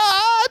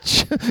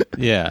 bitch.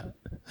 Yeah.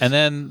 And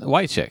then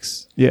white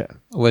chicks, Yeah.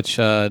 which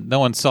no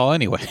one saw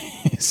anyway.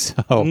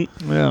 So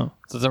Yeah.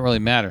 it doesn't really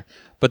matter.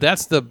 But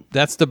that's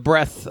the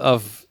breadth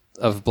of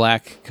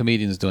black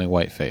comedians doing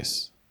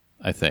whiteface,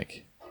 I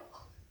think.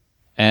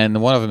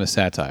 And one of them is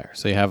satire.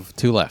 So you have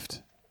two left.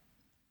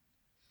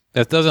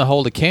 That doesn't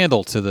hold a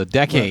candle to the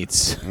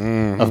decades of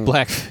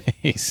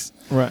blackface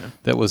Right.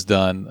 that was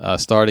done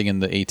starting in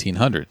the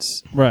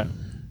 1800s. Right.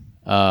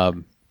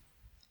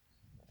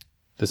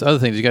 There's other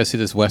things. You guys see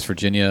this West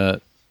Virginia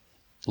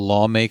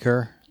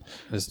lawmaker?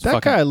 This That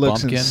fucking guy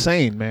looks bumpkin?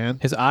 insane, man.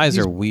 His eyes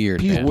are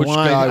weird, He's man. Which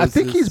blind. guy I was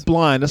think this? he's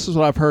blind. This is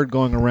what I've heard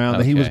going around,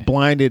 that he was Okay.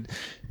 blinded.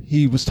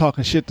 He was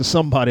talking shit to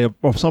somebody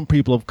or some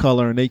people of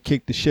color, and they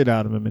kicked the shit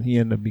out of him, and he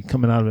ended up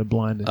coming out of it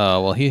blinded.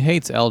 Well, he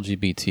hates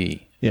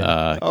LGBT.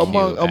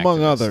 among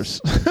activists.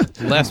 others.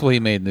 That's what he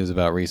made news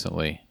about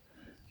recently.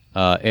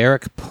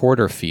 Eric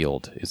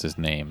Porterfield is his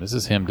name. This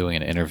is him doing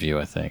an interview,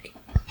 I think.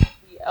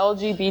 The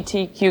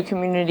LGBTQ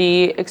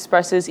community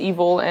expresses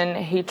evil and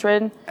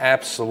hatred.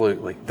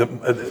 Absolutely.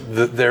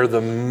 They're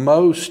the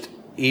most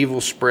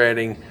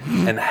evil-spreading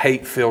and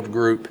hate-filled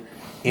group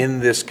in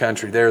this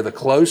country. They're the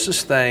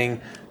closest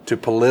thing to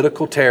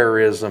political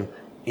terrorism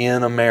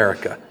in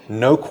America.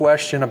 No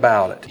question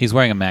about it. He's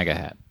wearing a MAGA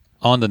hat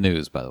on the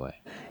news, by the way.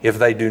 If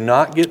they do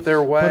not get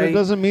their way, But it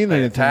doesn't mean they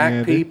anything, attack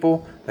Andy.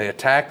 people, they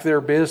attack their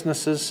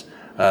businesses,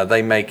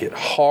 they make it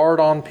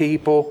hard on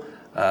people.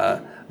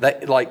 And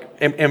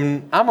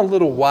I'm a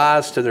little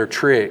wise to their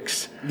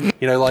tricks.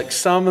 You know, like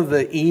some of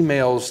the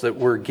emails that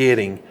we're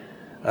getting,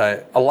 a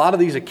lot of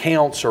these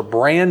accounts are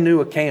brand new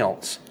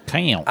accounts.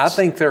 I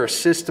think they're a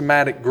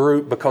systematic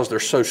group because they're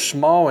so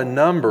small in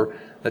number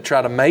that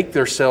try to make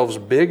themselves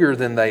bigger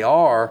than they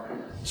are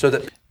so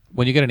that...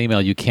 When you get an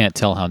email, you can't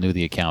tell how new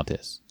the account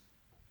is.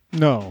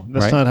 No,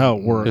 that's Right? not how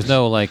it works. There's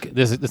no like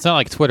this. It's not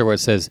like Twitter where it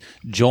says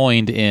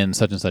joined in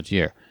such and such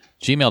year.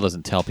 Gmail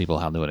doesn't tell people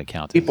how new an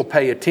account is. People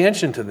pay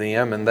attention to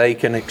them, and they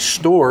can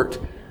extort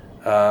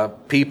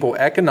people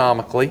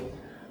economically.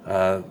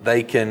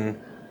 They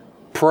can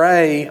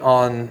prey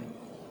on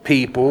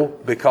people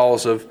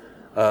because of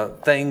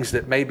things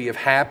that maybe have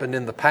happened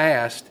in the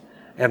past.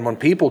 And when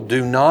people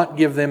do not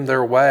give them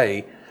their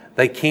way,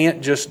 they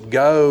can't just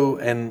go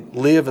and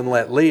live and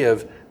let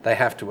live. They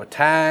have to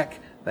attack.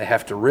 They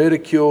have to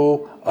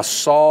ridicule,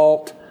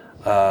 assault.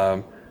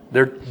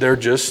 They're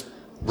just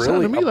really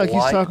Sounded to me like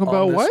he's talking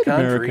about white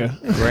America.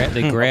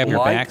 They grab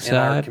your backside. In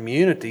our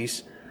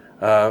communities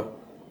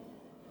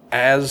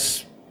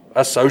as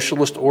a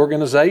socialist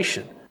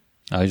organization.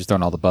 Oh, he's just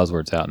throwing all the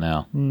buzzwords out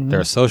now.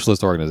 They're a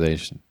socialist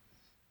organization.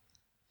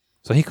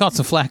 So he caught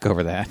some flack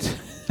over that.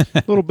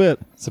 A little bit.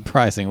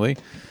 Surprisingly.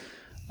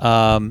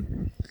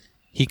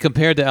 He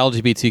compared the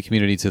LGBT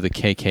community to the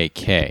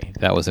KKK.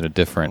 That was in a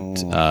different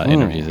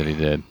interview that he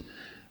did.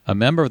 A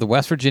member of the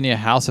West Virginia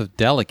House of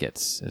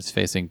Delegates is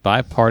facing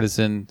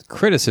bipartisan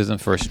criticism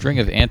for a string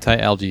of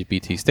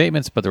anti-LGBT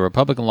statements, but the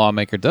Republican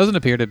lawmaker doesn't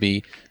appear to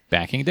be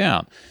backing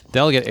down.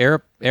 Delegate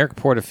Eric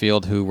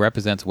Porterfield, who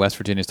represents West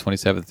Virginia's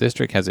 27th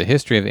District, has a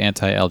history of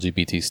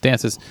anti-LGBT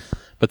stances,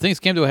 but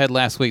things came to a head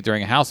last week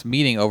during a House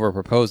meeting over a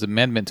proposed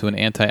amendment to an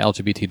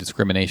anti-LGBT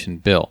discrimination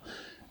bill.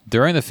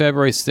 During the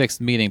February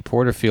 6th meeting,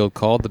 Porterfield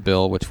called the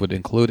bill, which would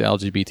include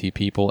LGBT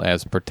people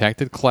as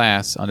protected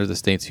class under the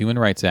state's Human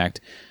Rights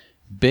Act,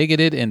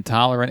 bigoted,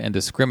 intolerant, and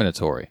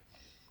discriminatory.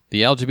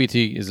 The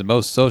LGBT is the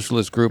most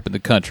socialist group in the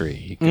country,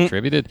 he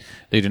contributed.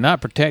 They do not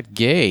protect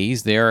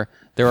gays. There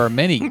are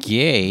many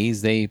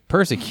gays they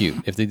persecute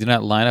if they do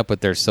not line up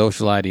with their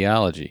social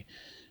ideology.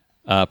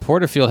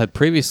 Porterfield had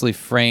previously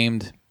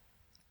framed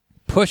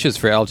pushes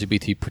for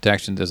LGBT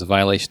protections as a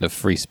violation of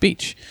free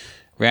speech.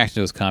 Reaction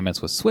to his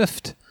comments was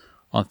swift.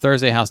 On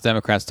Thursday, House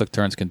Democrats took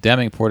turns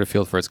condemning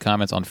Porterfield for his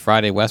comments. On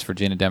Friday, West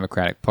Virginia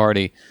Democratic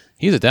Party,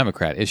 he's a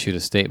Democrat, issued a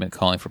statement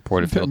calling for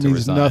Porterfield to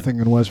resign. It means nothing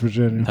in West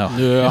Virginia. No,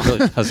 it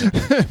really doesn't.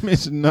 It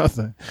means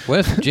nothing.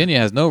 West Virginia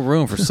has no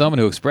room for someone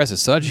who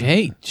expresses such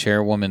hate,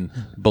 Chairwoman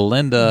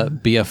Belinda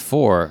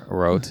Biafor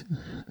wrote.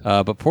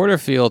 But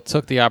Porterfield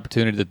took the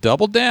opportunity to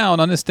double down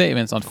on his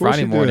statements on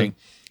Friday morning.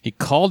 He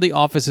called the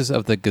offices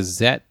of the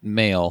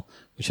Gazette-Mail,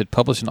 which had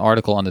published an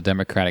article on the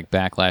Democratic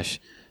backlash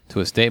to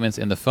his statements.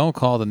 In the phone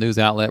call, the news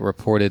outlet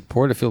reported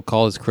Porterfield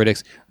called his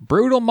critics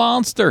brutal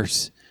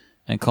monsters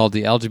and called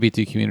the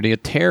LGBT community a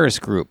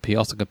terrorist group. He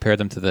also compared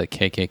them to the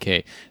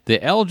KKK. The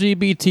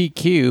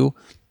LGBTQ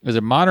is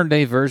a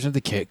modern-day version of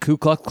the Ku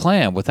Klux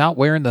Klan without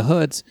wearing the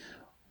hoods,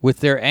 with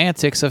their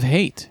antics of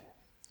hate.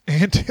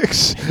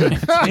 Antics?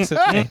 Antics of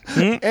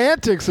hate.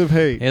 Antics of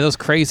hate. Yeah, those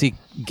crazy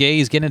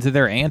gays get into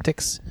their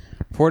antics.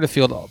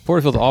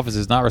 Porterfield's office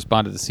has not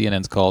responded to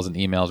CNN's calls and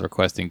emails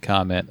requesting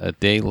comment. A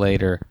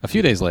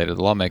few days later,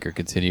 the lawmaker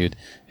continued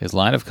his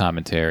line of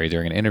commentary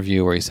during an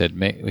interview where he said,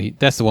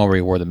 that's the one where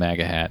he wore the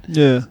MAGA hat.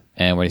 Yeah.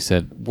 And when he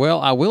said, well,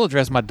 I will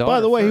address my daughter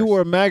By the way, first. he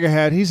wore a MAGA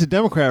hat. He's a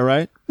Democrat,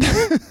 right?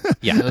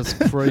 Yeah. That's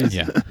crazy.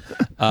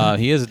 Yeah.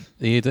 He is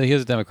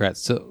a Democrat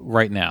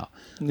right now.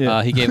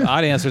 Yeah. He gave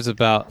odd answers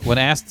about, when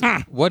asked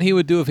what he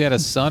would do if he had a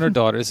son or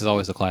daughter. This is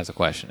always the classic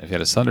question. If he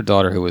had a son or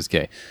daughter who was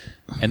gay.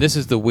 And this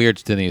is the weird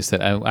thing he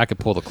said. I could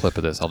pull the clip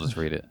of this. I'll just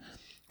read it.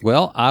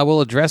 Well, I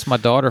will address my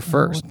daughter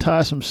first.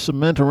 Tie some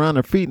cement around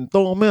her feet and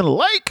throw them in a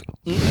lake.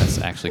 That's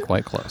actually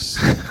quite close.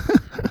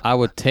 I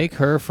would take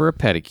her for a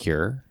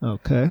pedicure.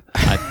 Okay.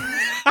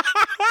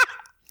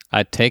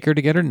 I'd take her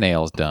to get her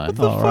nails done.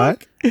 All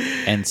right.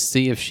 And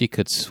see if she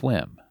could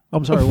swim.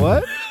 I'm sorry,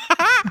 what?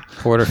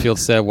 Porterfield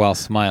said while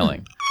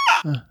smiling.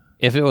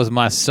 If it was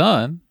my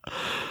son,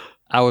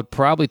 I would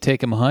probably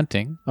take him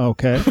hunting.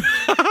 Okay.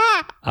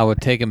 I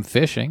would take him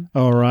fishing.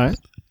 All right.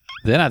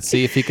 Then I'd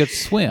see if he could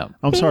swim.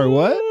 I'm sorry,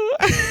 what?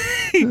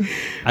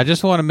 I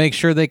just want to make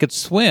sure they could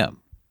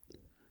swim,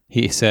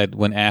 he said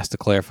when asked to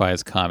clarify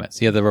his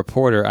comments. Yeah, the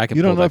reporter, I can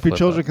You pull don't know that if your clip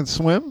children up. can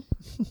swim?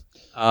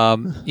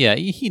 Yeah,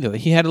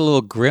 he had a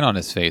little grin on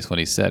his face when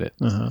he said it.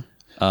 Uh-huh.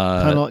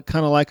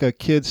 Kind of like a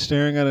kid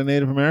staring at a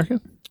Native American?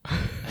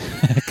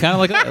 Kind of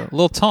like a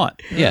little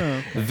taunt.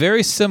 Yeah,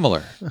 very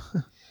similar.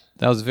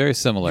 That was very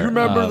similar. You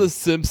remember The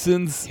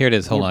Simpsons? Here it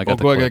is. Hold on. I got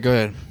the go clip.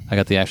 ahead. I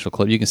got the actual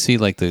clip. You can see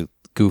like the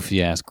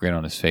goofy ass grin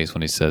on his face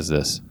when he says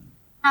this.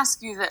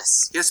 Ask you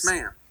this. Yes,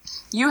 ma'am.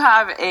 You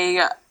have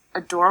a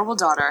adorable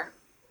daughter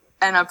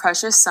and a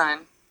precious son.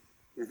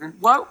 Mm-hmm.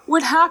 What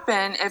would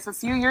happen if a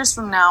few years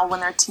from now,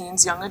 when they're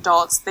teens, young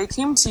adults, they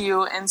came to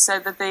you and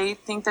said that they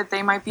think that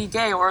they might be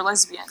gay or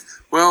lesbian?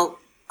 Well,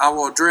 I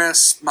will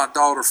address my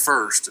daughter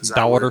first.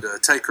 I would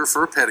take her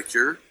for a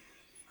pedicure,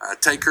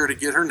 take her to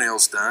get her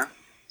nails done,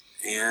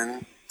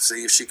 and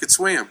see if she could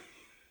swim.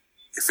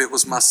 If it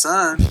was my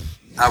son,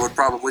 I would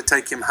probably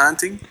take him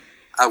hunting.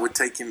 I would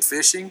take him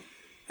fishing.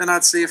 Then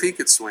I'd see if he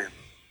could swim.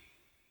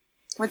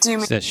 What do you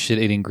mean? That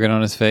shit-eating grin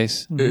on his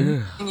face.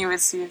 And you would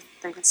see if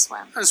they could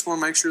swim. I just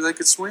want to make sure they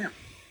could swim.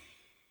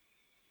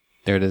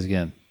 There it is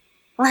again.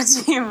 What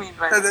do you mean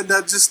by that?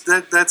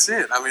 That's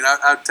it. I mean,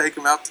 I'd take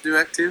them out to do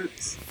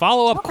activities.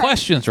 Follow-up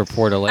questions,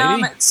 reporter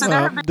lady. So there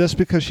have been That's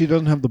because she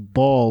doesn't have the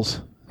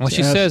balls. Well,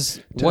 she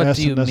says, "What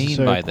do you mean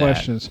by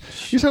questions.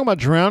 that?" You talking about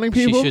drowning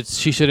people?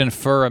 She should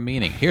infer a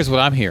meaning. Here's what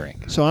I'm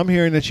hearing. So I'm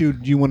hearing that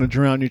you want to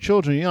drown your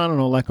children. I don't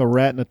know, like a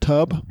rat in a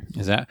tub.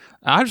 Is that?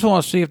 I just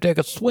want to see if they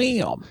could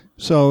swim.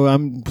 So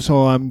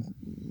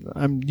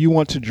you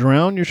want to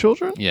drown your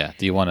children? Yeah.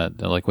 Do you want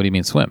to, like, what do you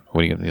mean swim?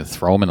 What are you going to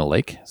throw them in a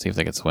lake? See if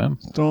they can swim?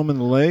 Throw them in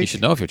the lake? You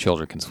should know if your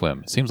children can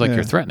swim. It seems like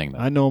you're threatening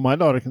them. I know my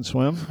daughter can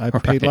swim. I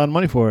paid a lot of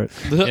money for it.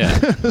 Yeah.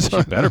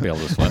 She better be able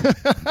to swim.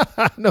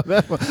 I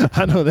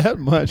know that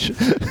much.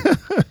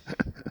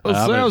 It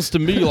sounds to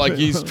me like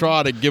he's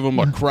trying to give them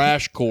a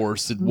crash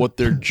course in what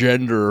their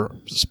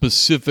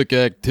gender-specific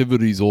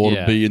activities ought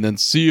to be, and then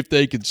see if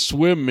they can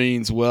swim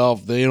means, well,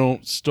 if they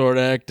don't start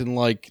acting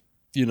like,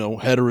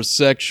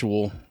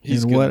 heterosexual,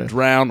 he's going to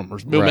drown them or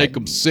make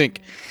them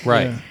sink.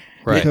 Right. Yeah.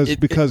 Right.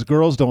 Because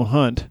girls don't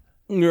hunt.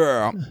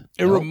 Yeah.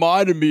 It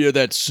reminded me of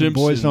that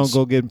Simpsons. Boys don't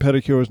go getting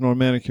pedicures nor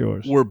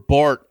manicures. Where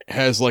Bart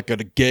has like a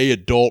gay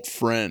adult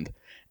friend,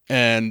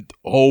 and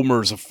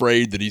Homer's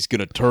afraid that he's going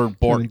to turn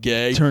Bart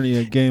gay. Turning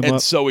a game up.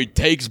 And so he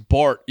takes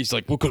Bart. He's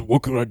like, what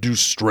could I do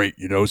straight,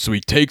 So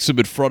he takes him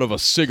in front of a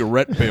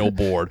cigarette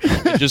billboard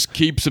and just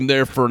keeps him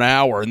there for an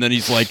hour. And then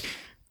he's like,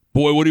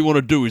 boy, what do you want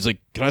to do? He's like,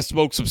 can I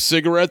smoke some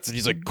cigarettes? And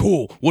he's like,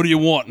 cool. What do you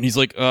want? And he's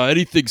like,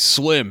 anything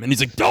slim. And he's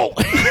like, no.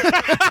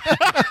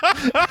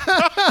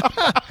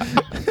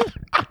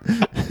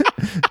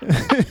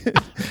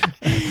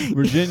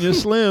 Virginia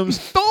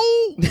Slims.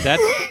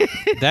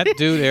 That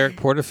dude, Eric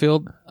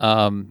Porterfield,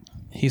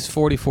 he's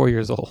 44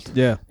 years old.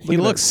 Yeah. He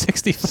looks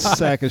 65.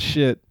 Sack of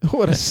shit.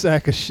 What a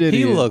sack of shit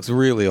He is. looks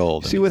really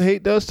old. See what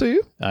hate does to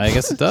you? I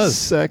guess it does.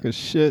 Sack of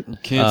shit.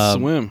 Can't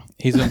swim.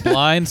 He's been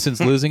blind since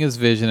losing his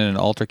vision in an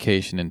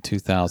altercation in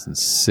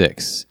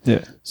 2006.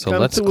 Yeah. So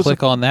let's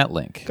click on that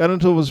link. Got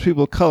into it with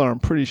people of color. I'm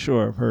pretty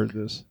sure I've heard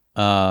this.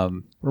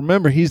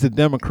 Remember, he's the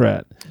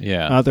Democrat.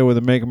 Yeah. Out there with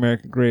a Make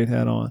America Great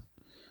hat on.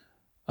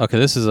 Okay,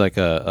 this is like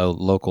a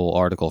local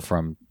article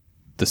from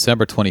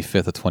December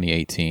 25th of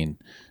 2018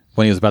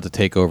 when he was about to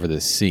take over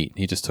this seat.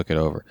 He just took it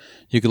over.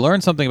 You can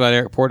learn something about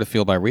Eric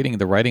Porterfield by reading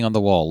the writing on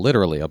the wall,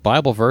 literally, a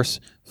Bible verse,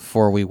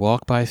 "For we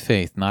walk by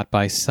faith, not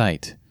by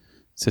sight."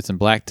 Sits in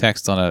black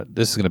text on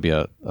this is going to be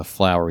a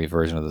flowery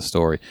version of the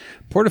story.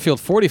 Porterfield,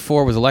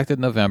 44, was elected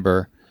in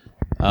November.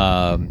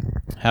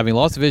 Having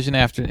lost vision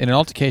in an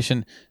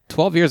altercation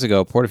 12 years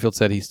ago, Porterfield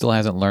said he still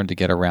hasn't learned to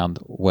get around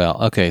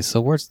well. Okay, so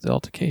where's the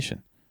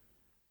altercation?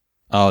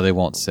 Oh, they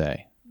won't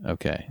say.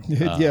 Okay.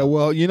 Yeah,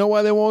 well, you know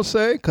why they won't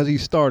say? Because he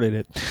started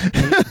it.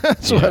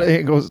 That's why they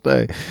ain't going to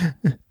stay.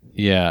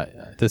 Yeah,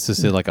 this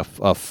is like a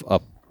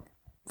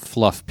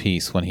fluff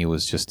piece when he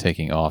was just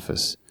taking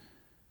office.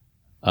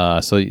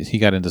 So he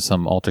got into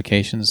some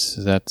altercations.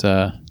 Is that...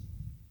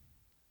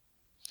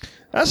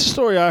 That's the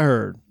story I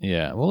heard.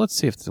 Yeah, well, let's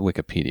see if the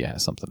Wikipedia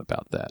has something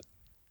about that.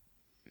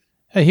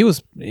 Hey,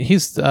 he's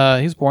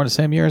born the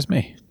same year as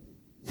me.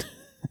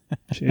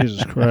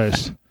 Jesus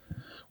Christ.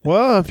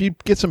 Well, if you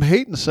get some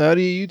hate inside of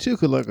you, you too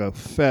could look like a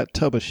fat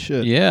tub of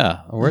shit.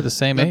 Yeah, we're the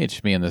same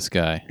age, me and this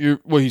guy.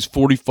 He's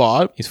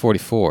 45? He's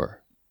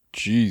 44.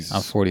 Jeez.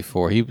 I'm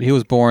 44. He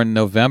was born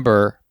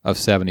November of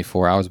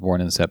 74. I was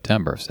born in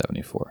September of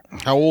 74.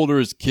 How old are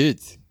his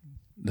kids?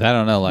 I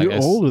don't know.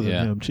 You're older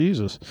than him.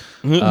 Jesus.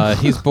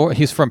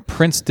 He's from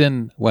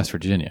Princeton, West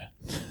Virginia.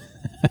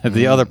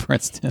 The other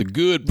Princeton. The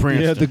good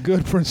Princeton. Yeah, the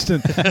good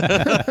Princeton.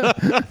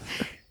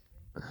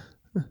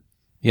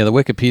 Yeah, the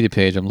Wikipedia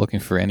page, I'm looking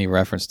for any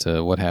reference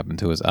to what happened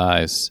to his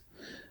eyes.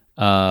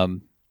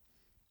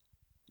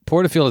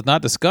 Porterfield has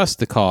not discussed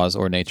the cause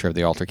or nature of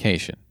the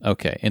altercation.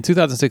 Okay. In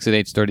 2006, at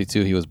age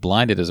 32, he was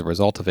blinded as a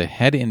result of a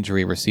head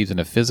injury received in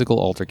a physical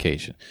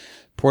altercation.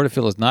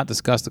 Porterfield has not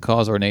discussed the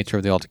cause or nature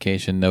of the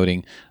altercation,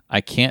 noting,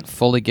 "I can't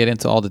fully get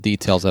into all the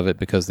details of it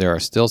because there are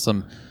still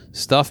some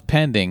stuff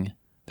pending.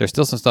 There's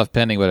still some stuff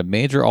pending, but a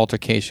major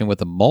altercation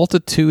with a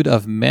multitude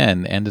of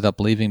men ended up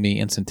leaving me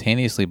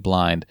instantaneously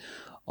blind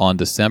on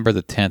December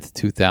the 10th,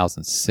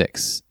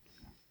 2006.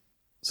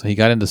 So he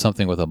got into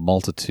something with a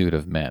multitude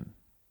of men.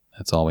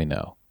 That's all we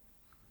know.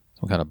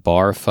 Some kind of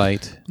bar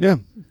fight. Yeah.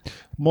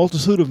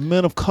 Multitude of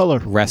men of color.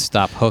 Rest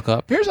stop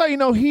hookup. Here's how you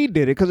know he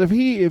did it. Because if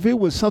it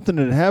was something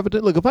that happened,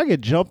 look, if I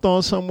get jumped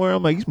on somewhere,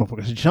 I'm like, these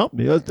motherfuckers jumped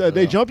me.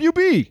 They jump you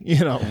be,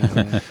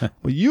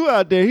 But you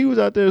out there, he was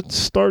out there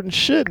starting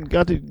shit and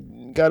got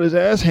his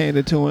ass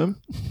handed to him.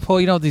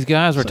 Well, these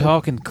guys were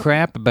talking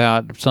crap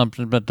about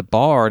something about the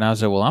bar, and I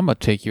said, well, I'm going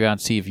to take you out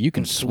and see if you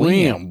can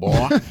swim,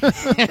 boy.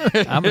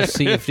 I'm going to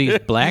see if these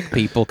black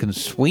people can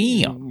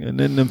swim. And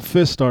then them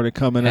fists started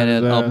coming out.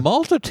 And a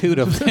multitude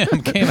of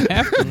them came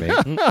after me.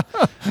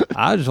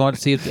 I just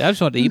wanted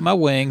to eat my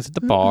wings at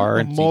the bar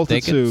and see if they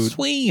could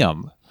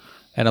swim.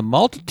 And a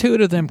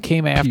multitude of them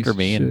came after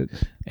me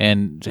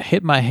and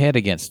hit my head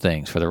against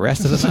things for the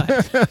rest of the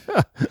night.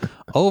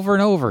 Over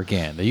and over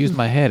again. They used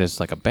my head as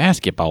like a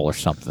basketball or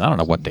something. I don't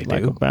know what they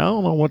do. I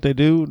don't know what they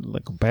do.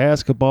 Like a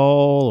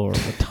basketball or a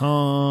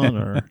baton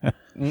or...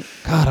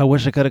 God, I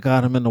wish I could have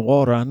got them in the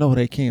water. I know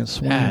they can't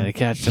swim. They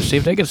can't to see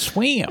if they can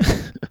swim.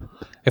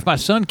 If my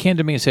son came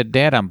to me and said,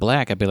 "Dad, I'm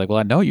black," I'd be like, "Well,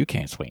 I know you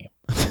can't swim."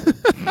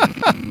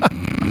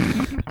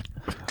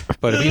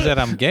 But if he said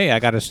I'm gay, I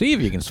got to see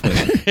if you can swim.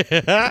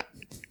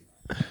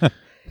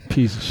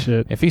 Piece of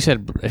shit. If he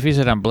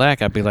said I'm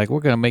black, I'd be like, we're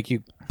gonna make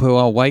you put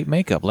on white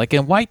makeup, like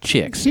in White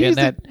Chicks, in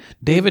that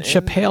David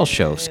Chappelle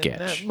show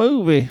sketch, that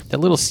movie, that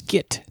little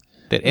skit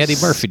that Eddie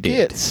Murphy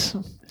did.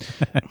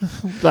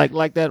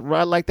 like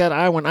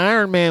that. When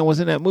Iron Man was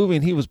in that movie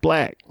and he was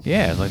black.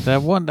 Yeah, like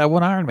that one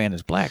Iron Man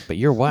is black, but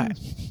you're white.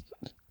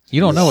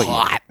 You don't know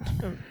what.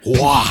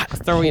 What?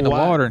 Throw you in the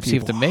water and see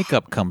if the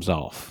makeup comes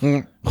off.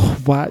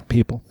 White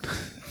people.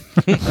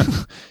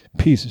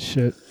 Piece of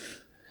shit.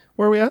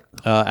 Where are we at?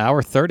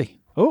 Hour 30.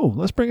 Oh,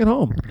 let's bring it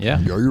home. Yeah.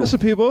 Listen,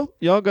 people,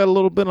 y'all got a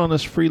little bit on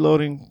this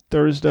freeloading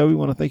Thursday. We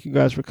want to thank you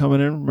guys for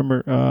coming in.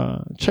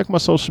 Remember, check my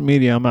social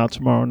media. I'm out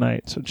tomorrow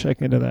night, so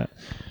check into that.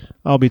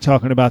 I'll be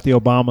talking about the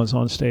Obamas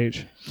on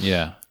stage.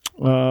 Yeah.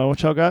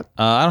 What y'all got?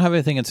 I don't have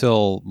anything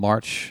until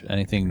March,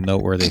 anything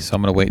noteworthy, so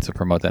I'm going to wait to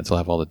promote that until I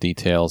have all the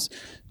details.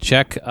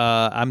 Check.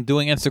 I'm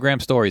doing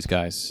Instagram stories,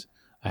 guys.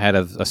 I had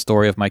a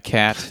story of my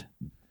cat.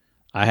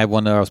 I had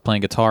one that I was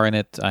playing guitar in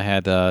it. I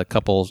had a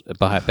couple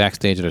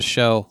backstage at a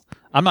show.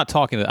 I'm not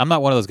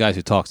one of those guys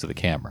who talks to the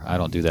camera. I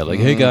don't do that. Like,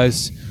 hey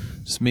guys,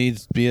 just me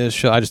be a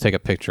show. I just take a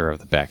picture of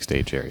the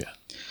backstage area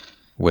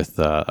with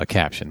a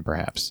caption,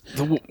 perhaps.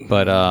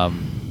 But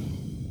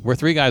we're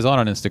 3 guys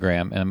on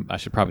Instagram, and I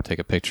should probably take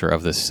a picture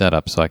of this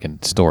setup so I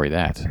can story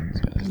that.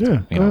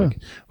 Yeah,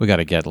 we got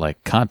to get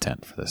like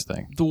content for this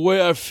thing. The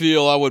way I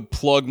feel, I would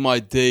plug my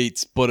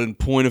dates, but in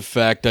point of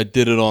fact, I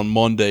did it on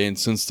Monday, and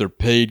since they're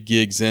paid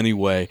gigs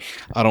anyway,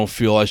 I don't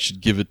feel I should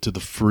give it to the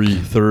free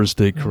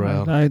Thursday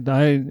crowd.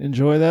 I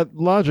enjoy that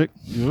logic.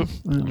 Yep.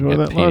 I enjoy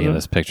that logic. In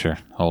this picture.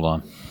 Hold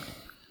on.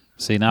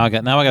 See, now I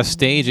got to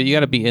stage it. You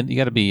got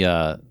to be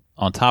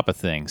on top of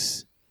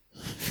things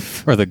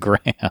for the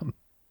gram.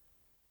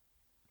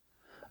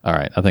 All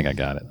right, I think I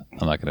got it.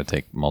 I'm not going to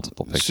take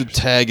multiple pictures. You should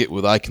tag it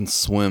with "I can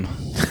swim."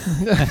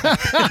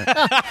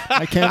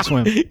 I can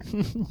swim.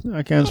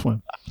 I can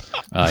swim.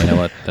 You know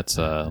what? That's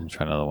let me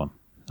try another one.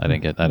 I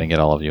didn't get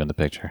all of you in the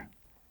picture.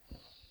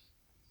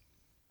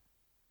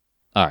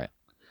 All right.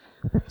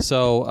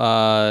 So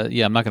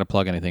yeah, I'm not going to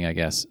plug anything, I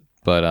guess.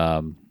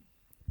 But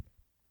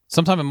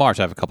sometime in March,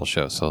 I have a couple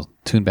shows, so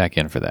tune back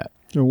in for that.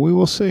 We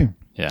will see.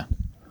 Yeah.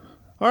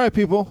 All right,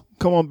 people,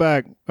 come on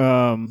back.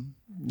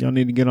 Y'all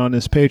need to get on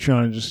this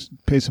Patreon and just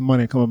pay some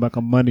money. Coming back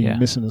on Monday, you're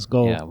missing this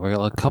goal. Yeah, we're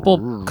a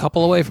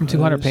couple away from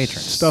 200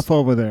 patrons. Stuff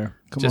over there.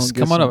 Come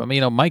on up. I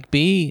mean, Mike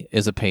B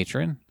is a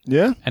patron.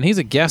 Yeah, and he's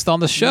a guest on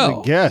the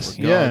show. He's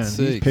a guest.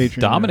 He's patron.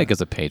 Dominic is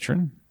a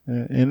patron.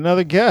 And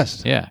another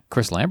guest. Yeah,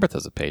 Chris Lambert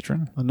is a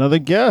patron. Another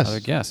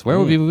guest. Where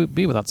would we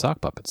be without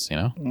sock puppets? You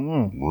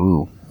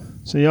know.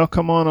 So y'all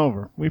come on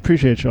over. We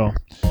appreciate y'all.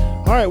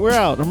 All right, we're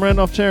out. I'm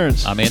Randolph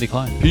Terrence. I'm Andy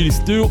Klein. Petey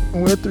Steele.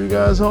 We're 3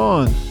 guys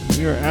on.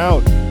 We are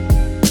out.